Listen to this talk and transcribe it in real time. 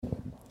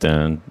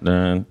Dun,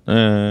 dun,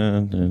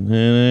 dun, dun,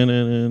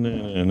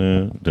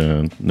 dun,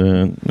 dun,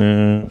 dun,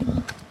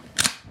 dun.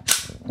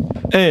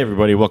 Hey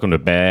everybody, welcome to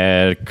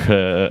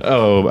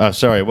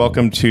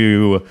welcome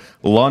to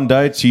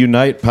Lundites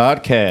Unite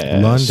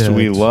podcast. Lundites.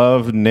 We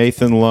love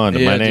Nathan Lund.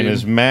 Yeah, My name dude.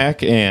 is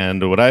Mac,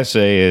 and what I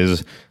say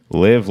is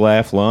live,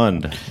 laugh,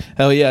 Lund.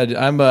 Hell yeah.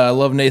 I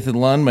love Nathan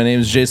Lund. My name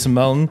is Jason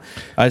Melton.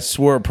 I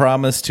swore a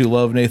promise to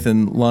love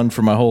Nathan Lund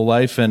for my whole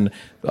life and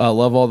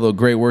love all the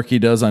great work he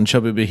does on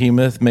Chubby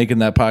Behemoth, making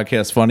that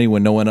podcast funny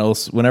when everyone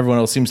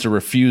else seems to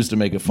refuse to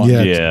make it funny.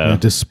 Yeah.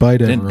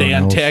 Despite And everyone they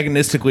else.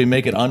 antagonistically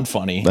make it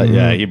unfunny. But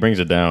yeah, he brings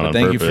it down on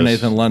Thank purpose. you for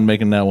Nathan Lund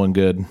making that one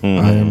good. I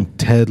am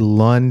Ted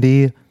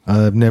Lundy.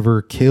 I've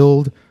never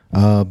killed,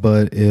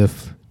 but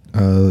if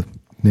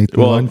Nathan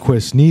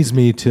Lundquist needs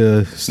me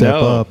to step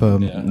up,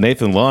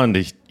 Nathan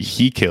Lund,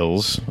 he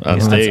kills on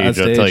stage. On I'll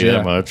stage, tell you yeah.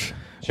 that much.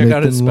 Check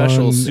out his Nathan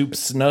special, Lund-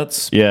 Soups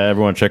Nuts. Yeah,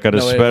 everyone check out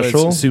his No, it was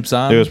special. Soup's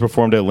On? It was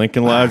performed at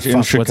Lincoln Lodge in fuck,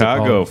 what's it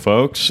Chicago, called?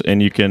 folks,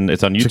 and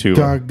it's on YouTube.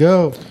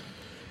 Chicago.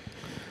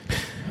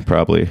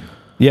 Probably.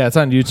 Yeah, it's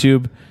on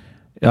YouTube.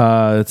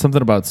 It's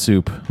something about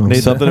soup.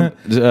 Something.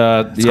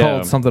 It's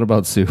called something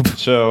about soup.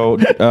 So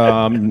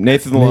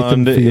Nathan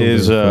Lund Fielder,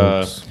 is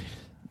folks.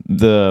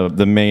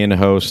 the main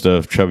host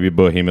of Chubby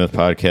Behemoth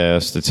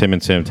podcast. It's him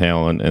and Sam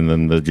Talent, and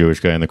then the Jewish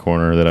guy in the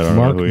corner that I don't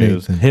Mark know who he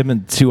is. Nathan. Him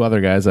and two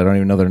other guys, I don't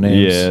even know their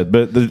names. Yeah,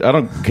 but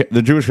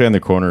the Jewish guy in the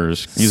corner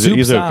he's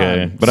Soup's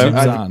okay. on. But Soup's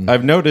on.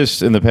 I've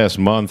noticed in the past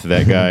month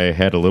that guy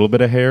had a little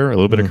bit of hair, a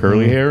little bit of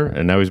curly hair,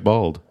 and now he's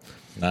bald.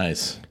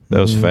 Nice. That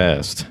was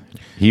fast.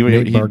 He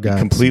Nate he Bargatze.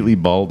 completely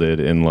balded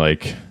in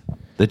like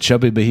The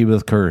Chubby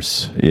Behemoth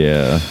curse.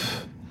 yeah.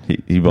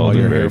 He All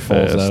balded your very hair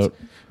falls fast. out.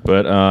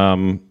 But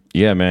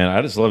yeah, man,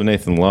 I just love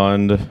Nathan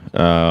Lund.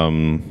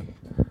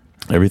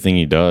 Everything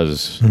he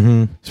does,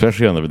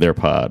 especially on their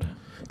pod.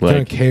 Kind of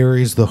Like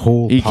carries the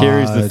whole he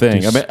carries the pod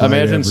thing. despite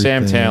Imagine Sam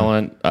everything.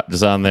 Talent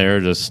is on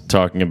there just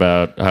talking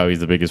about how he's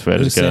the biggest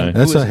fattest Who's Sam? guy.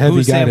 That's Who a is- heavy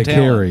who's guy Sam to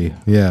Talent? carry.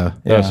 Yeah.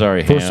 Oh,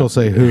 sorry. First Ham. I'll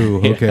say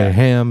who. Okay, Yeah.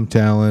 Ham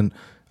Talent.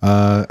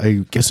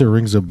 I guess it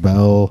rings a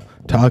bell.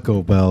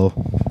 Taco Bell.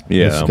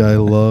 Yeah. This guy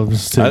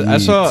loves to I eat.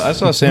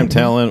 saw Sam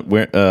Talent.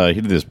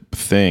 He did this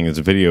thing. It's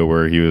a video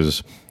where he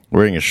was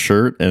wearing a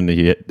shirt and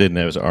he didn't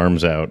have his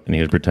arms out, and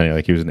he was pretending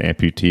like he was an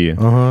amputee.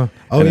 Uh-huh.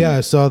 Oh, yeah,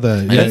 I saw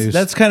that. Yeah,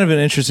 That's kind of an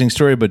interesting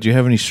story, but do you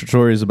have any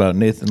stories about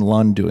Nathan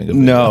Lund doing a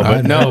video? No,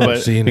 I've never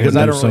but seen because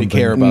him I do don't really something.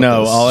 care about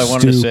no. this. All I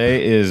wanted to Stoop.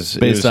 say is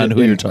Based it was on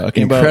who you're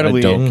talking about, I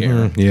incredibly. don't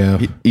care. Yeah.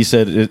 He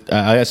said,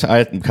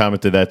 I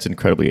commented that's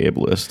incredibly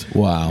ableist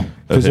Wow. of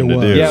 'Cause him it to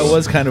was. do. Yeah, it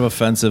was kind of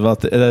offensive out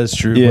there. That is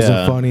true. Yeah. Was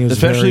it funny? It was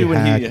especially very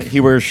when hack.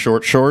 he wears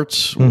short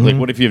shorts. Like,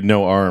 what if you have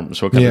no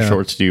arms? What kind of Yeah.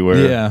 shorts do you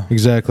wear? Yeah.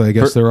 Exactly. I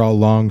guess they're all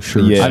long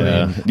shirts. Yeah.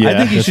 then. I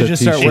think he Guess should a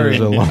just start t-shirt is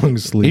wearing. a long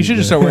sleeve. He should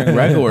just start wearing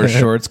regular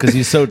shorts because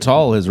he's so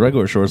tall. His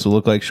regular shorts will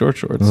look like short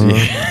shorts.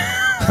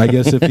 I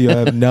guess if you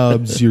have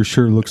nubs, your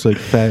shirt looks like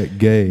fat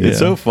gay. It's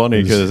so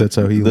funny because that's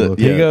how he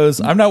looks. yeah. He goes,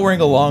 "I'm not wearing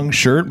a long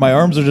shirt. My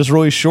arms are just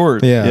really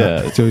short." Yeah.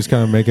 Yeah. So he's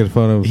kind of making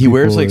fun of. He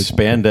wears people like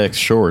spandex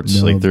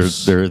shorts, like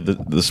nubs. they're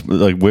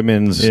like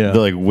women's, Yeah.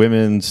 they're like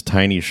women's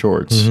tiny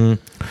shorts.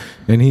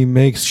 and he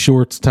makes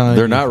shorts tiny.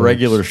 They're not folks.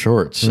 regular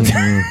shorts. This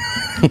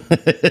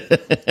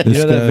You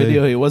know that guy-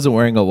 video? He wasn't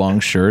wearing a long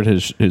shirt.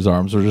 His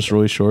arms were just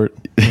really short.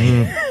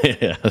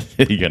 Yeah,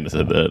 he kind of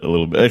said that a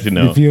little bit. Actually,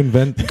 no, If you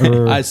invent,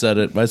 or I said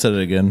it. I said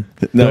it again.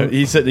 no,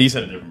 he said a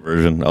different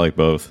version. I like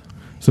both.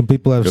 some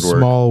people have Good work.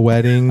 small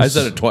weddings. I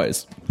said it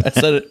twice. I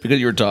said it because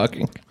you were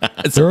talking.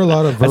 There are a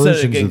lot of I versions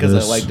said it again of because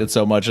this. I liked it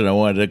so much and I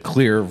wanted a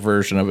clear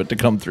version of it to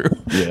come through.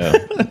 Yeah.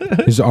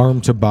 His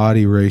arm to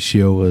body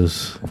ratio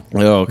was.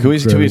 Oh, can we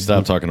Incredible.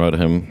 stop talking about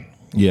him?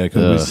 Yeah,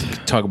 can we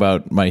talk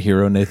about my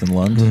hero Nathan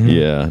Lund?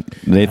 Yeah,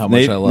 How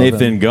much I love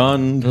Nathan him.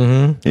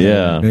 Gunn.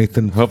 Yeah,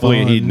 Nathan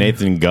Hopefully, he Fun.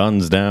 Nathan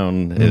guns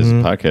down his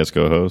podcast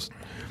co-host.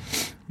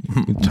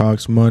 He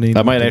talks money.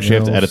 I might nothing actually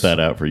have to else. edit that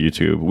out for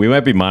YouTube. We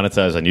might be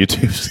monetized on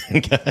YouTube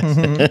soon,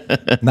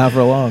 guys. Not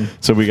for long.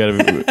 So we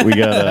gotta.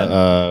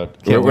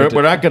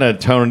 We're not gonna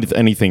tone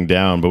anything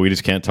down, but we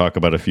just can't talk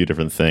about a few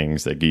different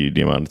things that get you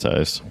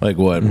demonetized. Like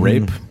what?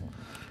 Rape?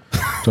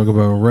 Talk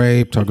about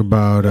rape. Talk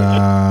about.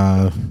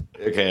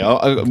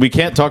 Okay, we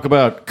can't talk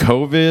about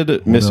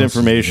COVID,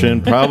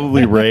 misinformation,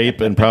 probably rape,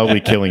 and probably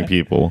killing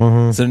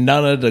people. So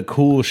none of the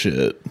cool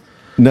shit.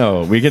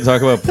 No, we can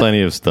talk about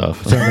plenty of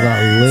stuff. Talk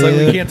about It's like we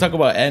live, can't talk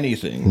about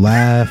anything.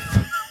 laugh,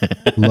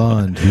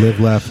 Lund. Live,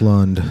 laugh,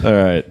 Lund. All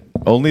right.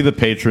 Only the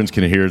patrons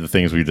can hear the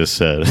things we just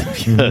said.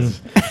 Because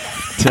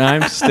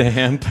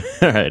timestamp.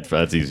 All right,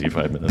 that's easy.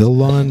 5 minutes. The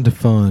Lund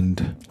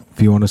Fund.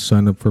 If you want to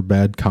sign up for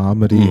bad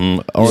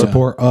comedy, Or-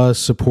 support us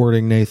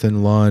supporting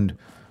Nathan Lund.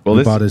 Well,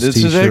 We this, bought his this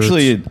is t-shirts.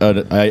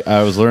 actually,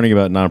 I was learning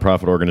about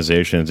nonprofit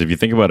organizations. If you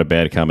think about a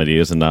bad comedy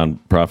as a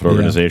nonprofit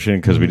organization,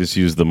 because we just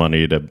use the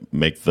money to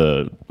make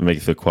the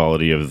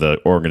quality of the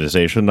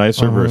organization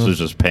nicer versus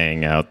just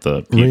paying out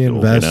the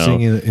people. reinvesting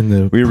you know? in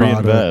the We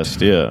product.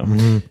 reinvest, yeah.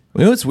 You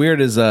know what's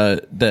weird is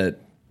that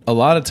a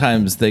lot of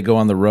times they go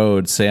on the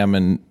road, Sam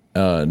and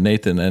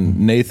Nathan, and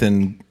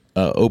Nathan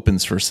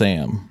opens for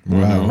Sam.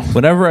 Wow.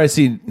 Whenever I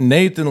see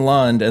Nathan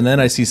Lund and then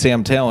I see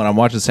Sam Talent, I'm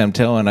watching Sam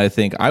Talent, I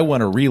think, I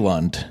want a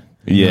re-Lund.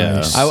 Yeah.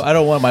 Nice. I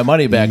don't want my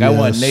money back. I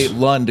want Yes. Nate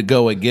Lund to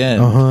go again.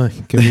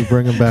 Can we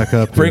bring him back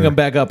up? Bring here? him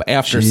back up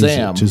after Jesus,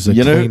 Sam. just to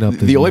You know, clean up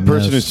this the only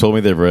person mess. who's told me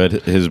they've read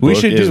his We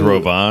book should is do-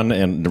 Rovan,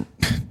 and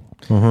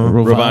Ravon?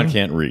 Rovan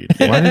can't read.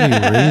 Why did he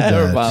read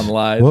that? Ravon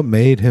lied. What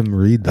made him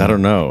read that? I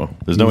don't know.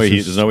 There's no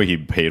way he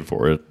paid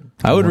for it.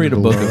 I would read a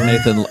book of Lund.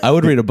 Nathan. I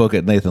would read a book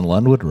that Nathan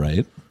Lund would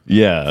write.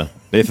 Yeah,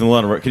 Nathan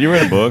Lund. Can you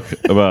write a book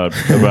about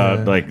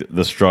like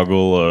the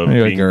struggle of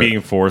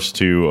being forced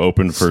to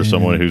open for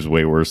someone who's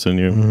way worse than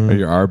you? Or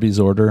your Arby's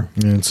order.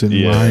 And it's in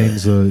Yeah.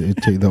 lines.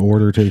 The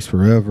order takes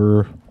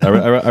forever.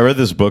 I read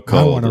this book I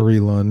called. want to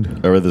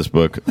relund. I read this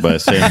book by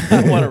Sam.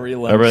 I want to read.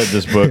 I read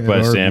this book by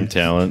Yeah, Sam Arby's.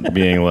 Talent,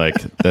 being like,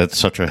 "That's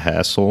such a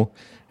hassle,"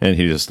 and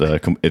he just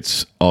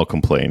it's all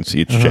complaints.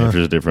 Each chapter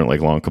is a different, like,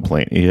 long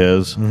complaint he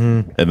has,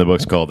 and the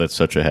book's called "That's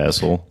Such a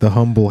Hassle." The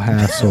humble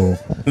hassle.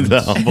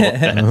 The humble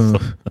hassle.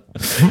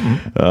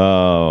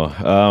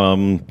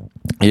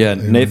 Yeah,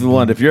 Nathan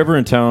Lund. If you're ever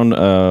in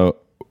town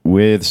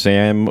with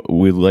Sam,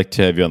 we'd like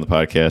to have you on the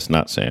podcast.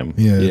 Not Sam.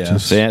 Yeah. Yeah.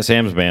 Just,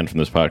 Sam's banned from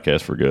this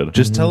podcast for good.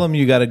 Just tell him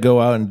you got to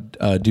go out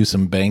and do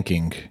some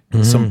banking,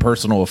 some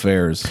personal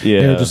affairs.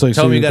 yeah, just like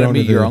Tell so him you you're got to going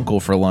meet the- your uncle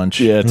for lunch.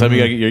 yeah. Tell me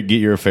you got to get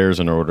your affairs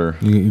in order.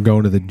 You're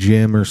going to the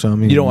gym or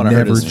something. You don't want to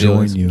hurt never his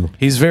join feelings. you.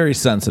 He's very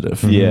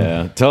sensitive.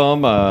 Yeah, tell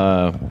him.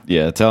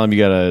 Tell him you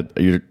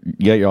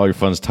got all your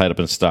funds tied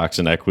up in stocks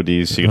and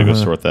equities. So you gotta go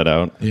sort that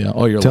out. Yeah,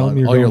 all your Tell him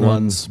you're all your going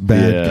on Lunds.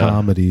 bad Yeah.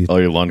 comedy. All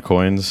your Lund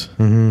coins.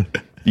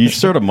 You should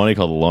start a money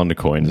called Lund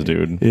coins,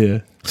 dude. Yeah.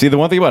 See, the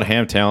one thing about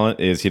Ham Talent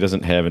is he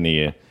doesn't have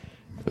any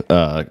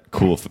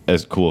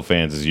cool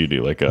fans as you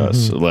do, like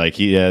us. Like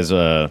he has what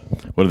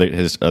are they?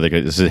 His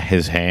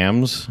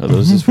hams? Are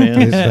those his fans?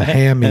 It's the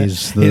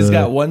hammies. He's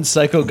got one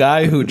psycho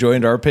guy who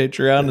joined our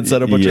Patreon and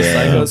said a bunch of Yeah.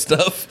 psycho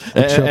stuff.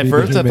 At Chubby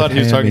first, I Behemoth thought he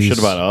was talking hammies. shit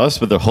about us,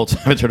 but the whole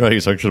time it turned out he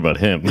was talking shit about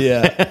him.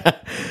 Yeah.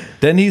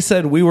 Then he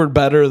said we were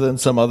better than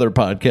some other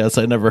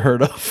podcasts I never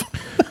heard of.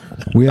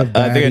 We have.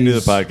 I think I knew the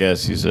baddies.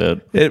 podcast you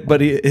said.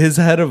 His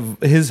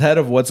head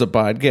of what's a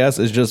podcast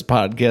is just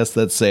podcasts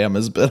that Sam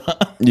has been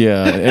on.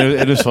 Yeah,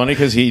 it was funny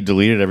because he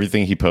deleted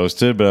everything he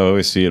posted, but I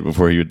always see it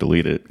before he would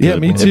delete it. Yeah,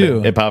 me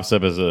too. It pops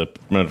up as a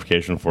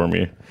notification for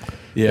me.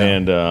 Yeah.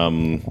 And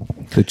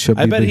The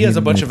chubby I bet he has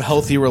a bunch of behemoth.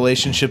 healthy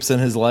relationships in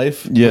his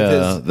life. with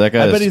Yeah, that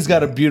guy I is- bet he's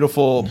got a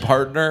beautiful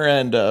partner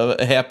and a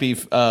happy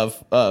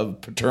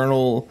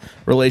paternal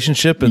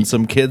relationship and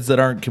some kids that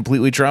aren't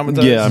completely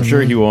traumatized. yeah, I'm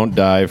sure he won't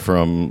die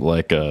from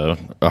like a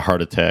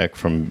heart attack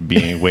from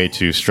being way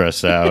too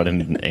stressed out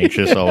and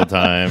anxious all the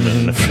time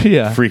and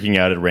Yeah. freaking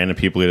out at random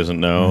people he doesn't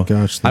know.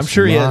 Gosh, I'm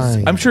sure he has.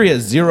 I'm sure he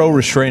has 0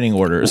 restraining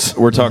orders.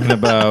 We're talking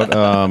about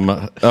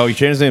he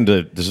changed his name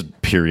to just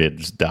period,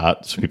 just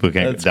dot, so people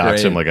can't That's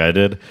dox great. him like I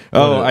did.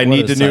 Oh, a- I what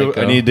need a to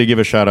psycho. I need to give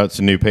a shout out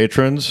to new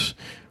patrons.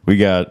 We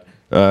got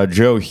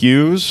Joe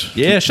Hughes.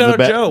 Yeah, shout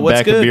the out Joe. What's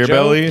back good, of Beer Joe?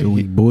 Belly.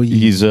 Joey boy.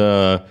 He's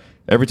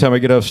every time I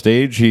get off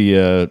stage, he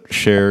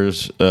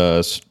shares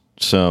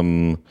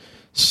some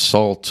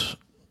salt,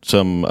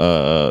 some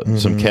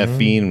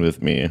caffeine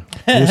with me.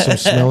 Here's some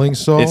smelling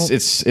salt.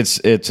 It's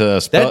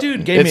That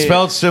dude gave it's me-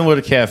 spelled similar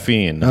to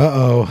caffeine.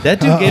 Uh-oh. That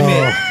dude gave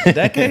me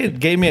that guy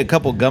gave me a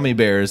couple gummy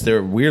bears.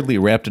 They're weirdly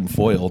wrapped in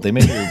foil. They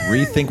made me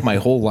rethink my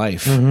whole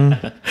life.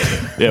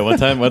 Yeah, one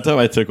time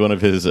I took one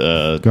of his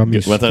Gummy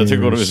one time I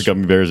took one of his scares.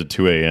 gummy bears at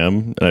 2 a.m.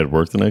 and I had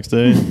work the next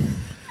day.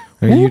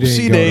 And you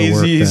Whoopsie didn't go to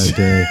work daisies. that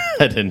day.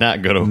 I did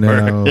not go to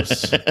No. work.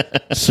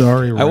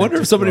 Sorry. I wonder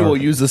if somebody will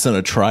use this in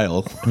a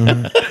trial.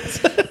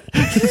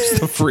 It's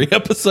the free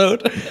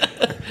episode.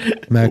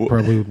 Mac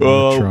probably would want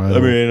Well, to try. I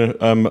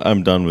mean,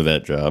 I'm done with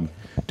that job.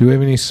 do we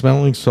have any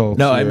smelling salts?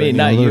 No, or I mean any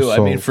not other you. I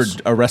mean for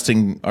salts?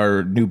 arresting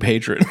our new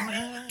patron.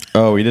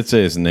 Oh, we did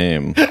say his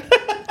name.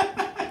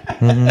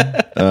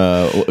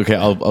 Okay,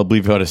 I'll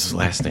bleep out his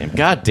last name.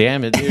 God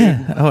damn it,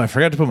 dude. Oh, I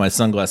forgot to put my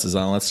sunglasses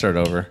on. Let's start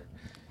over.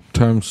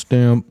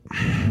 Timestamp.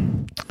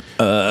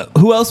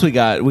 Who else we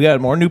got? We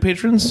got more new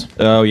patrons.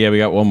 Oh yeah, we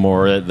got one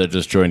more that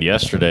just joined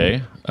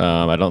yesterday.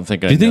 I don't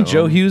think I. Do you think know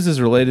Joe him. Hughes is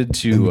related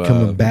to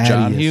Become a baddie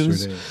John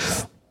Hughes?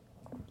 yesterday.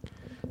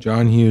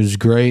 John Hughes,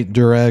 great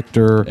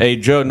director. Hey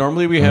Joe,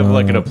 normally we have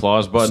like an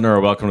applause button or a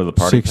welcome to the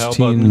party pal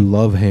 16 button.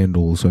 Love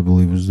Handles, I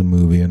believe, is the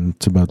movie, and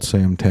it's about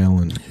Sam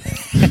Talent.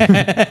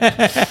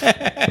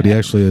 But he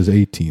actually has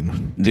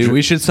 18. Dude,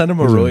 we should send him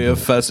a really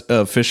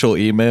official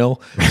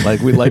email. Like,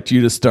 we'd like you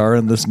to star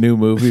in this new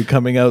movie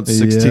coming out,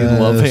 16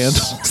 Love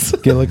Yes.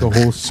 Handles. Get like a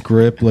whole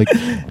script, like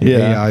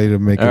Yeah. AI to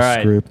make All a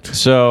right. script.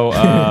 So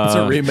It's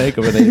a remake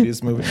of an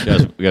 80s movie.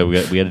 guys, we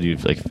got to do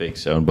like fake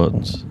sound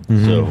buttons.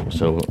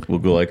 So we'll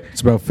go like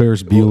It's about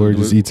Ferris Bueller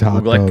just eats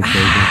hot we'll go dogs.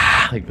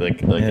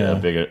 like Yeah. a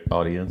big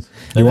audience.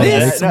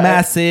 This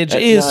message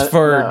is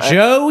for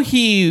Joe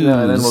Hughes.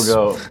 And then we'll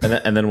go,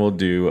 and then we'll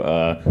do,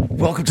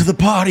 welcome to the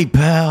party,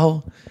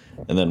 pal.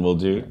 And then we'll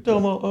do,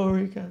 domo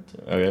arigato.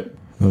 Okay.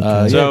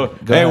 So,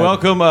 go hey, ahead.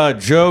 welcome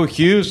Joe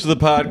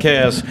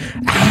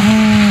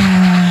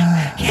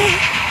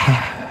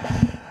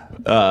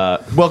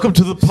Welcome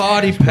to the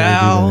party,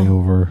 pal.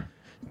 Over.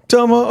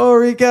 Domo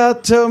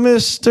arigato,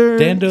 Mr.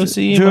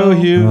 Dandosimo. Joe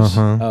Hughes.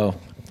 Oh,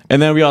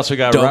 And then we also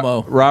got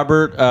Domo.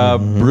 Robert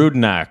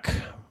Brudnak.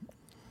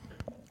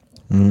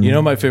 you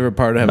know my favorite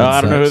part of having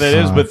I don't know who sex?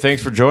 that is, but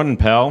thanks for joining,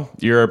 pal.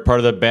 You're a part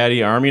of the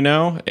baddie army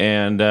now,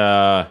 and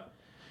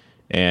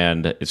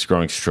it's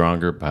growing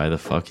stronger by the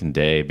fucking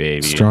day,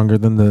 baby. Stronger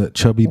than the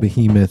chubby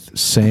behemoth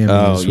Sam.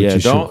 Oh is, which yeah,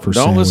 is short for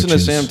don't listen to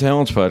Sam sandwiches.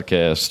 Talent's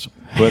podcast.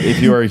 But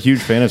if you are a huge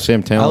fan of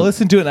Sam I Talent,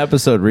 listened to an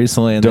episode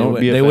recently, and Don't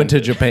be they went to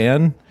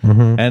offended.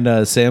 Japan,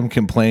 and Sam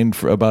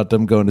complained about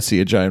them going to see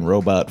a giant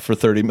robot for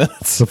 30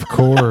 minutes. Of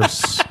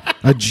course,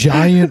 a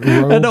giant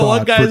robot. And the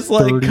one guy's for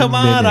like, 30 "Come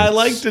on, I minutes.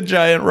 liked a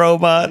giant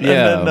robot."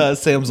 Yeah. And then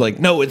Sam's like,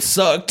 "No, it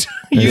sucked.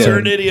 You're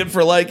an idiot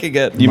for liking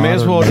it." you may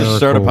as well Modern just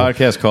start a miracle.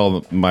 podcast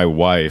called My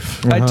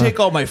Wife. I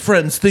take all my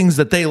friends' things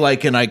that they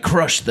like and I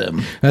crush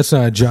them. That's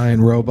not a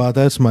giant robot.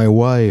 That's my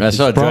wife. I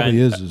saw a It probably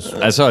giant, is.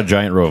 I saw a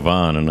giant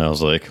Rovan, and I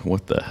was like,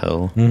 "What the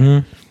hell?"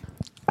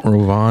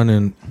 Rovan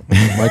and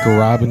Michael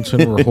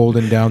Robinson were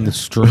holding down the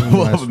stream.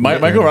 last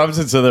Michael weekend.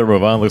 Robinson said that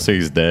Rovan looks like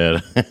he's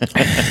dead.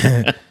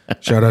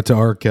 Shout out to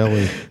R.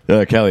 Kelly.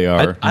 Kelly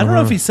R. I don't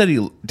know if he said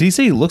did he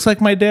say he looks like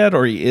my dad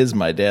or he is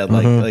my dad,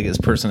 like his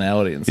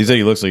personality and He stuff. said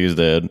he looks like he's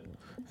dead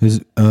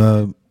His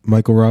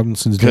Michael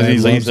Robinson's because dad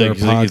he's loves our like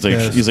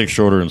podcast.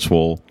 shorter and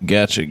swole.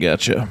 Gotcha.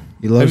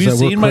 He loves Have you that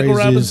seen we're Michael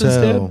crazy Robinson's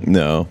as hell. dad?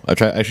 No,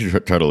 I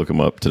should try to look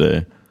him up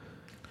today.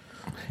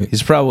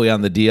 He's probably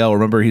on the DL.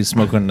 Remember, he's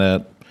smoking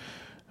that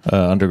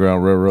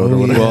Underground Railroad or Oh,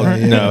 whatever. yeah,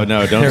 yeah.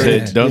 No, don't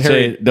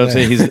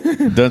say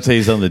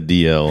he's on the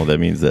DL. That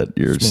means that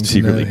you're Smoking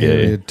secretly that gay.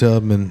 Harriet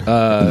Tubman.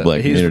 The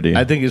black community.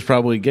 I think he's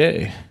probably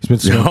gay. He's been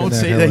smoking Don't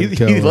say that. Helen He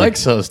Keller.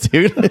 likes us,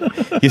 dude.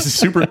 He's a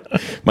super.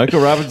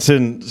 Michael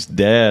Robinson's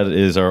dad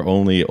is our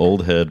only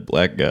old head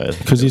black guy.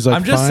 Because he's like,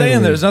 I'm just saying,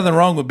 finally. there's nothing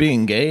wrong with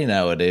being gay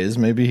nowadays.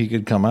 Maybe he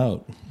could come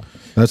out.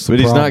 That's the But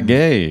he's problem. not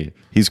gay.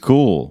 He's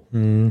cool.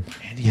 And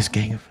he has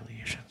gang affiliations.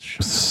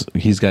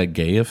 He's got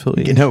gay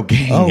affiliates. No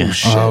gang. Oh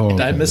shit! Oh,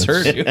 I okay,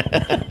 misheard you.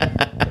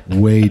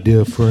 Way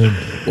different.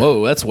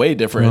 Whoa, that's way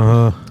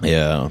different.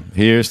 Yeah.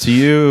 Here's to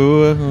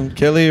you,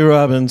 Kelly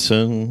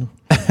Robinson.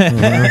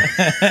 R.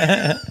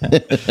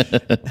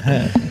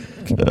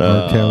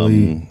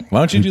 Kelly. Why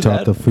don't you He do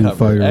taught that? the Foo cover?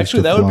 Fighters Actually,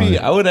 to that would be.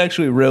 fly. I would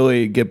actually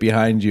really get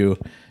behind you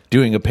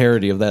doing a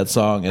parody of that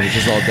song, and it's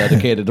just all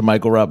dedicated to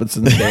Michael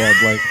Robinson's dad.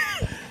 Like,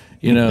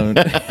 you know,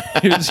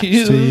 here's to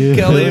you,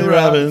 Kelly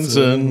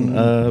Robinson.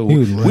 He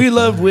would like We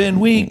loved when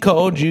we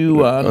called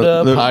you on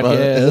the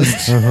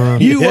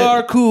podcast. You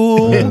are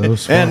cool.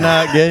 those And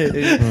not gay.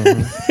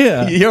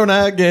 Yeah. You're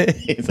not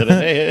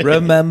gay.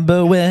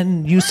 Remember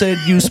when you said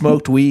you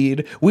smoked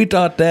weed? We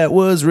thought that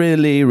was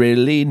really,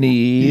 really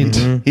neat.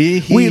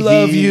 We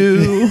love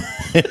you.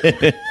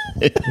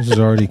 This is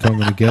already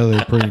coming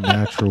together pretty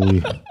naturally.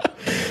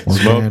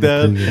 Smoke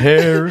that organically.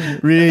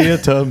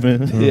 Harriet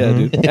Tubman. Yeah,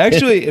 dude.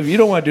 Actually, if you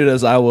don't want to do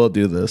this, I will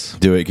do this.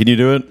 Do it. Can you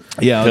do it?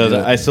 Yeah, I'll do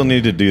Because it. I still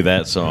need to do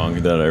that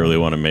song that I really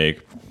want to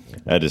make.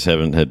 I just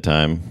haven't had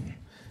time.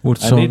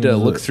 What I song need to is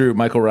look it? through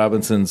Michael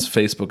Robinson's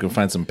Facebook and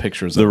find some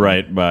pictures. The of him.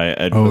 Right by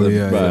Oh,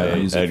 yeah, by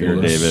yeah.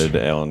 Edgar David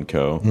Allan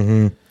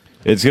Coe.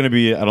 It's going to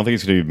be, I don't think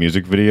it's going to be a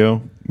music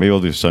video. Maybe I'll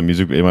do some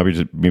music. It might be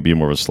just maybe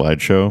more of a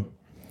slideshow.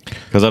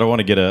 Because I don't want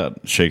to get a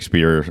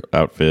Shakespeare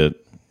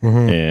outfit.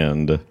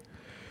 And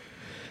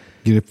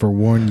Get it for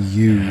one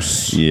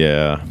use.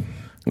 yeah.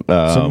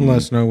 Something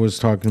last night was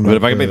talking about. But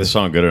if I can make the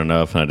song good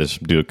enough and I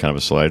just do a kind of a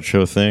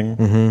slideshow thing,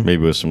 maybe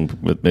with some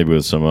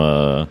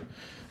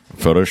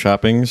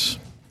photoshoppings,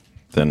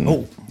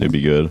 then it'd be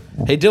good.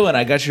 Hey, Dylan,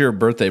 I got you your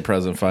birthday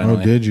present Oh,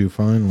 finally. did you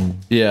finally?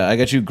 Yeah, I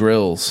got you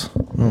grills.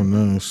 Oh,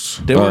 nice.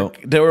 They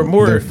were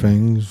more. Their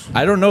fangs.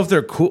 I don't know if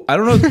they're cool. I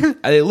don't know.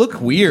 They look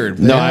weird.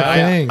 No, Yeah, I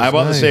thanks,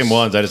 bought the nice. same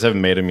ones. I just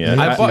haven't made them yet.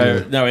 I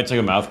bought- No, it's like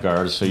a mouth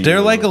guard. So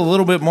They're like a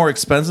little bit more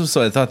expensive,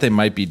 so I thought they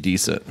might be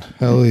decent.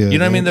 Hell yeah. You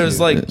know what I mean? thank There's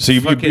you. like So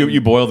you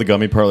fucking- boil the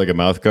gummy part like a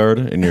mouth guard,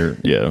 and you're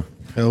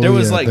Hell there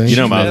was, like, thank you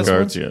know cheap mouth ass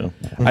guards, ones?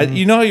 yeah.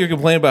 you know how you're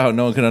complaining about how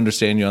no one can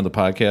understand you on the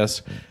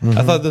podcast?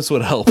 I thought this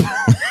would help.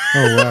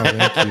 Oh wow,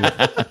 thank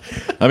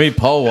you. I mean,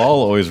 Paul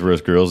Wall always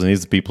wears grills, and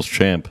he's the people's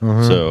champ.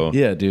 So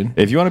Yeah, dude.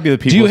 if you want to be the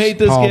people's, Do you hate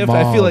this Paul gift?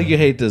 I feel Mall. like you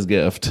hate this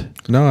gift.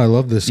 No, I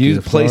love this. You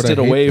gift. placed Why would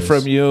it I hate away this?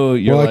 from you.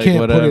 You're Well, like, I can't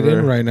whatever. put it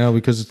in right now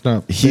because it's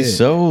not. he's fit.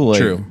 so like,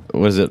 True.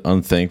 was it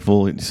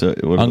unthankful?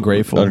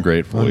 Ungrateful.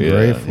 Ungrateful. Yeah.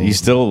 Ungrateful. He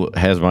still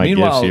has my gifts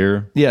Meanwhile,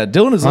 here. yeah,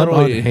 Dylan is I'm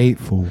literally.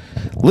 unhateful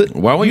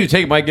Why won't you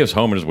take my gifts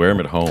home and just wear them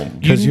at home?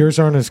 because yours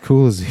aren't as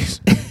cool as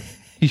these.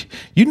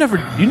 You never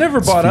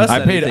bought us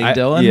anything,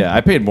 Dylan. Yeah,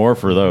 I paid more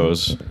for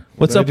those.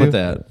 What's Did up I with do?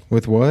 that?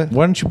 With what?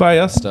 Why don't you buy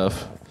us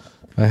stuff?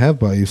 I have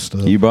bought you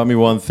stuff. You bought me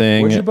one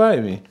thing. What'd you buy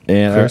me?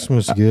 And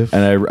Christmas gift.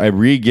 and I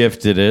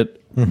re-gifted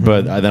it,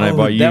 but then I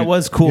bought you. That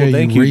was cool. Yeah,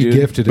 Thank you you, dude.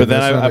 re-gifted it. But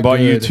then That's I not bought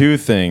you good. 2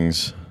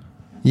 things.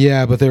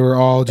 Yeah, but they were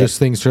all just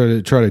things try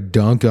to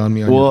dunk on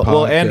me on your Well,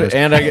 podcast.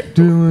 and I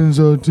Dylan's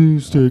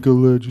autistic, a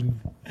legend.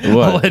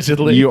 what?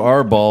 Allegedly. You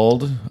are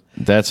bald.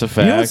 That's a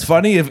fact. You know what's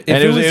funny? If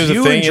And it was a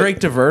you thing- and Drake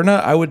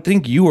Taverna, I would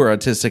think you were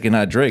autistic and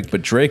not Drake.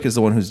 But Drake is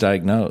the one who's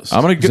diagnosed.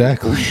 I'm gonna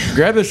Exactly.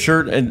 grab the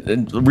shirt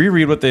and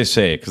reread what they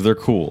say because they're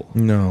cool.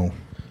 No.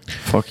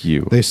 Fuck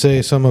you. They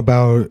say something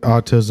about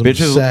autism,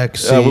 Bitches,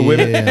 sexy,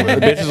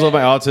 bitches love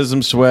my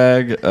autism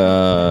swag.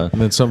 and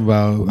then something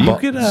about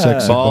could,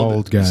 sexy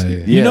bald guy.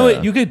 Yeah. You know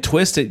what? You could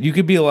twist it. You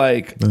could be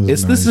like,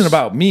 This this isn't nice.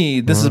 about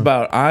me. This is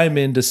about I'm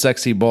into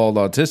sexy bald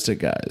autistic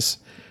guys.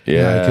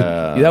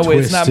 Yeah. That way,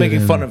 it's not twist it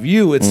making fun and- of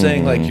you. It's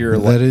saying like your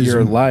That is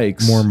your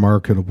likes. more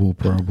marketable,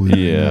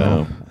 probably.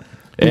 Yeah. People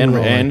And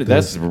don't and like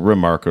that's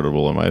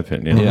remarkable in my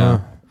opinion. Yeah,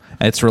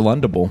 it's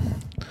relundable.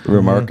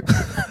 Remarkable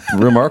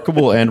and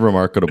remarkable and I'm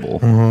remarkable.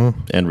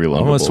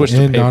 gonna switch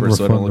to And paper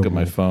so I don't look at non-refundable.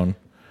 my phone.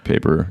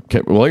 Paper.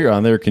 While you're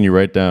on there, can you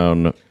write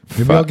down?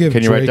 Maybe I'll give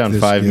can you write Drake down this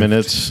 5 gift.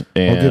 minutes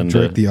I'll give and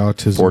Drake the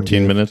autism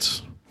 14 gift.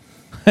 minutes?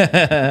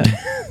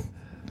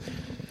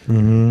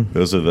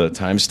 Those are the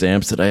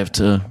timestamps that I have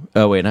to.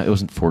 Oh wait, no, it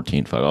wasn't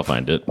 14. Fuck, I'll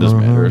find it. Doesn't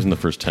matter. It was in the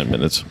first 10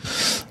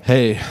 minutes.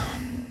 Hey,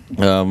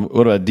 What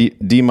about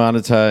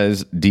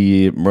demonetize?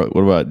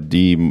 What about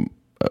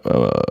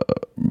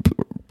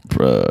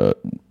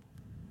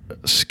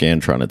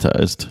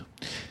scantronitized?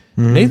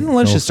 Nathan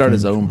Lynch should start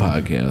his own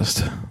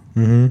podcast.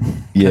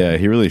 Yeah,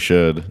 he really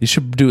should. You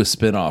should do a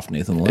spin-off,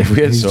 Nathan Lynch. If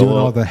we had He's doing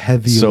all the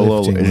heavy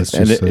lifting, let's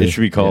and just it say.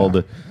 should be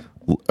called,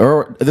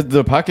 or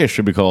the podcast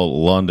should be called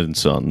London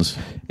Sons.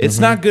 It's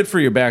not good for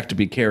your back to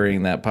be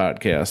carrying that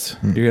podcast.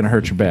 You're gonna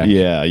hurt your back.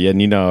 Yeah, and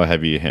you know how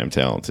heavy Ham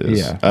Talent is.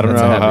 Yeah, I don't know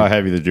that's how heavy.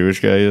 heavy the Jewish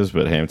guy is,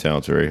 but Ham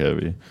Talent's very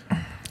heavy.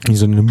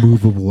 He's an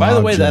immovable By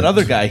the way, that object.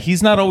 other guy,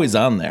 he's not always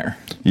on there.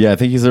 Yeah, I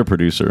think he's their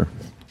producer.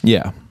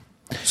 Yeah.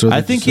 So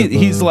I they think just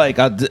have he's a- like,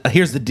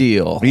 here's the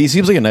deal. He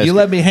seems like a nice. You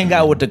let me hang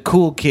out with the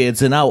cool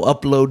kids, and I'll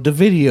upload the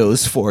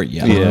videos for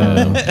you.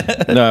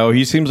 Yeah. No,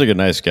 he seems like a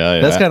nice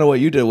guy. That's kind of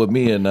what you did with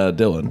me and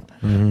Dylan.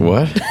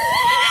 what.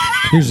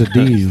 Here's the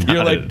deal.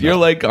 You're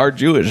like our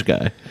Jewish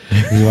guy.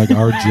 He's like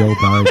our Joe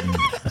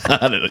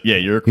Biden. Yeah,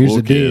 you're a cool Here's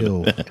the kid.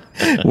 deal.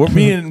 We're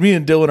me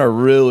and Dylan are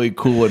really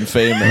cool and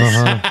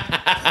famous.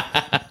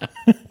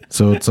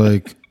 So it's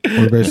like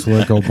we're basically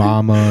like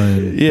Obama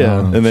and Yeah. I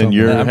don't know, And then something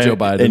you're I'm Joe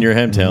Biden. and you're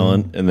Ham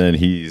Talent, and then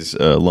he's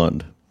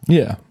Lund.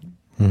 Yeah.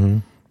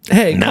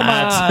 Hey, come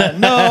on!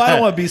 No, I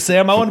don't want to be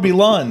Sam. I want to be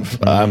Lund.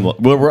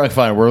 We're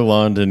fine. We're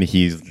Lund, and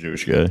he's the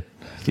Jewish guy.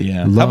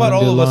 Yeah. How about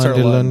all of us are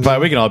Lund? Fine,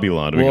 we can all be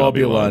Lund. We We'll can all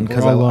be Lund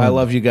because We're all I Lund.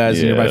 love you guys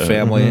and you're my Yeah.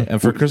 family.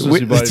 And for Christmas,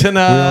 you bought, we all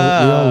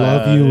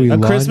love you. We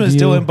on love Christmas,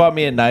 you. Dylan bought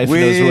me a knife. and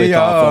it was really We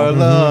are thoughtful.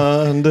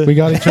 Lund. We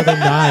got each other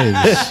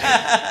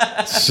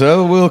knives.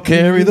 So we'll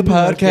carry the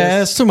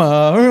podcast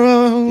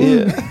tomorrow.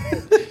 Yeah.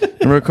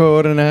 And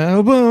record an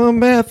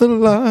album at the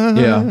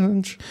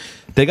lounge.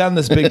 They got in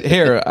this big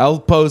here. I'll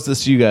pose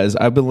this to you guys.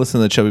 I've been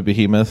listening to Chubby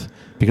Behemoth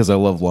because I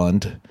love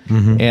Lund,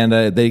 and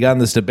they got in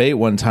this debate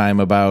one time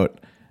about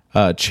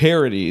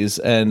charities.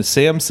 And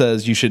Sam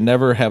says you should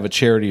never have a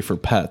charity for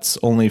pets,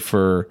 only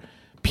for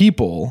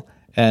people.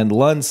 And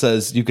Lund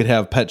says you could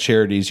have pet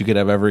charities. You could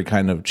have every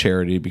kind of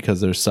charity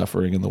because there's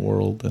suffering in the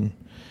world, and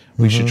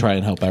we should try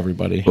and help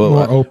everybody.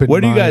 More open. What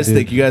do you guys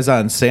think? You guys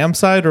on Sam's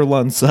side or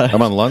Lund's side?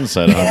 I'm on Lund's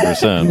side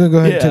 100%. I'm gonna go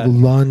ahead and Yeah.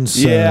 take Lund's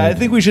side. Yeah, I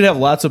think we should have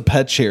lots of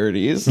pet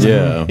charities.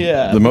 Yeah.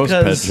 Yeah, The most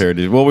pet because-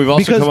 charities. Well, we've also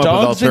Because come up with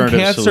dogs and alternative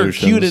cats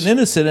solutions. are cute and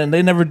innocent, and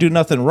they never do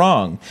nothing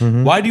wrong.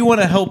 Why do you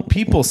want to help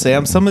people,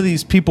 Sam? Some of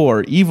these people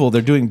are evil.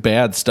 They're doing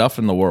bad stuff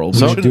in the world. We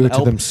Some shouldn't do it to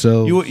help-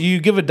 themselves. You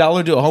give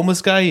 $1 to a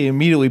homeless guy, he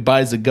immediately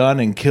buys a gun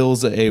and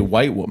kills a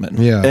white woman.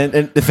 Yeah.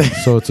 And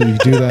So it's you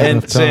do that and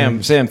enough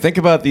time. Sam, think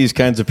about these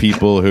kinds of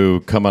people who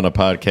come on a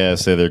podcast,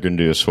 say they're going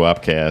to do a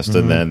swap cast,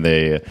 and then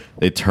they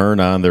turn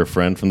on their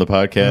friend from the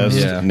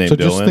podcast Yeah. named So Dylan.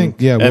 just think,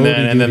 yeah, what and would then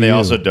he and do then to they you?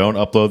 also don't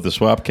upload the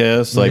swap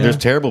cast. Like, there's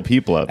terrible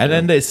people out there. And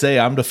then they say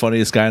I'm the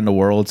funniest guy in the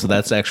world, so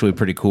that's actually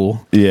pretty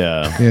cool.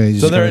 yeah, Yeah, you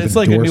So just there- gotta it's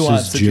like a endorse nuanced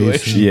his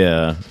situation. Jason.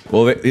 yeah.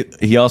 Well,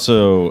 he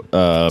also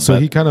So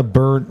he kind of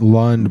burnt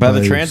Lund by by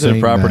the transitive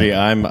saying property. that.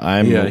 I'm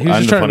Yeah, he was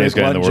I'm just the trying to funniest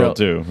make guy in the Lund world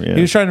too. Yeah.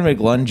 He was trying to make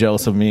Lund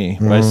jealous of me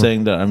by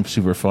saying that I'm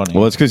super funny.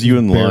 Well, it's because you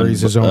and Lund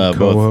buries his own both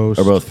co-host.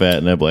 are both fat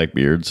and have black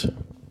beards.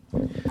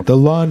 The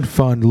Lund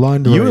Fund.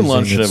 Lund. You and raising,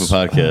 Lund should have a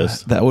it's-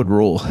 podcast. that would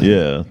rule.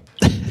 Yeah,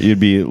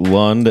 you'd be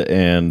Lund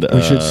and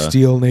We should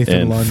steal Nathan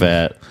and Lund.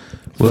 fat,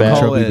 We'll fat,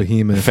 call Chubby it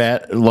Behemoth.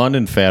 fat Lund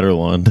and fatter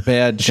Lund.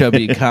 Bad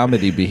chubby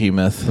comedy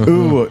behemoth.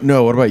 Ooh,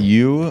 no. What about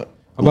you?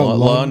 about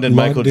Lund and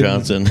Michael London-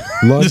 Johnson.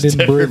 London Just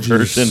different Bridges.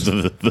 versions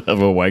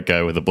of a white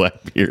guy with a black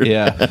beard.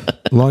 Yeah.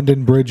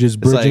 London Bridges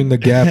bridging like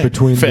the gap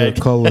between the fake.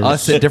 colors.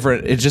 Us at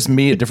different. It's just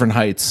me at different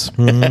heights.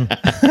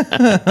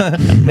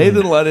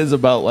 Nathan Lund is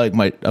about like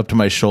my up to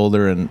my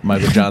shoulder, and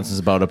Michael Johnson's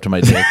about up to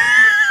my dick.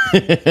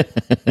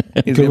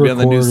 He's gonna be on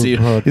the new record a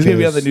season. He's gonna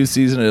be on the podcast. new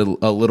season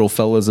of Little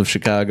Fellas of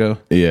Chicago.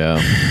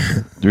 Yeah.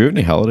 Do we have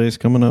any holidays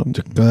coming up?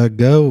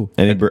 Go.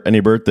 Any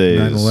birthdays?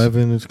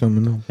 9/11 is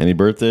coming up. Any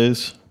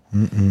birthdays?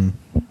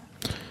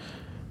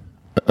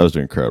 I was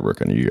doing crowd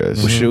work on you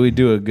guys. Should we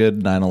do a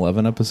good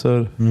 9/11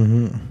 episode?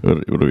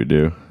 What do we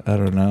do? I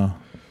don't know.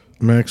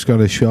 Mac's got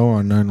a show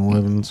on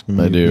 9/11. It's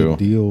gonna be a big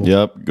deal.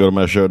 Yep. Go to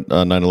my show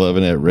on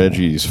 9/11 at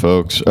Reggie's,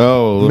 folks.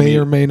 Oh, may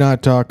or may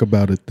not talk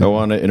about it. I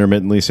want to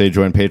intermittently say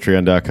join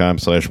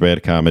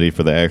patreon.com/badcomedy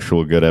for the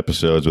actual good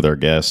episodes with our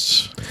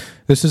guests.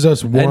 This is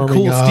us warming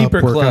Cool up.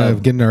 Steeper We're Club. kind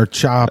of getting our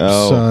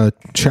chops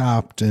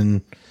chopped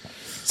and.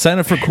 Sign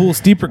up for Cool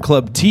Steeper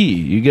Club tea.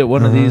 You get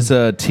one of these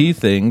tea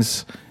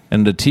things,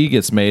 and the tea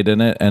gets made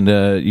in it, and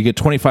you get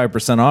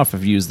 25% off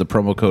if you use the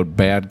promo code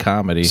Bad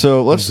Comedy.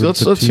 So let's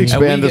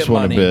expand this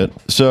one a bit.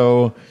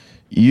 So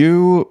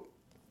you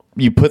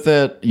put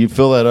that, you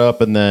fill that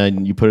up, and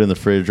then you put it in the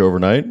fridge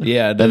overnight.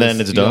 Yeah, and then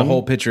it's you get done. A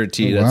whole pitcher of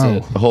tea. Oh, That's wow.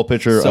 it. A whole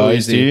pitcher of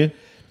iced tea.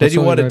 Then you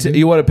all want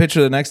a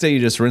pitcher the next day. You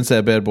just rinse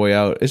that bad boy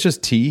out. It's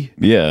just tea.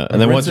 Yeah,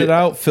 and then rinse once it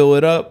out, fill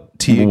it up.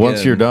 Tea. Once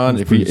again. you're done,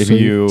 if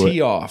you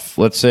tea off.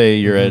 Let's say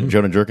you're at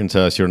Jonah Jerkin's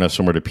house, you don't have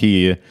somewhere to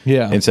pee.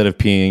 Yeah. Instead of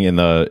peeing in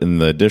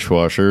the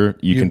dishwasher,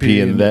 you can pee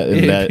in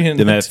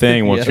that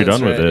thing once you're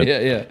done with it. Yeah,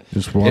 yeah.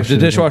 Just wash if the it.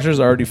 dishwasher's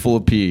already full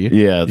of pee.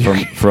 Yeah,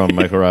 from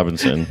Michael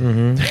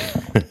Robinson.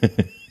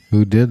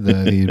 Who did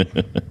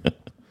that?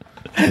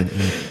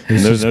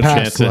 There's no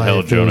chance in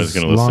hell Jonah's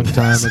going to listen. Long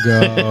time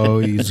ago,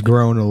 he's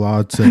grown a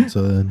lot since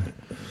then.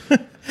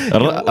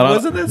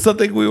 Wasn't that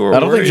something we were? I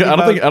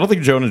don't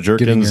think Jonah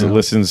Jerkins out.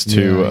 listens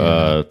to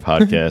Yeah.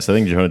 podcasts. I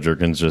think Jonah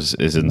Jerkins just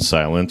is in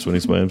silence when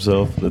he's by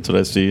himself. That's what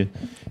I see.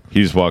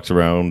 He just walks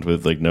around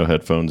with like no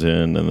headphones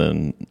in, and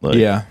then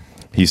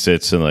he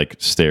sits and like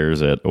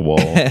stares at a wall.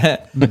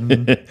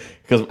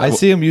 Because I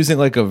see him using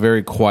like a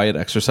very quiet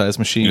exercise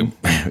machine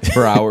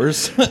for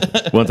hours.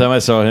 one time I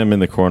saw him in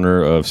the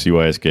corner of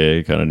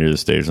CYSK, kind of near the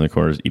stage in the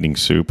corner, eating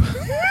soup.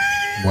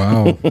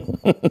 Wow.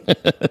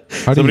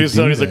 Somebody was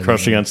like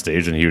crushing on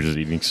stage, and he was just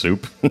eating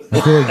soup. I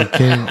feel like you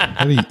can't.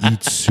 How do you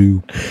eat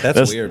soup?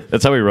 That's weird.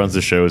 That's how he runs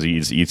the show. Is he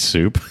eats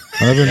soup.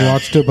 I haven't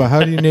watched it, but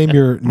how do you name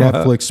your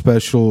Netflix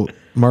special?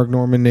 Mark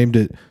Norman named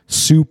it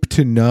Soup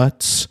to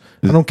Nuts.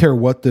 I don't care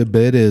what the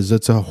bit is.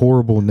 That's a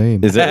horrible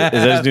name. Is that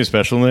his new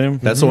special name?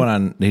 That's the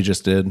one he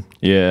just did.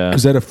 Yeah.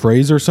 Is that a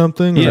phrase or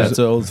something? Or Yeah, is it's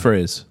an old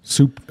phrase.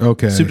 soup.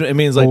 Okay. Soup, it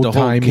means like the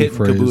whole Old-timey kit and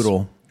phrase.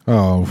 caboodle.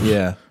 Oh,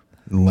 Yeah.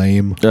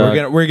 lame.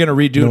 We're gonna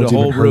redo no the one's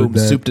whole even heard room, that.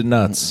 soup to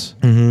nuts.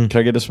 Can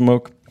I get a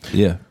smoke?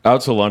 Yeah.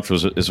 Out to Lunch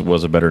was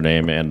a better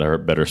name and a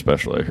better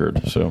special, I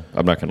heard. So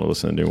I'm not going to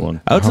listen to a new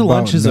one. Out to How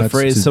lunch about is a nuts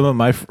phrase to some of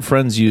my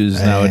friends use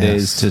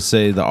nowadays ass? to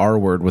say the R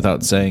word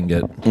without saying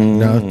it.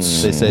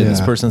 Nuts. They say this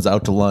Yeah. person's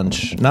out to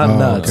lunch. Not Oh,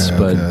 nuts, okay,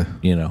 but okay.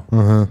 you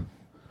know,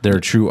 they're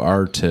a true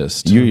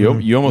artist. You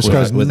almost This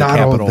guy's went, not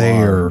all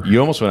there. you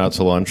almost went out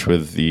to lunch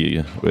with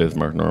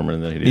Mark Norman,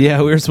 and then he didn't. Yeah,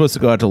 we were supposed to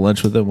go out to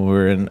lunch with him when we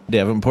were in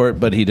Davenport,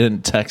 but he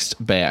didn't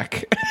text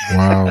back.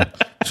 Wow.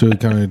 So he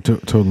kind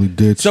of totally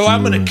ditched So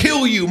I'm you going and- to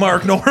kill you,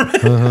 Mark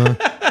Norman.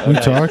 We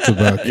talked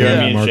about You know what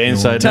I killing mean? Mark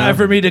Shane's Norman. side Time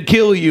for me to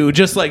kill you,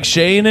 just like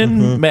Shane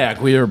and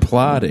Mac. We were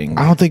plotting.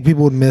 I don't think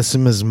people would miss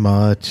him as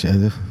much.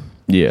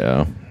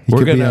 Yeah. He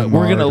We're could be a gonna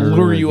martyr,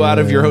 lure you out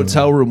of your yeah.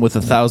 hotel room with a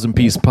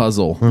 1,000-piece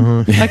puzzle.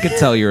 I could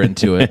tell you're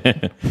into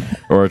it.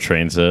 Or a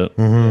train set.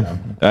 I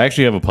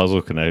actually have a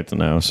puzzle connect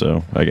now,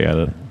 so I got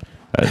it.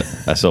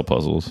 I sell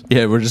puzzles.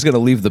 Yeah, we're just gonna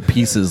leave the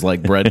pieces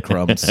like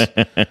breadcrumbs.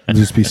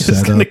 Just be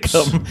It's gonna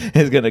setups. come.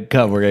 It's gonna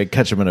come. We're gonna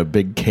catch him in a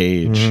big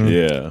cage.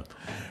 Yeah.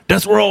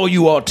 That's where all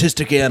you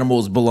autistic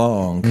animals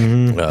belong.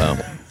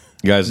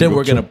 Guys, Then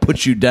we're gonna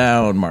put you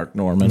down, Mark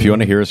Norman. if you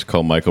want to hear us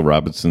call Michael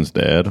Robinson's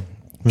dad,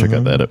 check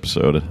out that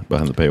episode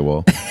behind the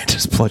paywall.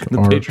 just plug in the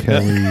R.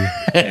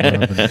 Patreon. Kelly.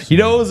 Robinson. You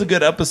know, it was a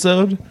good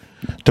episode.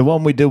 The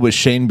one we did with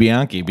Shane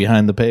Bianchi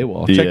behind the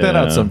paywall. Check that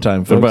out Yeah. sometime,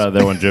 What folks. about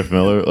that one, Jeff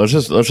Miller? Let's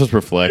just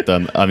reflect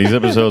on these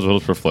episodes. We'll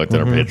just reflect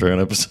on our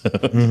Patreon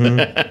episode.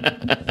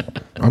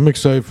 I'm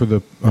excited for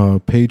the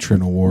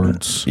patron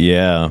awards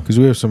Yeah. because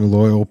we have some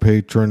loyal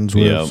patrons.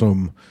 We Yeah. have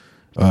some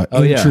yeah.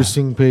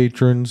 interesting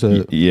patrons.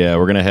 Yeah,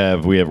 we're gonna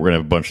have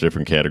a bunch of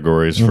different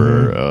categories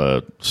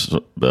for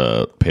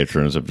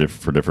patrons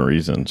for different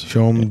reasons.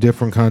 Show them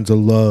different kinds of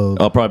love.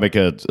 I'll probably make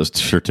a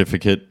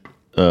certificate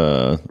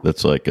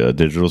that's like a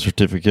digital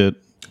certificate.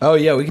 Oh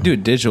yeah, we can do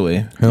it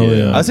digitally. Hell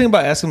yeah. yeah. I was thinking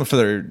about asking them for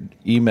their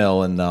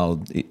email and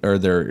or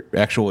their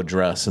actual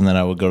address, and then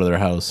I would go to their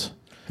house,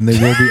 And they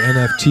will be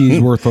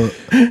NFTs worth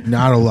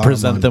not a lot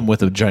present of money. them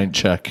with a giant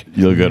check.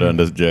 You'll go down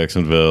to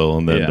Jacksonville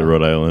and then Yeah. to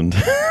Rhode Island.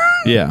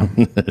 Yeah,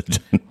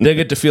 they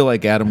get to feel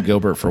like Adam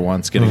Gilbert for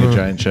once, getting a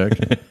giant check.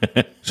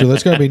 So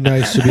that's got to be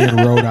nice to be in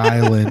Rhode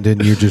Island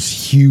and you're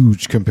just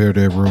huge compared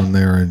to everyone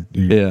there. And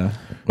Yeah,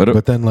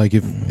 But then, like,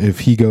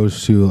 if he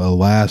goes to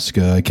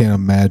Alaska, I can't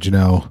imagine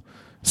how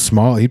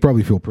small. He'd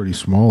probably feel pretty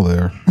small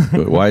there.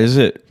 But why is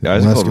it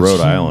called Alaska's Rhode huge.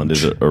 Island?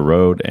 Is it a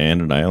road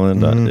and an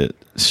island?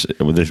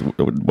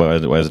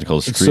 Why is it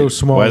called Street? so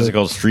small Why is it that-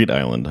 called Street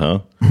Island?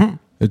 Huh?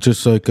 It's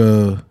just like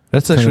a.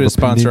 that's kind actually of a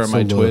sponsor on my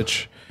peninsula.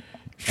 Twitch.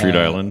 Street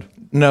Island.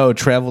 No,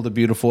 travel to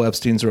beautiful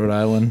Epstein's Rhode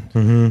Island.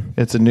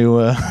 It's a new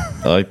I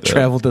like that.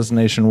 travel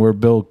destination where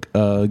Bill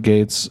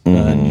Gates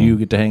and you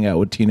get to hang out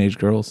with teenage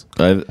girls.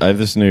 I have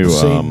this new.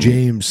 St.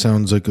 James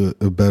sounds like a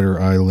better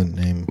island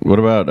name. What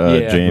about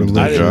James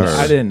I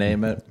Najjar? didn't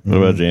name it. What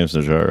about James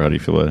Najjar? How do you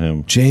feel about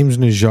him? James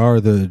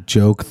Najjar, the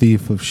joke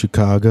thief of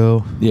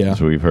Chicago. Yeah.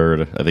 That's what we've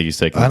heard. I think he's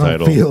taking the I don't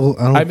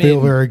title. feel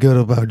very good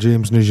about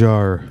James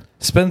Najjar.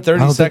 Spend I 30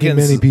 don't think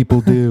seconds. many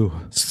people do.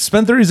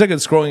 Spend 30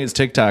 seconds scrolling his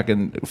TikTok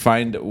and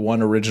find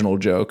one original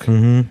joke.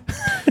 Well,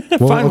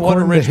 Find one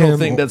according to original him,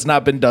 thing that's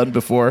not been done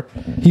before.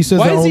 He says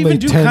Why that does he only even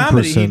do 10%.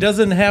 comedy? He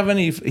doesn't have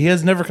any. He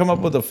has never come up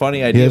with a funny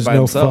He idea has by no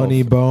himself.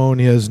 funny bone.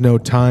 He has no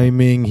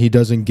timing. He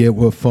doesn't get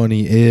what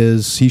funny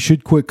is. He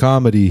should quit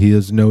comedy. He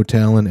has no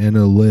talent and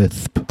a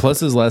lisp.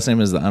 Plus, his last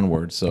name is the N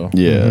word, so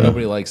Yeah.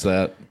 nobody likes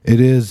that. It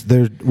is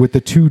there with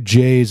the two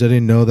J's. I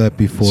didn't know that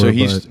before. So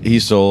but he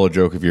stole a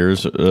joke of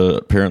yours,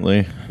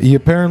 apparently. he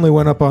apparently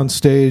went up on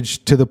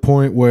stage to the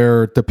point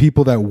where the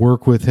people that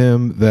work with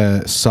him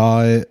that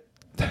saw it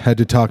had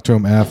to talk to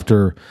him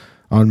after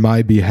on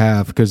my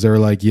behalf because they're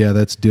like, "Yeah,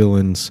 that's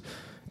Dylan's."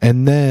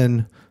 And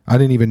then I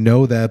didn't even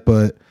know that,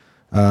 but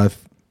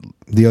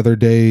the other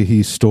day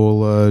he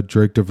stole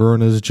Drake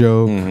DeVerna's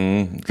joke.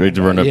 Drake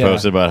DeVerna Yeah.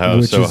 posted about how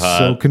Which it's so is so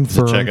hot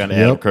confirmed. to check on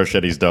Adam Yep.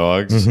 Crochetti's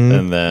dogs,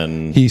 and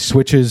then He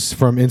switches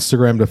from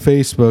Instagram to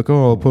Facebook.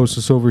 Oh, I'll post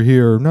this over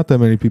here. Not that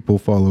many people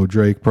follow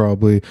Drake,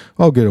 probably.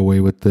 I'll get away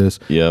with this.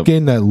 Yep.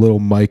 Gain that little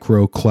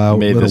micro clout.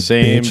 made little the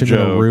same bitch, and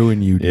it'll joke.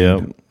 ruin you,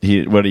 dude.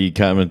 Yep. He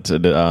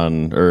commented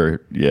on,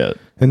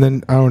 And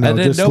then I don't know. And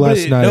then Just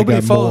last night I nobody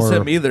got follows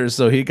more. him either,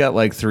 so he got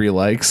like 3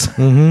 likes.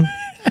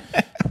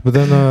 But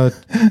then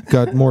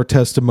got more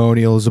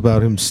testimonials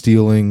about him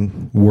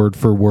stealing word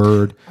for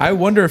word. I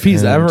wonder if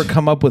he's ever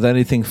come up with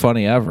anything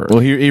funny ever. Well,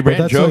 he ran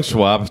that's joke like-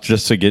 swaps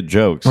just to get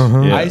jokes.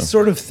 Yeah. I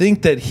sort of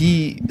think that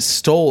he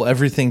stole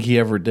everything he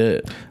ever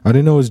did. I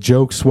didn't know his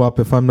joke swap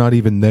if I'm not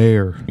even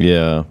there.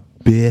 Yeah.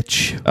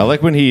 Bitch. I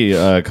like when he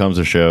comes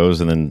to shows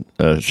and then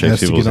Has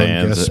shakes to people's get on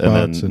hands, guest and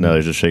spots then and- no,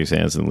 he just shakes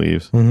hands and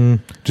leaves.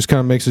 Just kind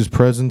of makes his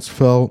presence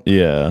felt.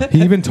 Yeah.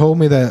 He even told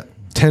me that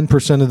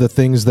 10% of the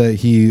things that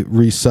he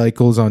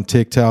recycles on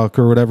TikTok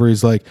or whatever,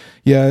 he's like,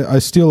 yeah, I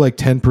steal like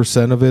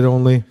 10% of it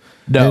only.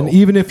 No. And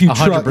even if you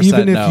 100%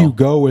 even if no. you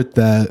go with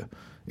that,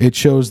 it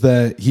shows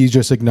that he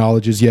just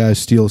acknowledges, yeah, I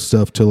steal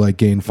stuff to like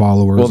gain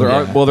followers. Well,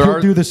 there He'll are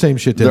do the same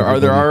shit. To there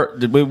everybody.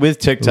 are with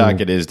TikTok.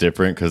 It is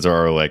different because there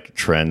are like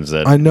trends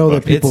that I know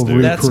that buckets people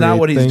do. That's not recreate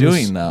what he's things.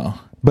 doing, though.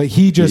 But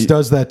he just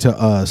does that to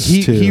us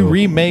too. He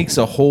remakes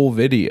a whole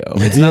video.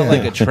 It's not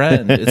like a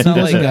trend. It's not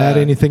He like doesn't add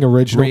anything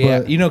original.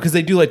 But you know, because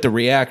they do like the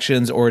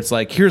reactions, or it's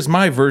like, here's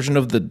my version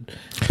of the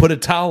put a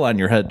towel on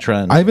your head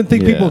trend. I even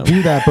think people Yeah.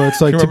 do that, but it's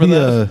like to be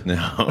remember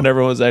a. when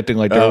everyone was acting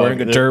like they're wearing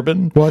a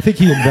turban. Well, I think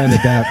he invented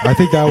that. I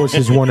think that was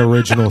his one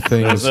original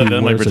thing. Is he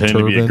Then like wears a pretend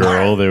to be a turban.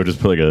 girl, they would just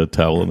put like a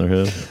towel on their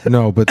head.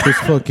 No, but this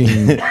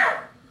fucking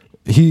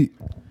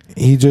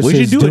he just We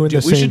should is do doing a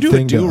the we should same do a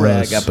thing to do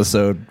rag us.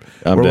 episode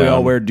I'm where we all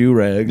down. wear do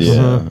rags.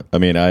 Yeah, I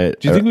mean, Do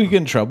you think we get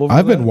in trouble? For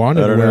I've been that?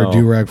 wanting I to don't wear know. a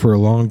do rag for a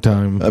long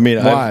time. I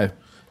mean, Why?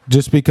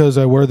 Just because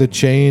I wear the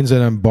chains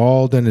and I'm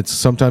bald and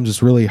sometimes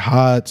it's really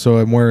hot, so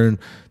I'm wearing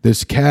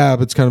this cap.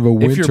 It's kind of a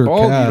If winter you're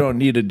bald, cap. you don't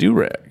need a do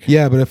rag.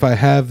 Yeah, but if I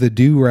have the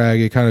do rag,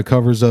 it kind of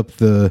covers up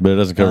the but it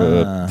doesn't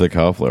cover the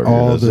cauliflower.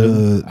 all does it?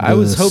 the I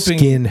was hoping-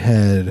 skin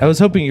head. I was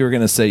hoping you were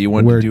going to say you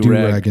wanted Wear to do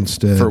do-rag rag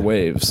instead. for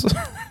waves.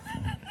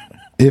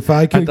 If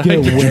I could thought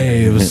get you were-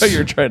 waves, Oh,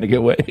 you're trying to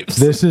get waves.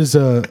 this is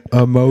a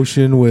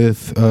motion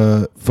with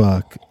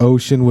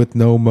ocean with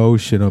no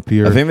motion up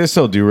here. I think they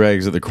sell do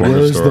rags at the corner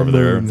Where's store the over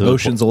there. moon? There's a-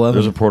 Ocean's 11.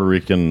 There's a Puerto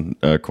Rican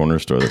corner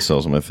store that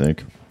sells them. I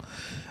think.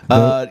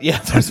 Yeah,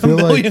 there's a feel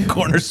like- million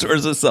corner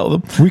stores that sell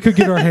them. we could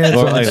get our hands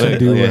Or on like, some like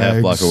do a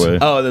half block away.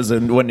 Oh, there's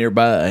one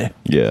nearby.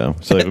 Yeah,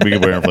 so like, we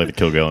could wear them for like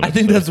the Kilgallen. I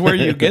think that's where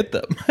you get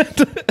them.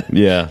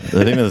 Yeah,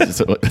 I think that's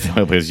the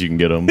only place you can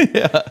get them.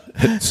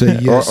 So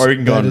yes, or you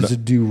can go that on. is a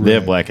do They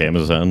have rag. Black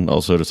Amazon,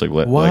 also just like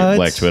What?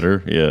 Black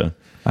Twitter. Yeah,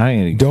 I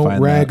ain't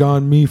Don't rag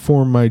on me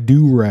for my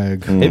do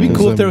rag. It'd be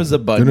cool if there was a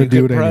button gonna you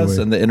do could it press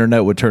anyway. and the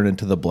internet would turn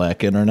into the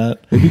black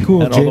internet. It'd be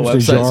cool if And all the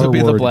James websites Najjar would be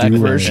the wore a black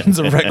do-rag. versions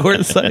of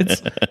regular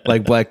sites,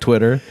 like Black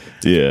Twitter,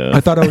 yeah.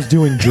 I thought I was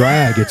doing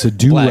drag. It's a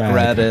do Black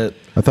rag. Reddit,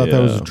 I thought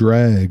that was Yeah.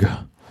 drag.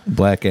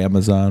 Black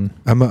Amazon.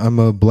 I'm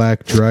a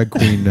black drag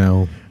queen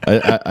now.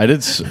 I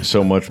did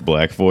so much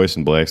black voice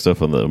and black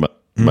stuff on the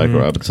Michael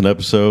Robinson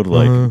episode.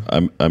 Like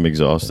I'm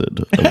exhausted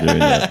of doing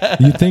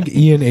that. You think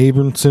Ian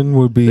Abramson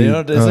would be? You know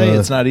what they say?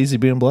 It's not easy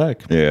being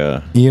black.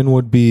 Yeah, Ian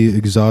would be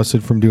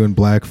exhausted from doing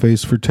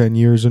blackface for 10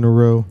 years in a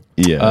row.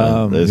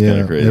 yeah. That's kind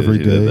yeah, of crazy. every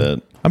He did day.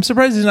 that. I'm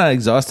surprised he's not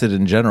exhausted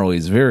in general.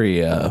 He's very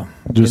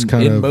Just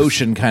kind in of-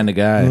 motion kind of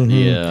guy.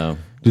 Yeah.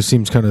 Just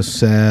seems kind of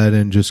sad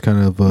and just kind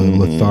of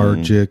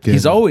lethargic. And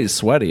He's always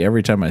sweaty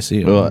every time I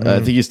see him. Well, I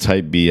think he's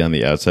type B on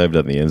the outside, but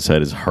on the inside,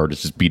 his heart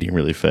is just beating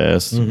really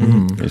fast.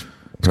 He's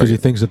because he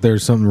thinks that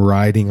there's something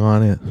riding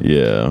on it.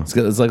 Yeah. It's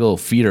like a little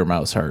feeder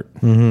mouse heart.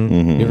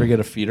 You ever get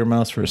a feeder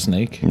mouse for a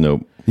snake?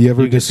 Nope. You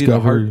ever You can see the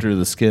heart discover? through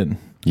the skin.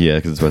 Yeah,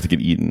 because it's about to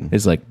get eaten.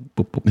 It's like,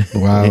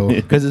 Wow.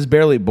 because it's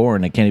barely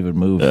born. It can't even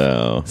move.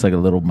 Oh, It's like a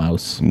little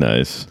mouse.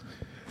 nice.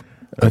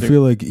 I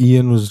feel like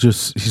Ian he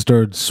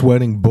started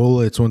sweating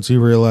bullets once he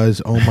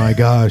realized, oh my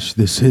gosh,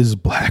 this is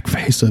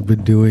blackface I've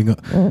been doing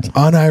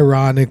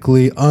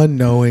unironically,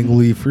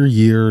 unknowingly for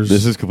years.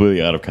 This is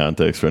completely out of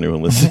context for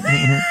anyone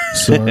listening.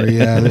 Sorry,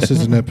 yeah, this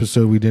is an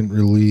episode we didn't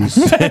release.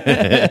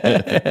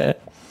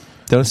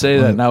 Don't say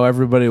that. Now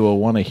everybody will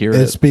want to hear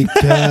It's it.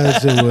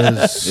 because it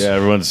was. Yeah,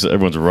 everyone's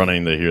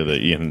running to hear the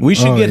Ian. We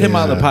should get him yeah.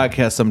 on the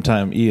podcast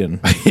sometime,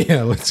 Ian.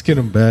 Yeah, let's get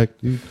him back,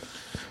 dude.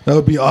 That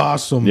would be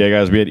awesome. Yeah,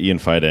 guys, we had Ian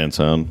Fidance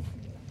on,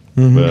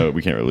 Mm-hmm. but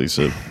we can't release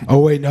it. Oh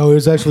wait, no, it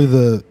was actually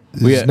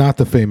We it's had- not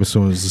the famous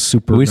one. It's the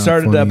super. We not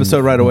started the funny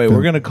episode right away. one.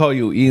 We're gonna call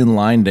you Ian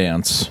Line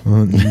Dance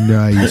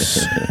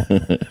Nice.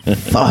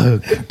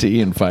 Fuck. to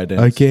Ian Fidance.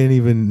 I can't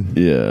even.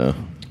 Yeah.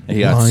 He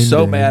got Line so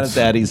Dance. mad at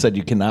that. He said,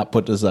 "You cannot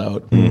put this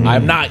out.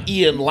 I'm not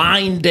Ian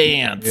Line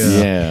Dance.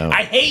 Yeah.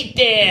 I hate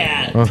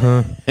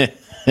that."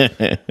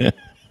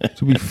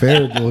 To be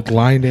fair, like,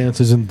 line dance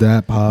isn't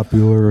that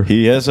popular.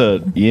 He has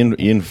Ian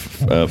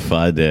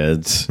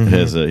Fidance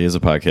has he has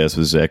a podcast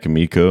with Zach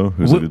Amico,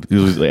 who's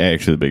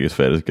actually the biggest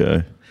fattest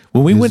guy.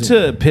 When we went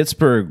to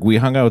Pittsburgh, we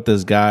hung out with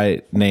this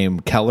guy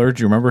named Keller.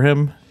 Do you remember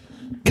him?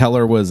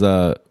 Keller was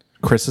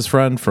Chris's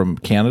friend from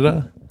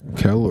Canada.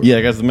 Keller. Yeah,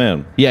 that guy's the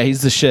man. Yeah,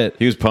 he's the shit.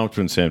 He was pumped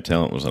when Sam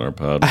Talent was on our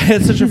pod. I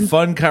had such a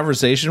fun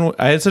conversation.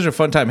 I had such a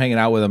fun time hanging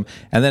out with him.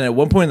 And then at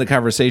one point in the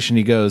conversation,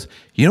 he goes,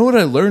 "You know what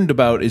I learned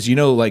about is,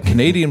 like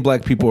Canadian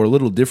black people are a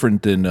little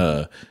different than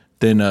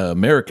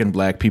American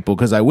black people,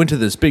 because I went to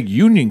this big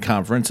union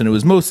conference and it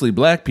was mostly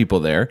black people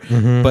there.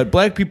 But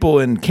black people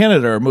in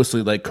Canada are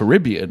mostly like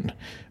Caribbean.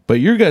 But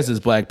your guys as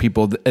black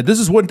people, this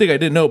is one thing I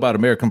didn't know about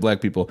American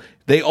black people.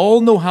 They all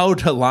know how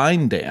to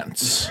line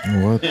dance."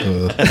 What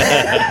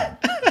the?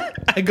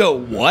 I go,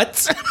 "What?"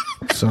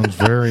 Sounds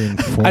very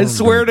informative. I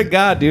swear to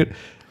God, dude.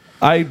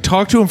 I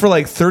talked to him for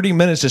like 30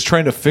 minutes just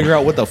trying to figure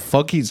out what the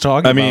fuck he's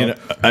talking I mean,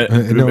 about.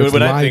 No, it's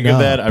when I think line of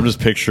up. that, I'm just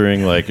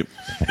picturing like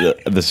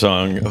the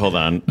song. Hold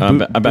on,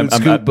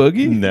 Scoot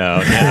Boogie?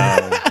 No.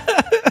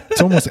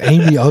 It's almost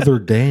any other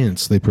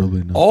dance they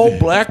probably know. All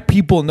black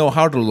people know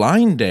how to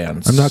line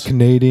dance. I'm not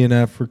Canadian,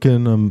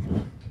 African.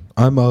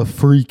 I'm a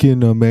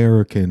freaking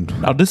American.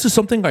 Now, this is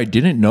something I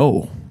didn't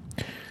know.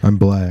 I'm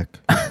black.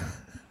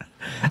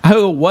 I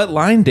go, what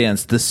line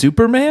dance? The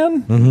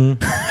Superman?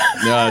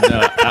 No.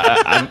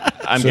 I'm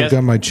So I've got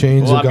guessing. my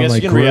chains. Well, I've I'm got my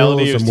guessing in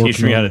reality it grills. was I'm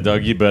teaching me how to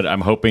working Dougie, but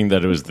I'm hoping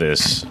that it was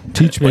this. on.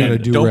 Teach me how to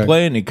do. Don't rec.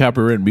 play any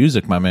copyrighted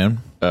music, my man.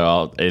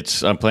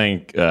 I'm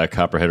playing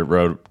Copperheaded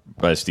Road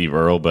by Steve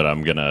Earle, but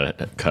I'm gonna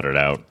cut it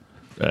out.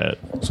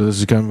 So this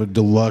is kind of a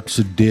deluxe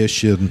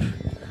edition.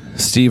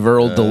 Steve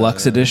Earle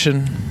Deluxe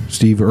Edition.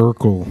 Steve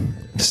Urkel.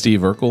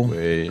 Steve Urkel.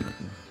 Wait.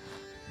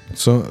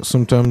 So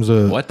sometimes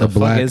What the a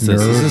black fuck is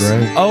this? nerd, Is this?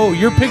 right? Oh,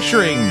 you're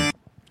picturing.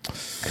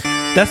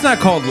 That's not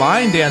called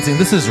line dancing.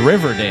 This is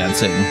river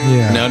dancing.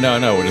 Yeah.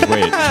 No. Just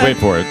wait. Just wait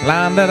for it.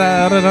 Yeah,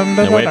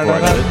 No, wait for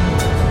it.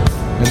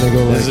 And they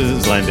go This like,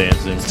 is line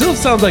dancing. Still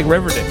sounds like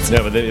river dancing.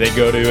 No, but they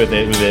go to it.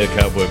 They have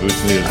cowboy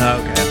boots.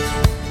 Okay.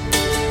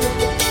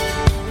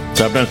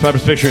 So I'm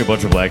just picturing a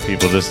bunch of black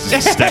people just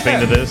stepping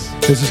to this.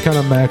 this is kind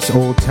of Max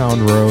Old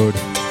Town Road.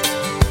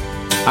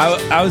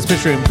 I was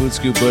picturing Boot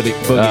Scoot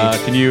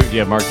Boogie. Can you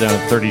mark down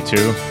 32?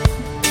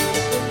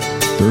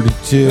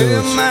 32.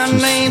 My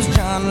It's name's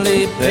John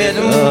Lee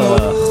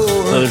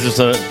So there's just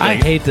I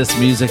hate this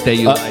music that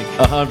you like.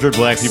 100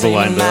 black people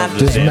lined up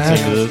just Does Mac,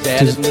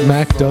 dancing to this.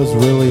 Mac does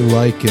really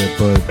like it,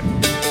 but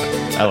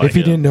I like if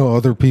he it. didn't know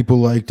other people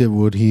liked it,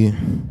 would he?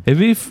 It'd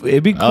be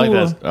cool. I like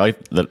that. I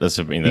like that. That's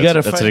gotta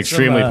that's an find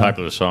extremely some,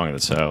 popular song in the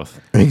South.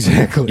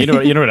 Exactly.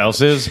 You know what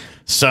else is?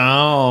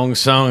 Song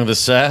of the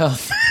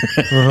South.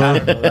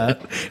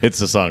 It's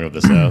the song of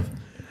the South.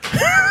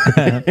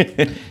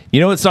 You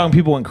know what song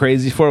people went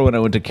crazy for when I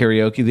went to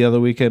karaoke the other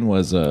weekend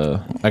was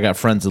I Got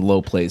Friends in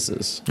Low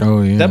Places.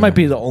 Oh yeah. That might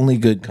be the only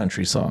good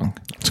country song.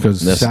 It's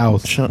because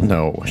South. Shut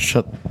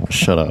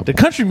up. The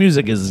country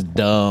music is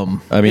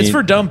dumb. I mean- it's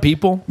for dumb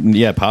people.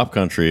 Yeah, pop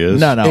country is.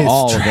 No, It's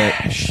all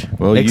trash. of it.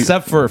 Well,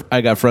 Except for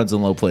I Got Friends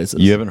in Low Places.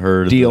 you haven't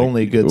heard the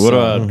only good What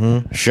song.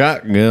 about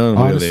Shotgun?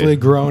 Honestly, Willie?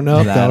 growing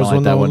up, I that don't was like one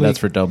of the that one. only That's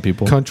for dumb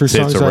people. country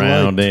songs Sits I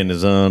around liked. in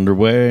his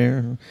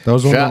underwear. That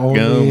was one of the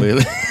Shotgun. only-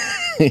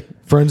 Willie.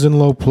 Friends in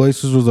Low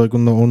Places was like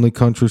one of the only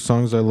country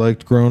songs I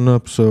liked growing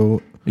up.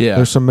 So Yeah.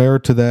 there's some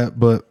merit to that.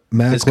 But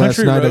Mac, Is last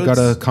Country night I got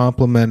Roads- a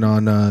compliment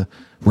on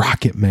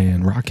Rocket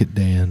Man, Rocket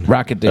Dan.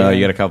 Rocket Dan. You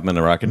got a compliment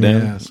on Rocket Yeah,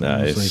 Dan? so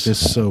I was Nice. like, this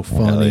is so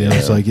funny. I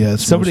was like, yeah.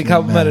 It's Somebody mostly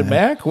complimented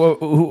Mac? What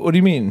do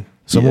you mean?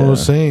 Someone Yeah.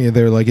 was saying it.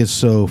 They're like, it's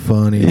so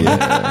funny.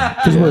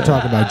 Because we were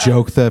talking about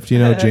joke theft,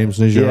 James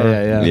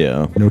Najjar.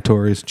 Yeah.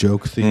 Notorious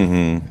joke thief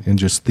and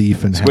just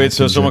thief and Wait,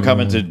 so hack in someone general.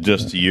 commented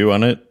just to you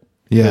on it?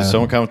 Yeah. 'Cause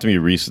someone commented to me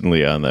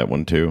recently on that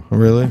one too.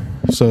 Really?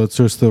 So it's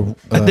just the.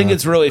 I think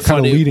it's really kind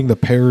funny. of leading the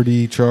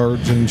parody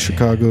charge in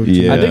Chicago. too.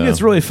 Yeah. I think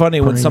it's really funny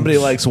when Pranks. somebody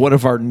likes one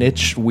of our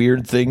niche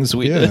weird things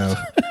we did. Yeah.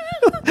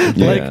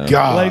 Thank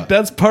God. Like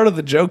that's part of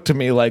the joke to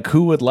me. Like,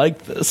 who would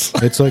like this?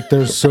 It's like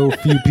there's so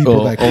few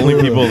people that only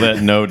could. people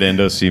that know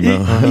Dando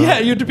Simo. Yeah,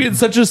 you have to be in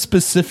such a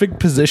specific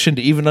position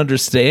to even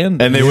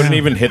understand. And they wouldn't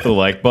even hit the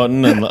like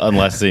button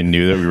unless they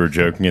knew that we were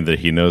joking and that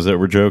he knows that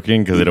we're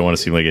joking because they don't want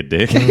to seem like a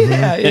dick.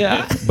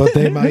 yeah. But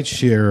they might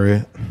share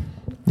it.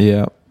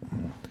 Yeah.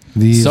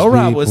 These So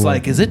Rob people. was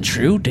like, "Is it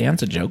true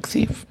Dan's a joke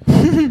thief?"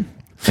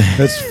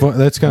 That's fun.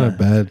 That's kind of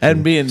bad.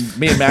 And me and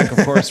Mac,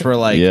 of course, were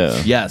like, Yeah.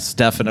 "Yes,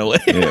 definitely."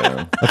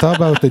 Yeah. I thought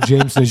about the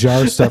James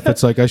Najjar stuff.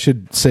 It's like I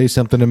should say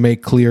something to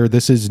make clear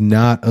this is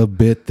not a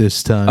bit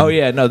this time. Oh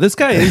yeah, no, this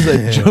guy is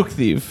a joke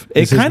thief. It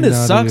This is kind of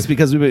not sucks a-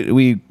 because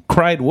we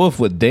cried wolf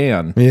with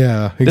Dan.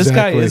 Yeah, exactly. This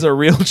guy is a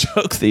real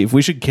joke thief.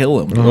 We should kill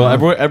him. Well,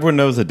 everyone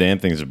knows the Dan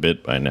thing's a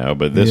bit by now,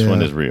 but this Yeah.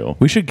 one is real.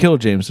 We should kill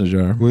James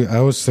Najjar.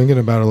 I was thinking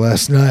about it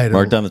last night.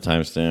 Mark down the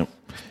timestamp.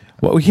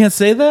 What, we can't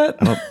say that?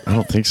 I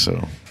don't think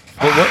so.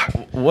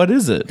 What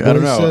is it? I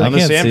don't know. said- On the I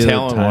can't Sam see the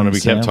Talent one, we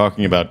kept timestamp.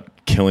 talking about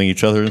killing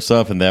each other and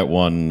stuff, and that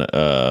one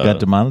Got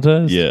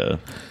demonetized? yeah.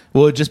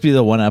 Will it just be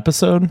the one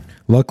episode?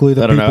 Luckily,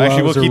 the I don't know. people Actually,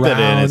 I was we'll keep that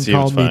in and around see if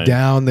it's calmed me fine.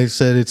 down. They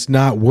said it's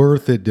not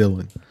worth it,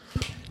 Dylan.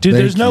 Dude, Thank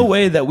there's no you.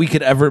 way that we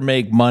could ever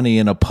make money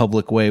in a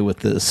public way with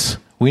this.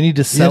 We need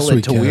to sell Yes, we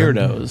it to can.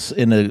 weirdos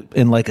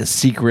in like a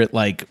secret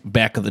like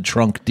back of the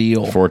trunk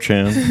deal.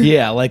 4chan.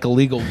 Yeah, like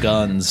illegal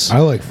guns. I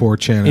like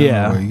 4chan. I don't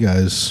Yeah. know about you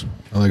guys.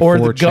 I like Or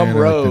 4chan. the Gum I like the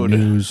Road.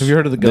 news. Have you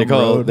heard of the Gum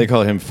Road? They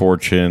call him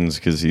 4chins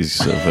because he's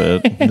so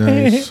fat.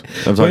 Nice.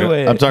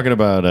 Wait. I'm talking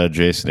about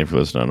Jason. If you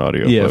listen on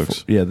audio, yeah,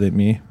 folks.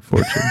 me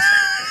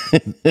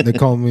fortunes. They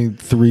call me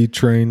 3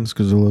 trains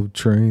because I love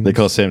trains. They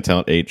call Sam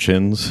Talent 8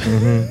 chins.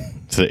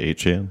 It's an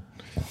 8chan.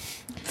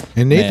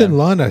 and Nathan Man.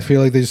 Lund, I feel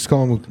like they just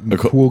call him a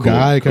cool- cool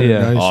guy, kind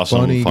Yeah. of nice, Awesome,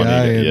 funny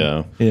guy. and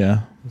Yeah. Yeah.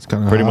 It's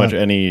kind of Pretty much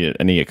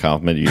any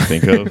compliment you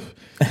think of,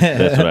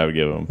 that's what I would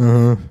give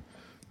him.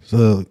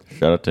 So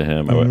Shout out to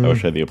him. I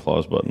wish I had the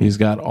applause button. He's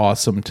got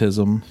awesome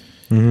tism.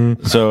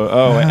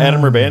 So,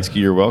 Adam Urbanski,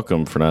 you're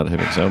welcome for not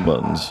having sound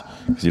buttons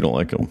because you don't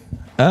like them.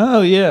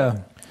 Oh yeah.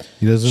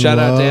 he doesn't. Shout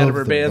out to love Adam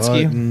the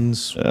Urbanski.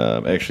 buttons.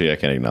 Actually, I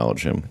can't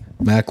acknowledge him.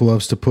 Mac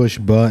loves to push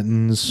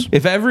buttons.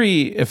 If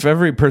every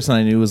person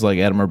I knew was like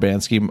Adam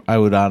Urbanski, I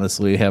would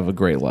honestly have a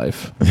great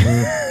life.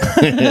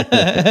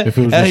 If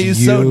it was And just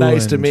he's so you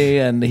nice to and- me,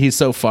 and he's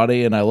so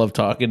funny, and I love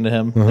talking to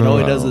him. And all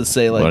he does is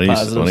say like Why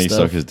positive don't you stuff.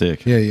 suck his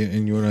dick? Yeah,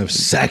 and you want to have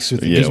sex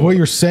with him. Yeah. Because what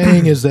you're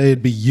saying is that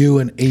it'd be you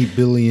and 8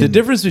 billion. The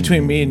difference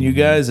between me and you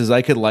guys is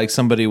I could like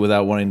somebody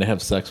without wanting to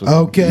have sex with them.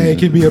 Okay, it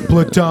could be a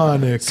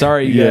platonic.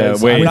 Sorry, you Yeah,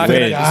 guys. wait, I'm not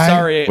wait. gonna.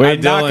 Sorry, Wait,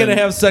 I'm not Dylan. gonna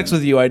have sex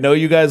with you. I know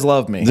you guys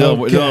love me.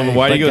 Dylan,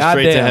 why do you But go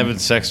straight to goddamn. having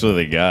sex with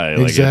a guy?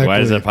 Like, Exactly. why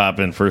does that pop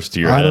in first to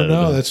your I head? don't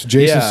know. That's what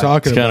Jason's Yeah.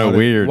 talking It's kind about. of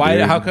weird. Why?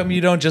 dude. How come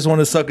you don't just want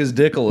to suck his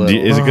dick a little?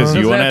 Is it because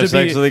you Doesn't want to have have to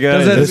be- sex with a guy?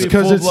 doesn't have to It's be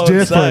because it's full-blown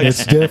different. sex.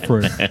 It's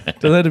different.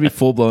 Doesn't have to be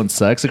full blown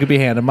sex. It could be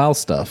hand to mouth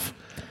stuff.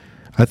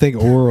 I think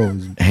oral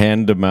is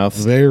Hand to mouth.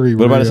 Very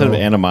What about instead of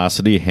real.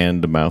 animosity,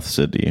 hand to mouth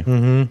city?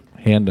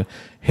 Hand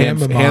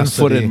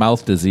Animosity. foot, and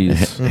mouth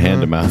disease.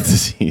 Hand to mouth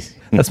disease.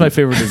 That's my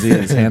favorite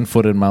disease: hand,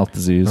 foot, and mouth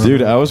disease.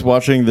 Dude, I was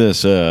watching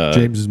this.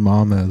 James's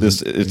mom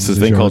has It's this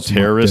thing called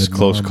terrorist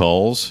close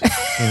calls,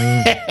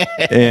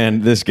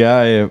 and this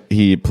guy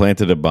he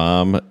planted a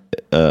bomb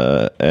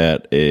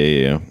at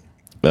a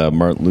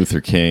Martin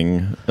Luther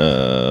King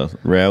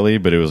rally,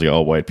 but it was like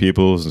all white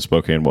people. It was in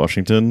Spokane,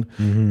 Washington.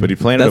 But he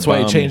planted. That's a why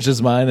bomb. he changed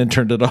his mind and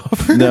turned it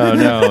off.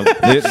 No,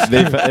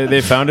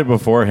 they found it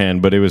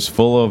beforehand, but it was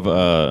full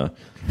of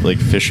like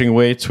fishing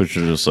weights, which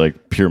are just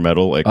like pure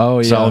metal, like Oh,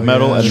 yeah, solid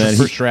metal, yeah. and then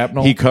For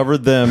shrapnel? he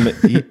covered them.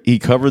 He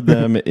covered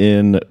them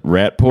in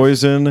rat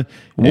poison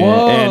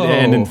Whoa.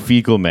 and in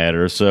fecal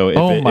matter. So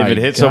Oh if my it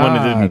hit someone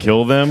and didn't God.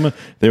 kill them,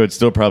 they would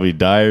still probably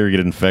die or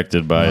get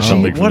infected by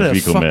something what from a the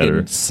fecal fucking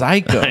matter.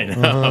 psycho! I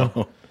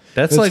know.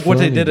 That's It's like what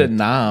they funny, did at dude.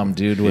 Nam,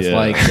 dude, with Yeah.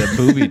 like the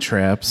booby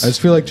traps. I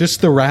just feel like just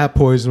the rat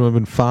poison would have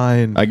been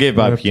fine. I gave You don't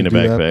Bob have to Keane a do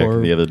that backpack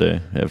part. the other day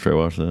after I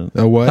watched that.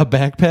 A what? a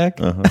backpack.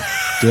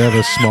 Do you have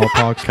a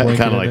smallpox Kind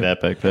blanket of in like it?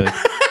 that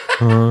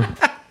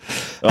backpack.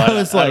 I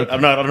was like, I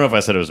don't know if I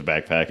said it was a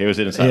backpack. It was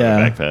inside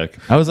Yeah. of a backpack.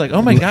 I was like,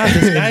 oh my god,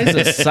 this guy's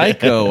a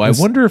psycho. I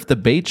wonder if the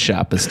bait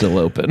shop is still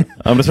open.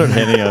 I'm gonna start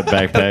handing out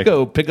backpack.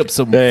 Go pick up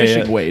some Yeah,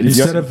 fishing yeah. weights.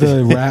 Instead of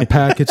the rat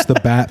pack, it's the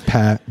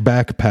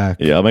backpack.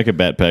 Yeah, I'll make a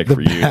backpack The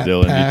for you,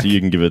 Dylan. backpack. You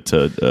can give it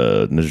to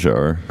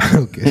Najjar.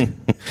 Okay.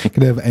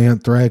 Can I have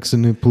anthrax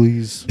in it,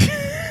 please?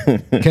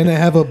 Can I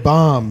have a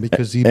bomb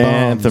because he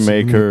bombs?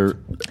 Anthermaker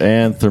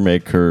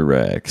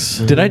Rex.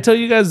 Did I tell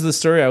you guys the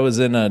story? I was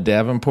in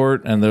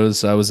Davenport, and I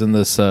was in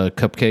this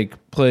cupcake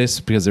place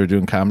because they were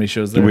doing comedy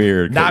shows there.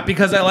 Weird. Not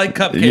because I like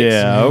cupcakes.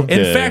 Yeah,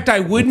 okay. In fact, I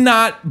would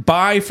not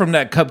buy from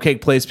that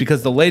cupcake place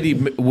because the lady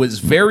was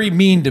very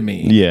mean to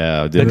me.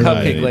 Yeah, The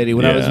cupcake lady,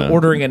 when I was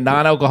ordering a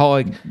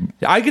non-alcoholic,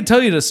 I could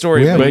tell you the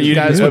story, Yeah, but but you you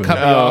guys knew. would cut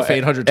me off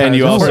 800 times. and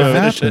you before also, I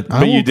finish it. I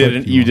but you won't cut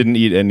didn't. you You off. didn't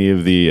eat any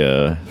of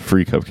the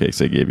free cupcakes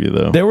they gave you,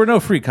 though. There were no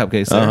free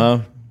cupcakes there. Uh huh.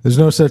 There's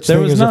no such There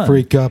thing was as none. a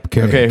free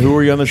cupcake. Okay, who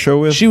were you on the show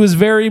with? She was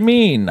very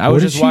mean. I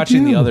was did just she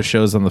watching do? the other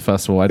shows on the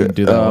festival. I didn't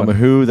do that one.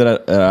 Who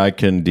that I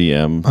can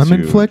DM? I'm to-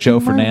 inflecting Joe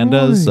my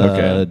Fernandez, voice.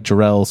 Okay.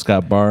 Jarrell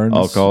Scott Barnes,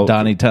 I'll call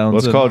Donnie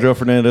Townsend. Let's call Joe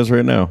Fernandez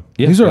right now.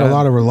 Yeah, These go are a ahead.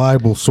 lot of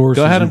reliable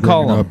sources. Go ahead you're and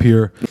call bringing them.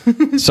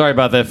 up here. Sorry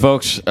about that,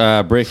 folks.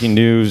 Breaking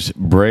news: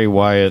 Bray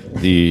Wyatt,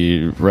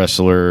 the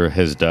wrestler,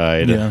 has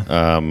died.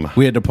 Yeah.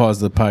 We had to pause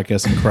the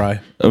podcast and cry.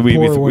 We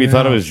Pour one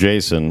thought it out. was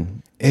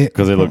Jason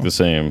because they look the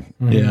same.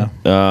 Yeah.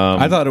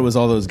 I thought it was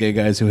all those gay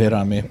guys who hit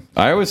on me.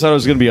 I always thought it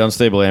was going to be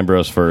Unstable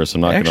Ambrose first.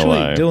 I'm not going to Actually,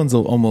 lie. Dylan's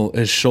almost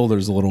his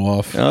shoulder's a little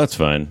off. Oh, that's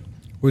fine.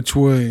 Which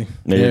way?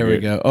 No, There you're we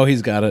good. go. Oh,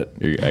 he's got it.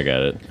 I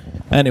got it.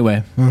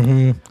 Anyway, So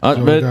we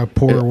gotta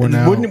pour one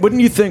out.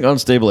 Wouldn't you think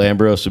Unstable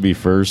Ambrose would be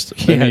first?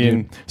 Yeah,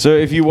 dude. So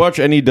if you watch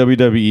any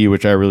WWE,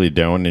 which I really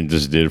don't, and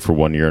just did for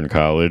 1 year in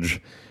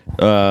college,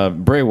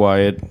 Bray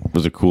Wyatt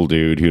was a cool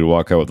dude. He would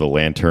walk out with a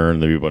lantern.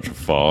 There'd be a bunch of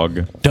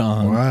fog,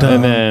 dun, Wow. dun,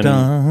 and then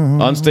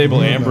dun.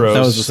 Unstable Ambrose. That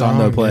was the song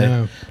they play.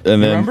 Yeah.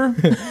 and then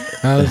Remember?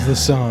 That was the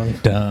song.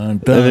 Dun,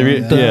 And dun,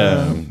 then, dun.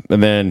 yeah,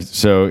 and then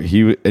so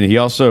he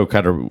also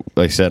kind of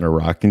like sat in a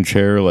rocking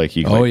chair, like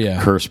he Oh, like,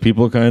 yeah. cursed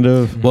people kind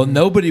of, Well,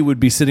 nobody would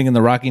be sitting in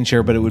the rocking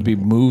chair, but it would be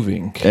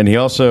moving. and he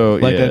also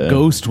Like yeah. a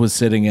ghost was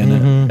sitting in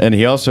it. and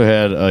he also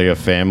had like a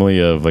family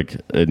of like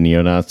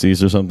neo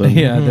Nazis or something.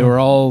 Yeah, they were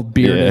all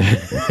bearded,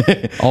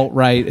 Yeah. alt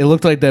right. It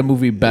looked like that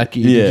movie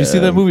Becky. Did Yeah. you see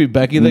that movie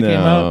Becky that came No.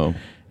 out?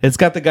 It's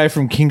got the guy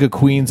from King of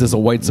Queens as a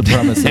white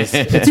supremacist.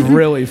 It's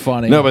really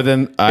funny. No, but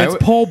then it's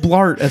Paul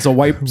Blart as a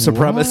white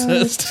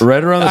supremacist.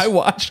 right around I the,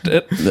 watched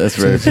it. that's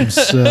right.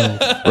 So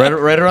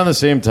right around the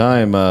same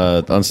time,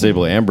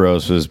 Unstable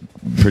Ambrose was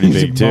pretty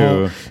big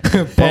too.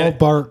 Paul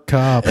Bart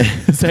cop.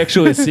 It's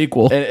actually a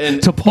sequel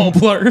and- to Paul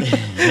Blart.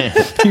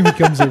 He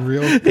becomes a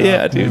real cop.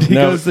 Yeah, dude. He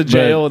No, goes to but-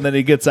 jail and then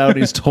he gets out.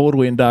 He's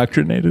totally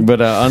indoctrinated. But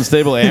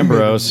Unstable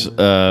Ambrose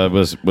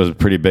was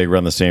pretty big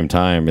around the same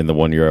time in the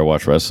 1 year I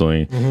watched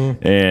wrestling,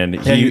 and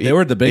they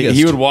were the biggest.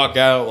 He would walk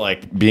out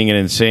like being an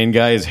insane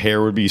guy. His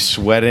hair would be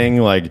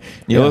sweating. Like it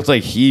Yeah. looked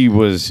like you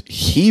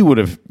would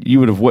have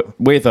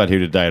way thought he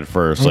would have died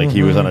first. Like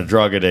he was on a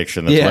drug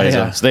addiction. That's Yeah, why he's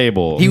yeah.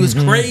 unstable. He was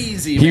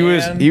crazy. he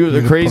man. was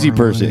a crazy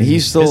person.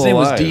 He's still His name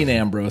was alive. Dean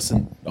Ambrose,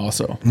 and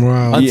also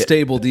Wow.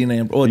 unstable Dean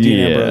Ambrose. Oh, Dean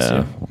Ambrose.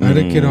 Yeah. Yeah. I had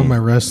a kid on my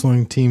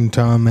wrestling team,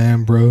 Tommy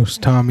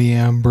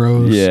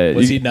Ambrose. Yeah.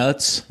 Was he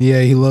nuts?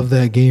 Yeah, he loved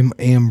that game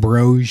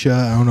Ambrosia.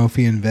 I don't know if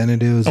he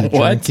invented it. It was a What?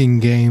 drinking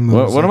game. It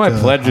was One of my like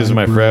a pledges in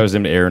my hybrid. frat was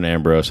named Aaron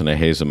Ambrose, and I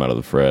hazed him out of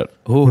the frat.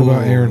 What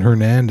about Aaron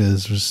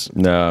Hernandez? Was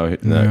No,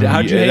 How'd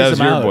you that haze was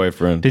him your out?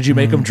 boyfriend. Did you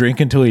make him drink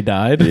until he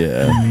died?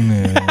 Yeah.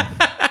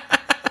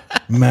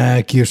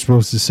 Mac, you're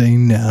supposed to say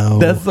no.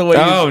 That's the way.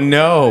 Oh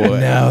no.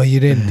 No,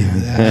 you didn't do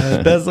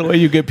that. That's the way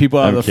you get people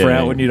out I'm of the frat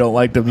kidding. when you don't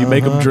like them. You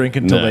make them drink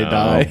until they No.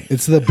 die.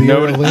 It's the beer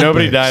Nobody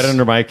Olympics. died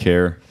under my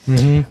care.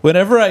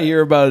 Whenever I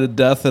hear about a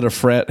death at a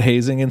frat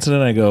hazing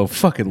incident, I go,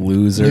 "Fucking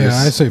losers." Yeah,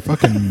 I say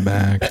fucking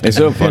Mac. It's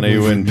so funny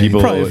when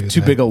people. Probably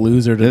too big a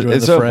loser to join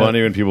It's the so frat.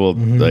 funny when people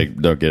like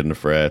don't get into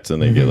frats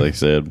and they get like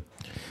sad.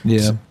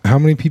 Yeah. How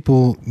many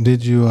people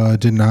did you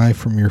deny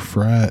from your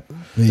frat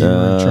that you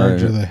were in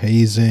charge of the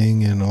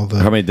hazing and all the?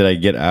 How many did I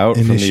get out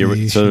from the? So there's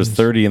Initiations.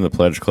 30 in the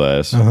pledge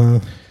class.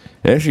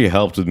 It actually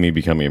helped with me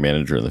becoming a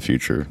manager in the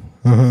future.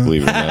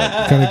 Believe it or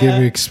not. Kind of give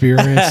you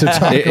experience to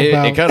talk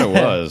about. It kind of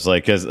was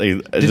like because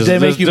Did they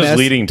make you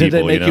leading people. Did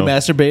they make you know?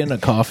 masterbate in a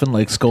coffin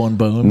like Skull and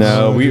Bones?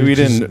 No, Oh, we dude,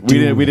 just didn't.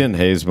 do We it. didn't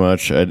haze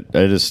much. I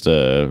just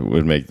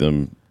would make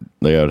them.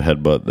 Like I would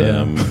headbutt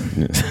them.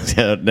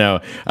 Yeah. No,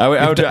 I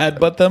would To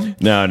headbutt them?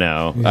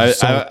 No. You I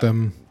salt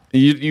them.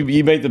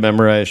 You make them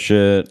memorize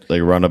shit,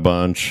 like run a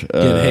bunch.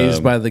 Get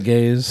hazed by the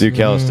gays. do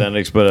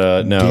calisthenics,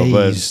 but no. Gazed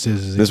But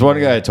is- this one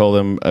guy, I told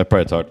him, I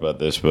probably talked about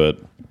this, but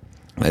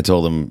I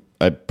told him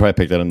I probably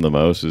picked on him the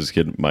most. His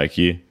kid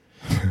Mikey,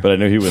 but I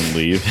knew he wouldn't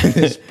leave.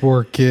 This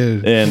poor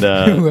kid. And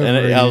Whoever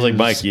I was he like, is.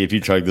 Mikey, if you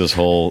chug this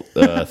whole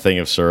thing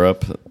of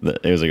syrup,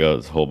 it was like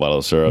a whole bottle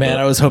of syrup. Man,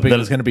 I was hoping it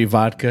was going to be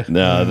vodka.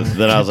 No,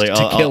 then I was like,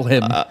 To kill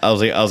him. I was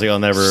like,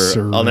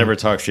 Syrup. I'll never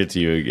talk shit to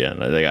you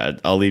again. I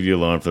think I'll leave you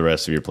alone for the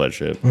rest of your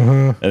pledgeship.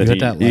 Uh-huh. And You then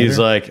got that he's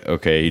lighter? like,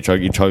 okay, you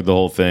chugged the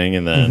whole thing,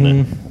 and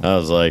then Mm-hmm. I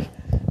was like,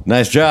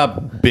 nice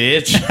job,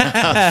 bitch.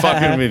 I was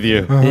fucking with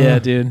you. Yeah,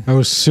 dude. I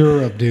was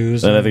syrup,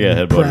 dude. And I think I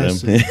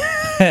headbutted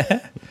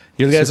him.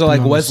 You guys are like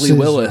Sipping on Wesley scissor.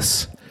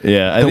 Willis.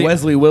 Yeah, The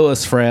Wesley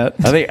Willis frat.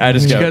 I think I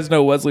just Did got. you guys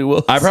know Wesley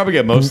Willis? I probably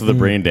get most of the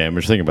brain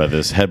damage. Think about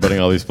this: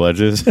 headbutting all these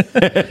pledges.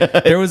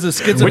 There was a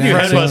When you schizophrenic.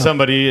 headbutt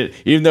somebody,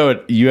 even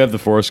though you have the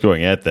force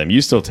going at them,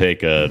 you still take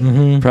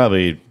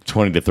probably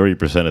 20 to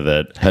 30% of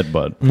that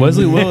headbutt.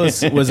 Wesley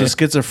Willis was a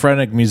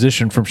schizophrenic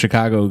musician from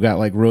Chicago who got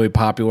like really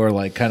popular,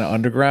 like kind of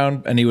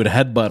underground, and he would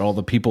headbutt all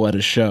the people at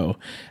his show.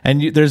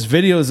 And there's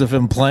videos of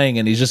him playing,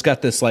 and he's just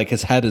got this like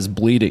his head is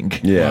bleeding,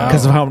 Yeah.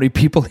 because of how many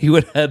people he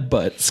would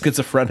headbutt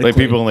schizophrenically. Like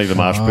people in like the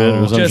mosh pit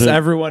or some just shit.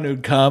 everyone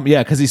who'd come,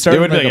 yeah, because he It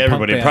started would be like like a punk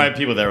everybody, band. probably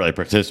people that were like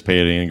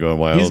participating and going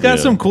wild. He's got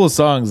yeah. some cool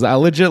songs. I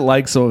legit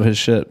like some of his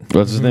shit.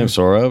 What's his name?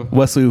 Sorab.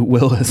 Wesley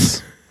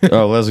Willis.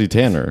 Oh, Leslie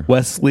Tanner.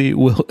 Wesley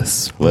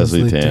Willis.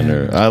 Leslie Leslie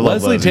Tanner. Tanner. I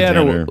love Leslie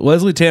Tanner.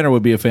 Leslie Tanner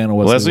would be a fan of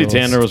Wesley Leslie Willis.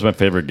 Tanner was my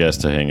favorite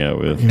guest to hang out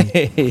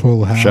with.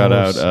 Full House. Shout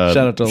out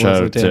to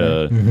Leslie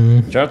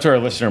Tanner. Shout out to our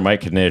listener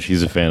Mike Knish.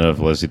 He's a fan of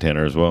Leslie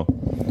Tanner as well.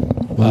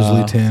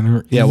 Leslie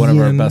Tanner. Yeah, one of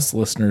our Ian. best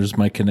listeners,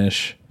 Mike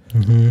Knish.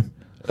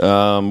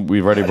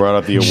 We've already brought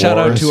up the awards. Shout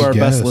out to our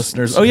Yes. best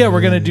listeners. Oh yeah,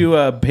 we're gonna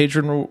do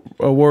patron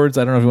awards.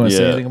 I don't know if you want to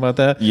say anything about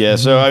that. Yeah,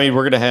 so I mean,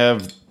 we're gonna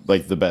have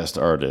like the best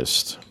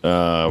artist.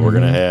 We're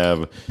gonna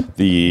have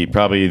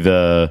probably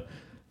the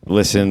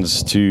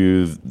listens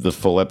to the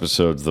full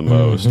episodes the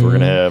most. We're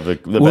gonna have the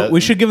best. We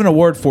should give an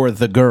award for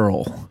the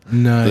girl.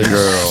 Nice. The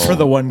girl. For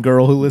the one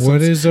girl who listens.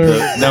 What is our?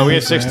 No, we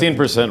have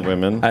 16%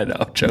 women. I know,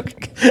 I'm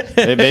joking.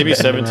 Maybe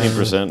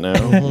 17%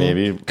 now.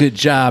 Maybe Good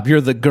job.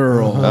 You're the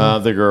girl.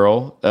 the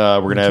girl. We're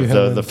gonna have you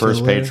have the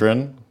first until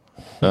patron.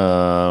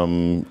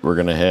 We're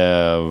gonna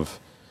have.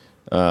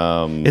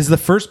 Is the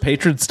first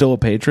patron still a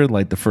patron?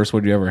 Like the first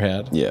one you ever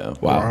had? Yeah.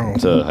 Wow.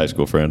 It's a high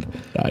school friend.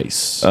 Nice.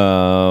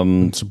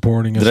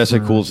 Supporting us. Did I say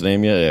for- coolest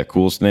name yet? Yeah,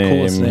 coolest name.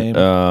 Coolest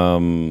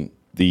name.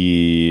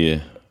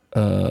 The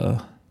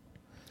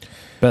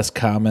Best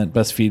comment,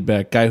 best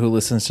feedback. Guy who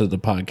listens to the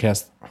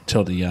podcast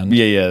till the end.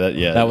 yeah.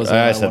 That was the I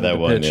one I said wanted that to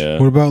one. pitch. Yeah.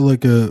 What about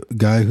like a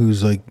guy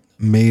who's like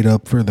made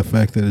up for the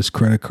fact that his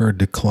credit card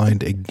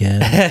declined again?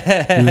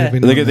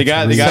 The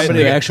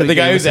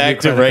guy who's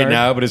active right card.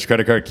 now, but his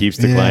credit card keeps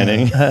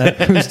declining.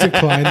 who's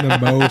declined the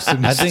most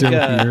and I is think still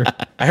here.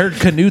 I heard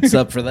Canute's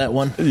up for that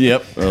one.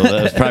 Yep. Well,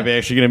 that's probably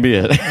actually going to be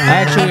it.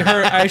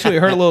 I actually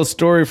heard a little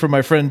story from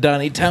my friend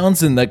Donnie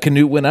Townsend that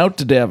Canute went out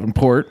to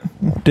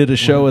Davenport, did a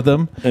show with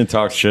him, And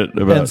talk shit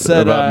about, and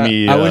said,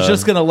 me. "I was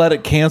just gonna let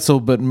it cancel,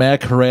 but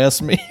Mac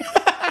harassed me."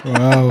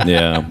 Wow.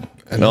 Yeah.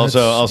 And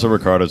also,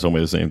 Ricardo told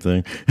me the same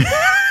thing.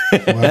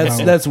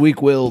 That's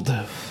weak-willed,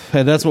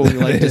 and that's what we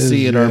like to It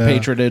see is, in our yeah.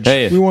 patronage.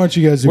 Hey, We want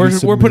you guys to be we're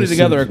putting submissive.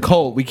 together a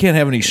cult. We can't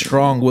have any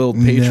strong-willed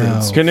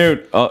patrons. No.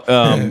 Canute,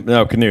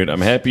 no, Canute. I'm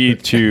happy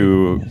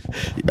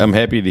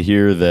to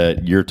hear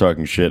that you're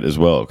talking shit as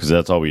well, because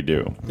that's all we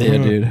do. Yeah,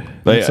 dude.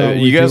 Like, That's all we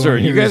you guys do are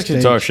on you here guys is can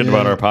take talk shit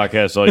about shit. our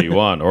podcast all you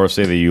want, or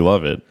say that you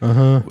love it.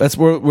 That's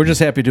we're just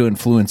happy to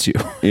influence you.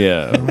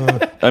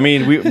 Yeah, I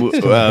mean we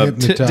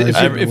Hypnotize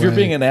If you're away,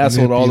 being an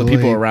asshole to all the people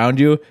manipulate. around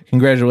you,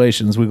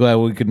 congratulations. We're glad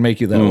we could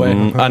make you that way.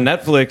 on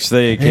Netflix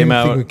they came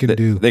Anything out. we can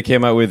do. They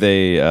came out with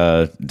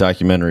a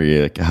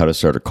documentary, like, how to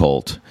start a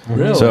cult.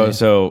 Really?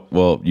 So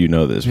well, you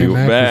know this. Yeah,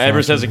 Mac was Ever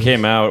watching since it this.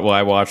 came out, well,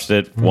 I watched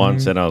it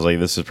once, and I was like,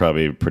 this is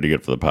probably pretty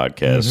good for the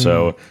podcast.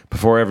 So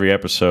before every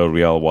episode,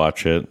 we all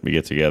watch it. We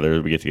get together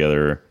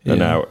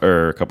an hour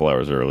or a couple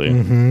hours early.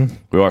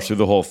 We watch through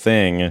the whole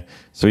thing.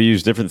 So we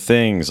use different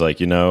things, like,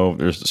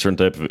 there's a certain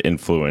type of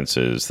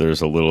influences.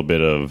 There's a little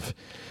bit of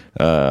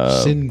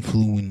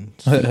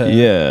Sinfluence.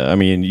 yeah. I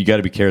mean, you got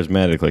to be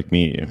charismatic like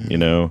me,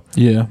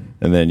 Yeah.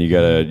 and then you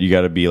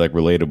gotta be like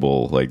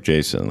relatable like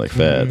Jason, like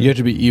fat. You have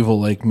to be evil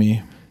like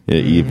me. Yeah,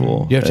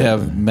 evil. You have to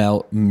have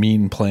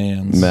mean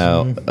plans.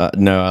 Mal.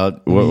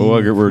 What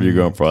word are you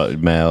going for?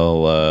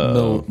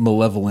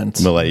 Malevolent.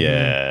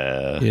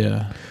 Yeah.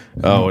 Yeah.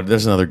 Oh,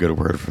 there's another good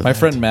word for My that.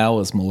 friend Mal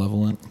is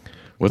malevolent.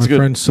 What's My good?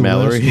 friend Celeste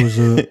Mallory. was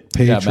a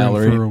patron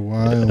Mallory. for a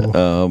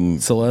while.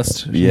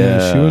 Celeste.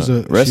 Yeah. she was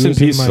Rest she in was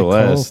peace, my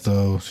Celeste. cult,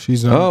 though.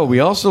 She's not. Oh,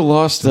 we also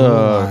lost.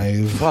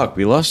 alive. Fuck,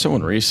 we lost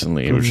someone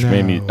recently, which No.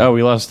 made me. Oh,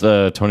 we lost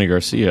Tony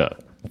Garcia.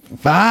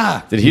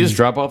 Did he just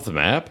drop off the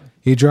map?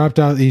 He dropped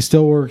out. He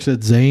still works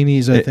at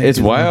Zany's. I think It's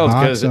in the wild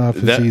box because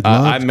office. He I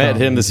loved met him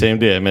comedy. the same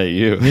day I met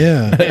you.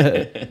 Yeah,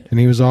 and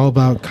he was all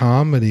about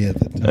comedy at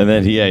the time. And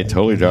then he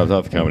totally dropped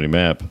off the comedy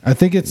map. I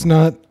think it's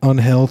not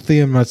unhealthy.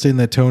 I'm not saying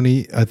that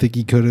Tony. I think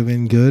he could have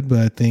been good, but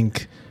I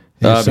think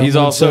if He's someone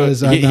also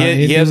says, "I'm he not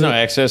he has into no it,"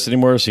 access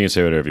anymore, so you can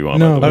say whatever you want.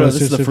 No, about Oh, the no, But this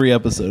it's is the just free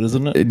episode,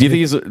 isn't it? Do you think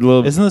he's a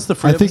little? Isn't this the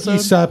free I think episode? he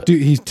stopped.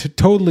 He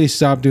totally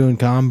stopped doing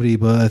comedy,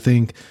 but I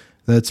think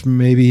that's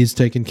maybe he's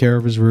taking care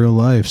of his real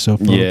life. So,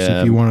 folks,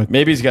 if you want to,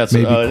 maybe he's got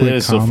some. maybe It quit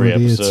is still free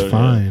comedy, episode. it's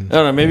fine. Yeah. I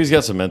don't know. Maybe he's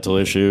got some mental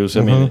issues.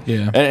 I mean,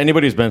 Yeah.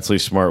 Anybody who's mentally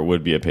smart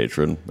would be a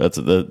patron. That's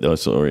the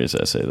only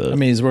reason I say that. I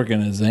mean, he's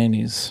working at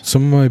Zany's.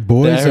 some of my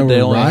boys I that heard they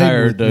were only riding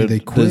hired with me, they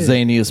the quit.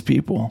 zaniest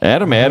people.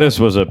 Adam Addis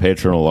was a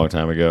patron a long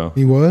time ago,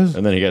 He was,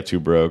 and then he got too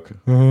broke.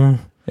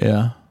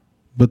 Yeah.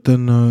 but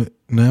then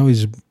now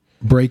he's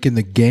breaking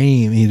the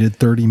game. He did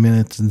 30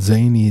 minutes in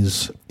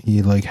Zany's.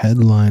 He like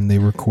headlined. They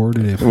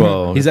recorded it.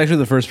 Well, He's actually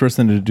the first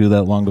person to do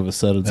that long of a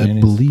set at I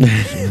Zany's.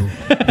 believe so.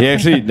 he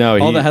actually no.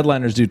 All He, the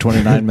headliners do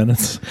 29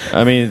 minutes.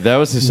 I mean, that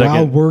was his While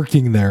second.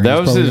 working there, That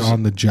he's was probably his-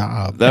 on the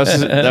job.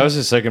 That was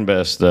his second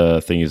best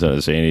thing he's done at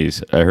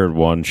Zanies. I heard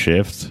one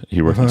shift.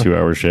 He worked a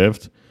 2-hour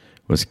shift.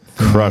 Was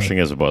crushing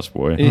as a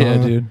busboy. Yeah,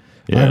 dude.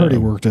 Yeah. I heard he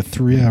worked a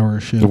 3-hour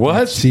shift.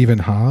 What? with Stephen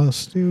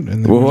Haas, dude.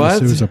 And then What?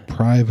 it was a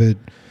private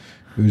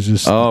It was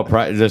just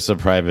just a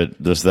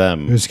private, just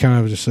them. it was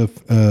kind of just a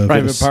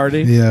Private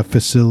party? Yeah,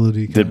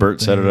 facility. Did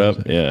Bert set it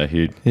up? Yeah,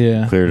 he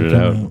cleared it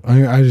out.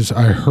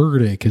 I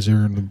heard it because they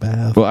were in the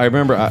bath. Well, I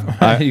remember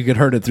You could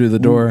heard it through the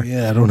door.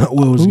 Yeah, I don't know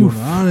what was going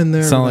on in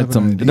there. Sound like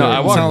some. No, I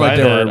walked sound by like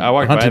they that. were I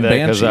walked by that hunting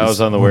because I banshees.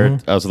 was on the way.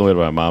 I was on the way to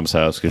my mom's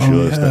house because she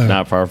lives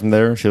not far from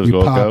there. She lives You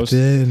Gold popped Coast.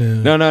 in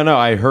and- No.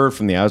 I heard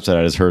from the outside.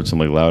 I just heard some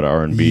like loud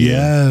R&B.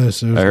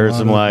 Yes, I heard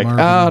some like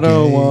I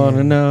don't want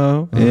to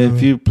know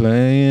if you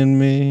playing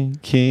me,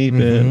 keep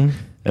it.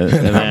 And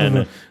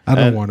then I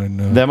don't want to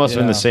know. That must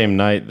have been the same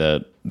night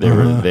that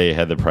they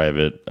had the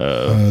private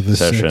the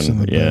sex in session.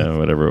 the bath.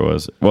 Whatever it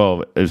was.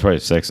 Well, it was probably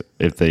sex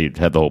if they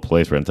had the whole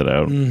place rented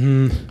out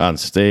on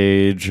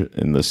stage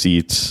in the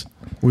seats.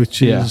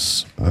 Which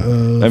is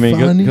I mean,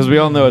 funny. because we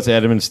all know it's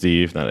Adam and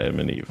Steve, not Adam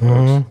and Eve.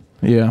 folks.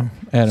 Yeah,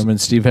 Adam and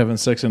Steve having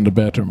sex in the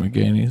bathroom at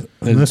Gainey's.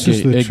 That's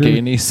just the At truth.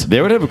 Gainey's.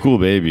 They would have a cool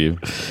baby.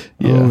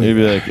 Yeah. They'd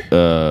be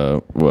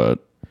like, what?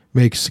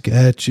 Make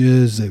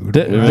sketches. They would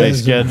They They would make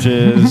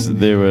sketches.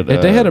 They would.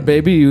 If they had a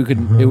baby, you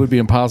could. It would be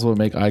impossible to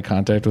make eye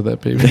contact with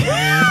that baby.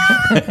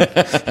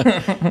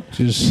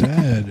 just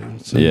sad.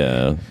 It's like,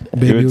 Yeah.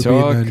 baby He would would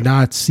talk. be in a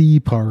Nazi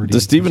party.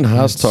 Does Stephen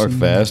Haas talk Nazi.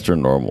 fast or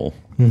normal?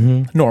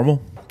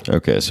 Normal.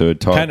 Okay, so it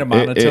talk Kinda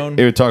monotone.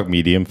 It would talk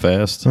medium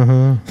fast.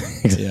 Yeah.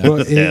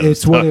 Well,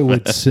 it's what it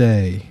would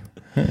say.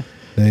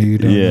 That you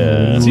don't Yeah.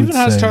 know what it Stephen would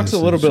Haas say. talks a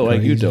little It's bit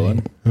like you, crazy.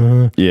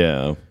 Dylan,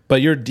 Yeah,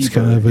 but you're It's deeper.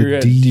 kind of You're a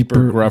a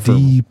deeper, gruffer.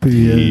 deeper.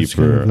 Yeah, it's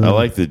kind deeper. of a- I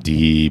like the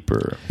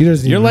deeper. He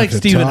doesn't You're even like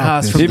have to Stephen talk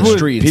Haas this from the much. People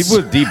streets. people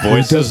with deep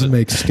voices. doesn't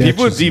make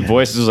People with sketches deep yet.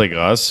 voices like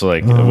us,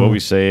 like what we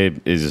say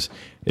is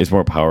it's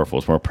more powerful.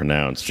 It's more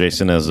pronounced.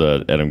 Jason has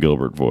a Adam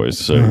Gilbert voice,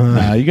 so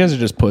Nah, you guys are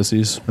just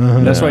pussies.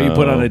 That's why you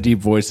put on a deep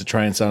voice to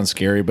try and sound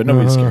scary, but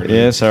nobody's scared.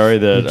 yeah. Sorry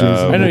that.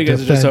 I know you guys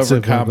are just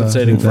Defensive